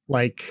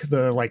 like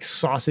the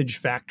sausage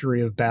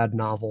factory of bad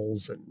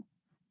novels and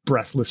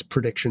breathless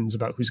predictions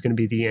about who's going to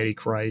be the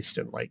Antichrist,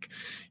 and, like,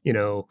 you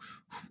know,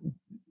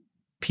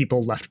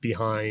 people left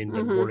behind,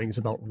 and warnings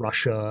about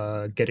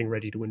Russia getting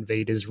ready to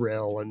invade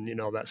Israel, and, you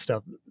know, that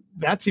stuff.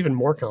 That's even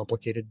more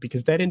complicated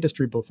because that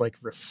industry both, like,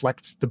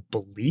 reflects the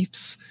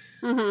beliefs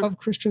of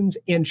Christians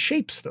and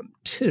shapes them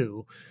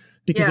too,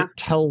 because it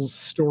tells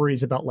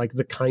stories about, like,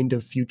 the kind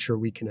of future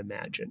we can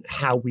imagine,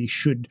 how we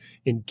should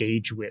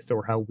engage with,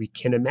 or how we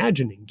can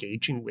imagine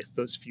engaging with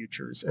those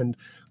futures. And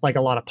like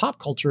a lot of pop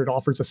culture, it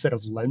offers a set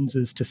of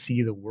lenses to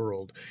see the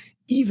world,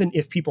 even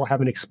if people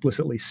haven't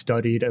explicitly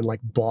studied and,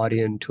 like, bought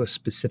into a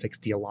specific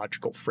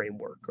theological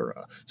framework or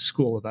a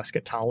school of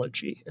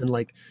eschatology. And,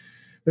 like,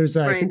 there's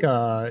I think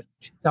a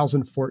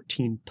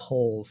 2014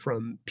 poll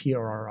from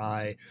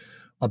PRRI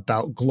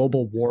about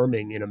global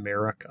warming in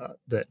America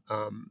that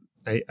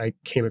I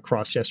came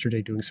across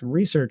yesterday doing some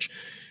research,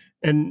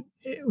 and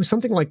it was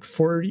something like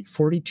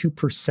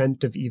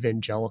 42% of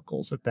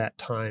evangelicals at that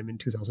time in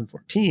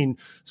 2014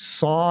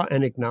 saw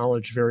and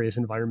acknowledged various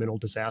environmental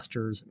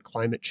disasters and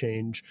climate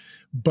change,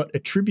 but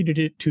attributed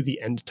it to the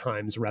end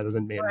times rather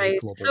than man-made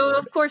global warming. So,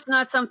 of course,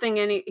 not something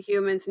any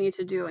humans need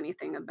to do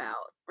anything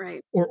about,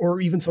 right? Or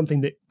even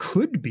something that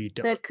could be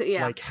done. That could,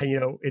 yeah. Like, you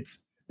know, it's,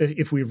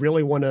 if we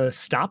really want to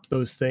stop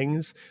those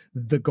things,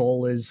 the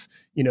goal is,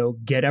 you know,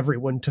 get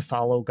everyone to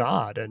follow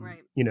God and,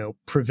 you know,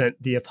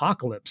 prevent the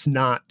apocalypse,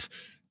 not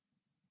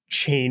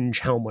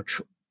change how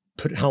much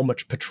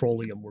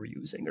petroleum we're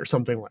using or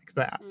something like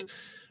that.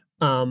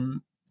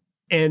 And,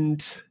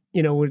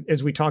 you know,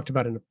 as we talked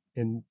about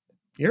in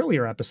the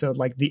earlier episode,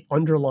 like, the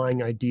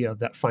underlying idea of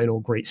that final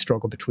great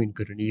struggle between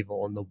good and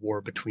evil and the war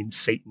between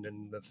Satan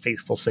and the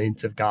faithful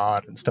saints of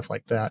God and stuff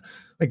like that,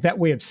 like, that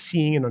way of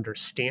seeing and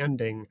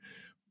understanding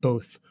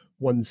both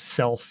one's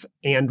self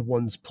and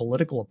one's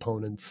political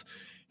opponents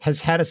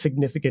has had a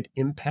significant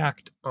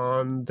impact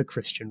on the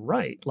Christian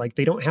right. Like,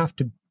 they don't have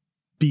to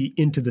be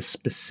into the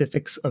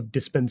specifics of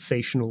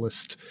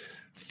dispensationalist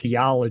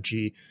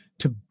theology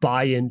to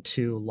buy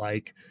into,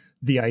 like,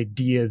 the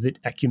idea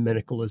that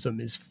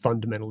ecumenicalism is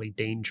fundamentally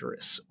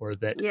dangerous, or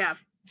that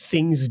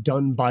things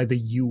done by the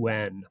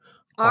UN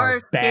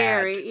are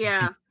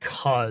bad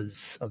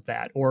because of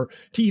that, or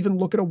to even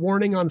look at a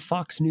warning on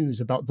Fox News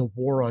about the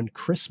war on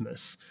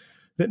Christmas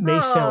that may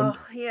sound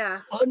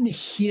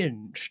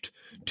unhinged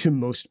to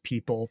most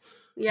people.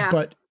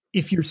 But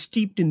if you're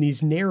steeped in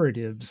these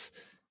narratives,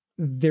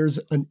 there's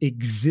an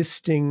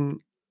existing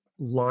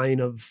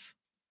line of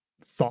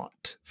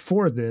thought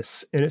for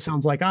this, and it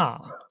sounds like,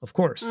 of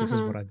course, this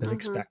is what I've been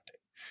expecting.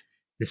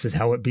 This is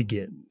how it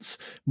begins.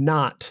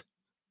 Not,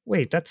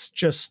 wait, that's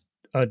just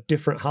a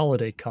different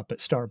holiday cup at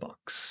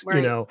Starbucks,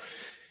 you know?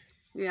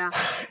 Yeah.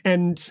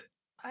 And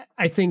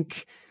I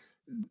think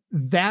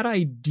that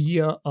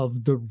idea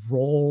of the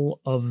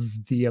role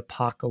of the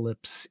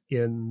apocalypse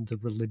in the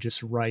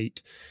religious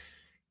right,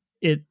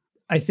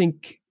 I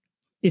think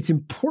it's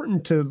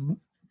important to,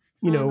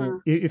 you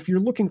know, if you're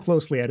looking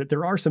closely at it,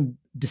 there are some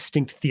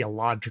distinct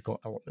theological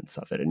elements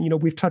of it. And, you know,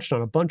 we've touched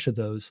on a bunch of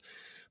those,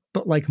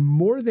 but, like,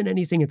 more than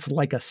anything, it's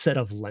like a set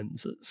of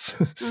lenses.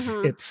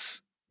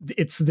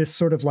 It's this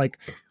sort of, like,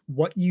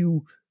 what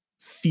you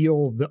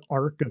feel the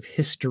arc of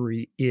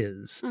history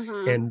is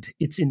and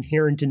its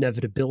inherent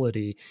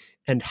inevitability,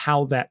 and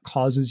how that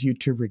causes you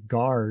to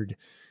regard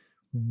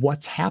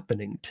what's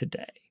happening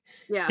today.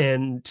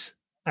 And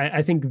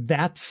I think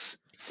that's,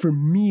 for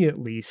me at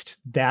least,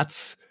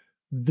 that's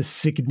the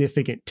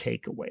significant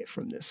takeaway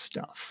from this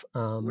stuff.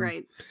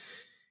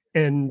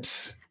 And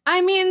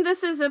I mean,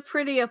 this is a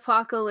pretty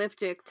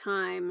apocalyptic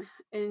time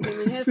in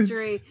human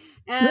history,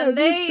 and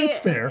that's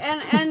fair.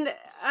 And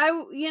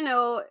I, you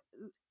know,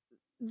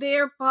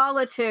 their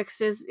politics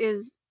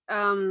is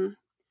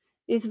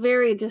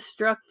very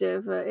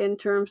destructive in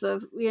terms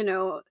of, you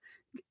know,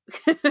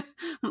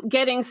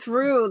 getting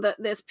through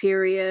this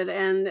period.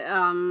 And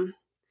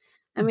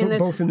I mean,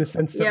 both in the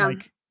sense that,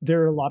 like,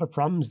 there are a lot of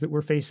problems that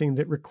we're facing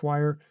that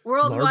require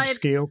worldwide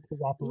large-scale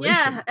cooperation.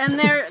 Yeah, and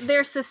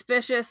they're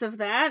suspicious of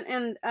that,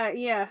 and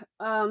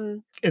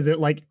that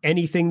like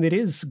anything that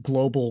is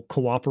global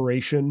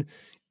cooperation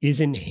is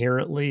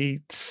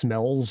inherently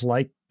smells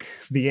like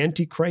the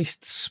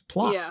Antichrist's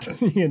plot,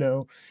 you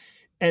know.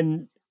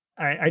 And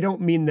I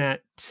don't mean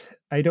that.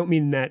 I don't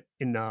mean that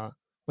in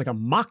like a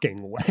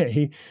mocking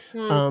way.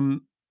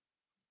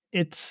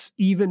 It's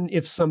even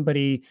if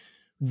somebody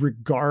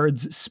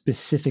regards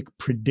specific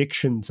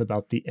predictions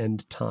about the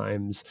end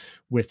times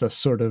with a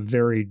sort of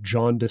very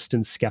jaundiced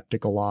and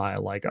skeptical eye,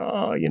 like,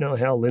 oh, you know,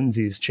 Hal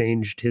Lindsey's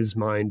changed his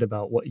mind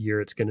about what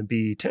year it's going to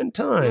be 10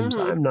 times.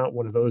 I'm not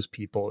one of those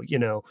people, you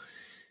know.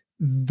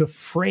 The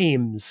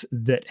frames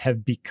that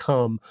have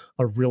become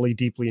a really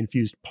deeply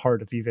infused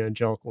part of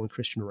evangelical and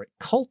Christian right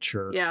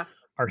culture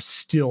are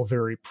still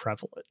very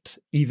prevalent,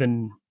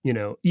 even, you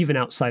know, even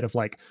outside of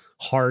like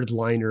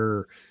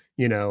hardliner,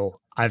 you know,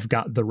 I've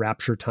got the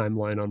rapture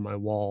timeline on my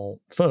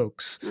wall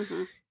folks.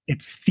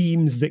 It's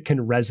themes that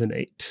can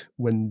resonate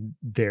when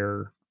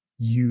they're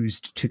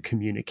used to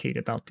communicate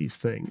about these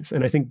things.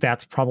 And I think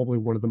that's probably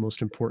one of the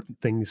most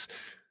important things,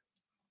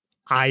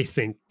 I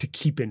think, to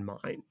keep in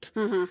mind.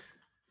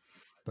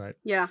 But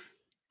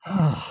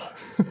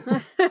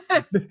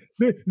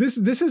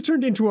this has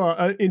turned into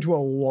a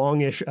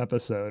longish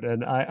episode,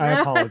 and I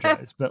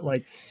apologize, but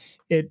like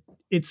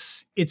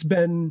it's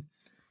been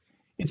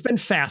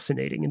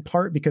fascinating, in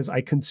part because I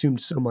consumed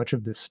so much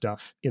of this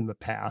stuff in the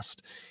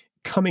past,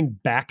 coming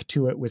back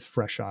to it with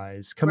fresh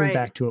eyes, coming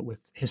back to it with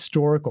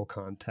historical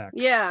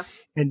context,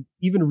 and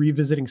even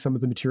revisiting some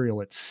of the material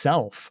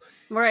itself,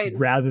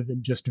 rather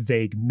than just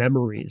vague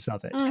memories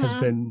of it, has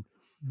been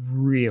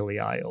really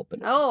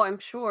eye-opening. Oh, I'm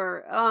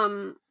sure.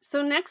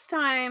 So next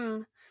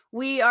time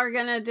we are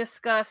going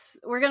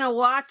to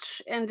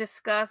watch and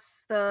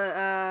discuss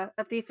the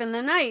A Thief in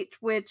the Night,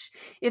 which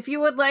if you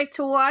would like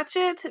to watch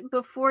it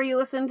before you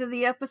listen to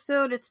the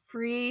episode, it's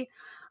free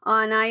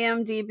on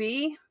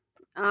IMDb,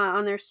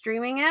 on their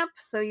streaming app,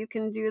 so you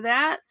can do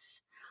that.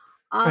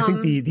 I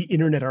think the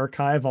Internet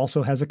Archive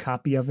also has a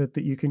copy of it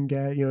that you can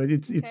get. You know,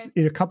 it's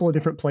in a couple of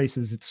different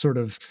places. It's sort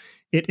of,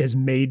 it has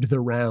made the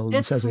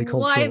rounds as a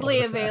cultural artifact. It's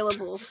widely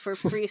available for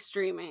free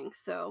streaming.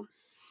 So,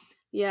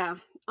 yeah.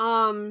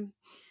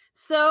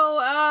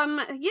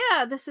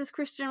 This is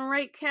Christian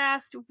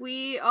Rightcast.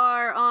 We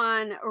are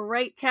on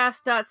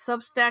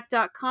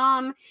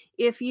rightcast.substack.com.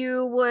 If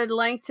you would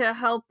like to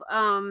help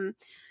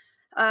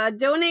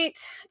donate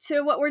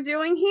to what we're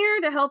doing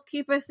here to help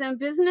keep us in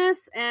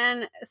business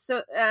and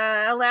so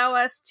allow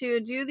us to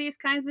do these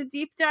kinds of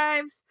deep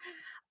dives.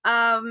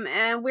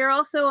 And we're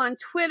also on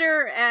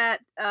Twitter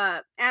at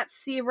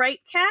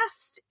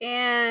CRightcast,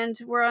 and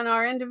we're on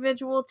our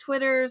individual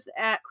Twitters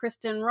at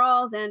Kristen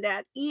Rawls and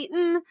at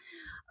Eaton.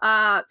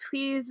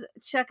 Please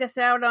check us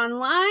out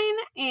online,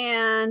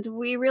 and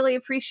we really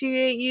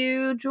appreciate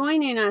you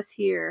joining us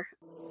here.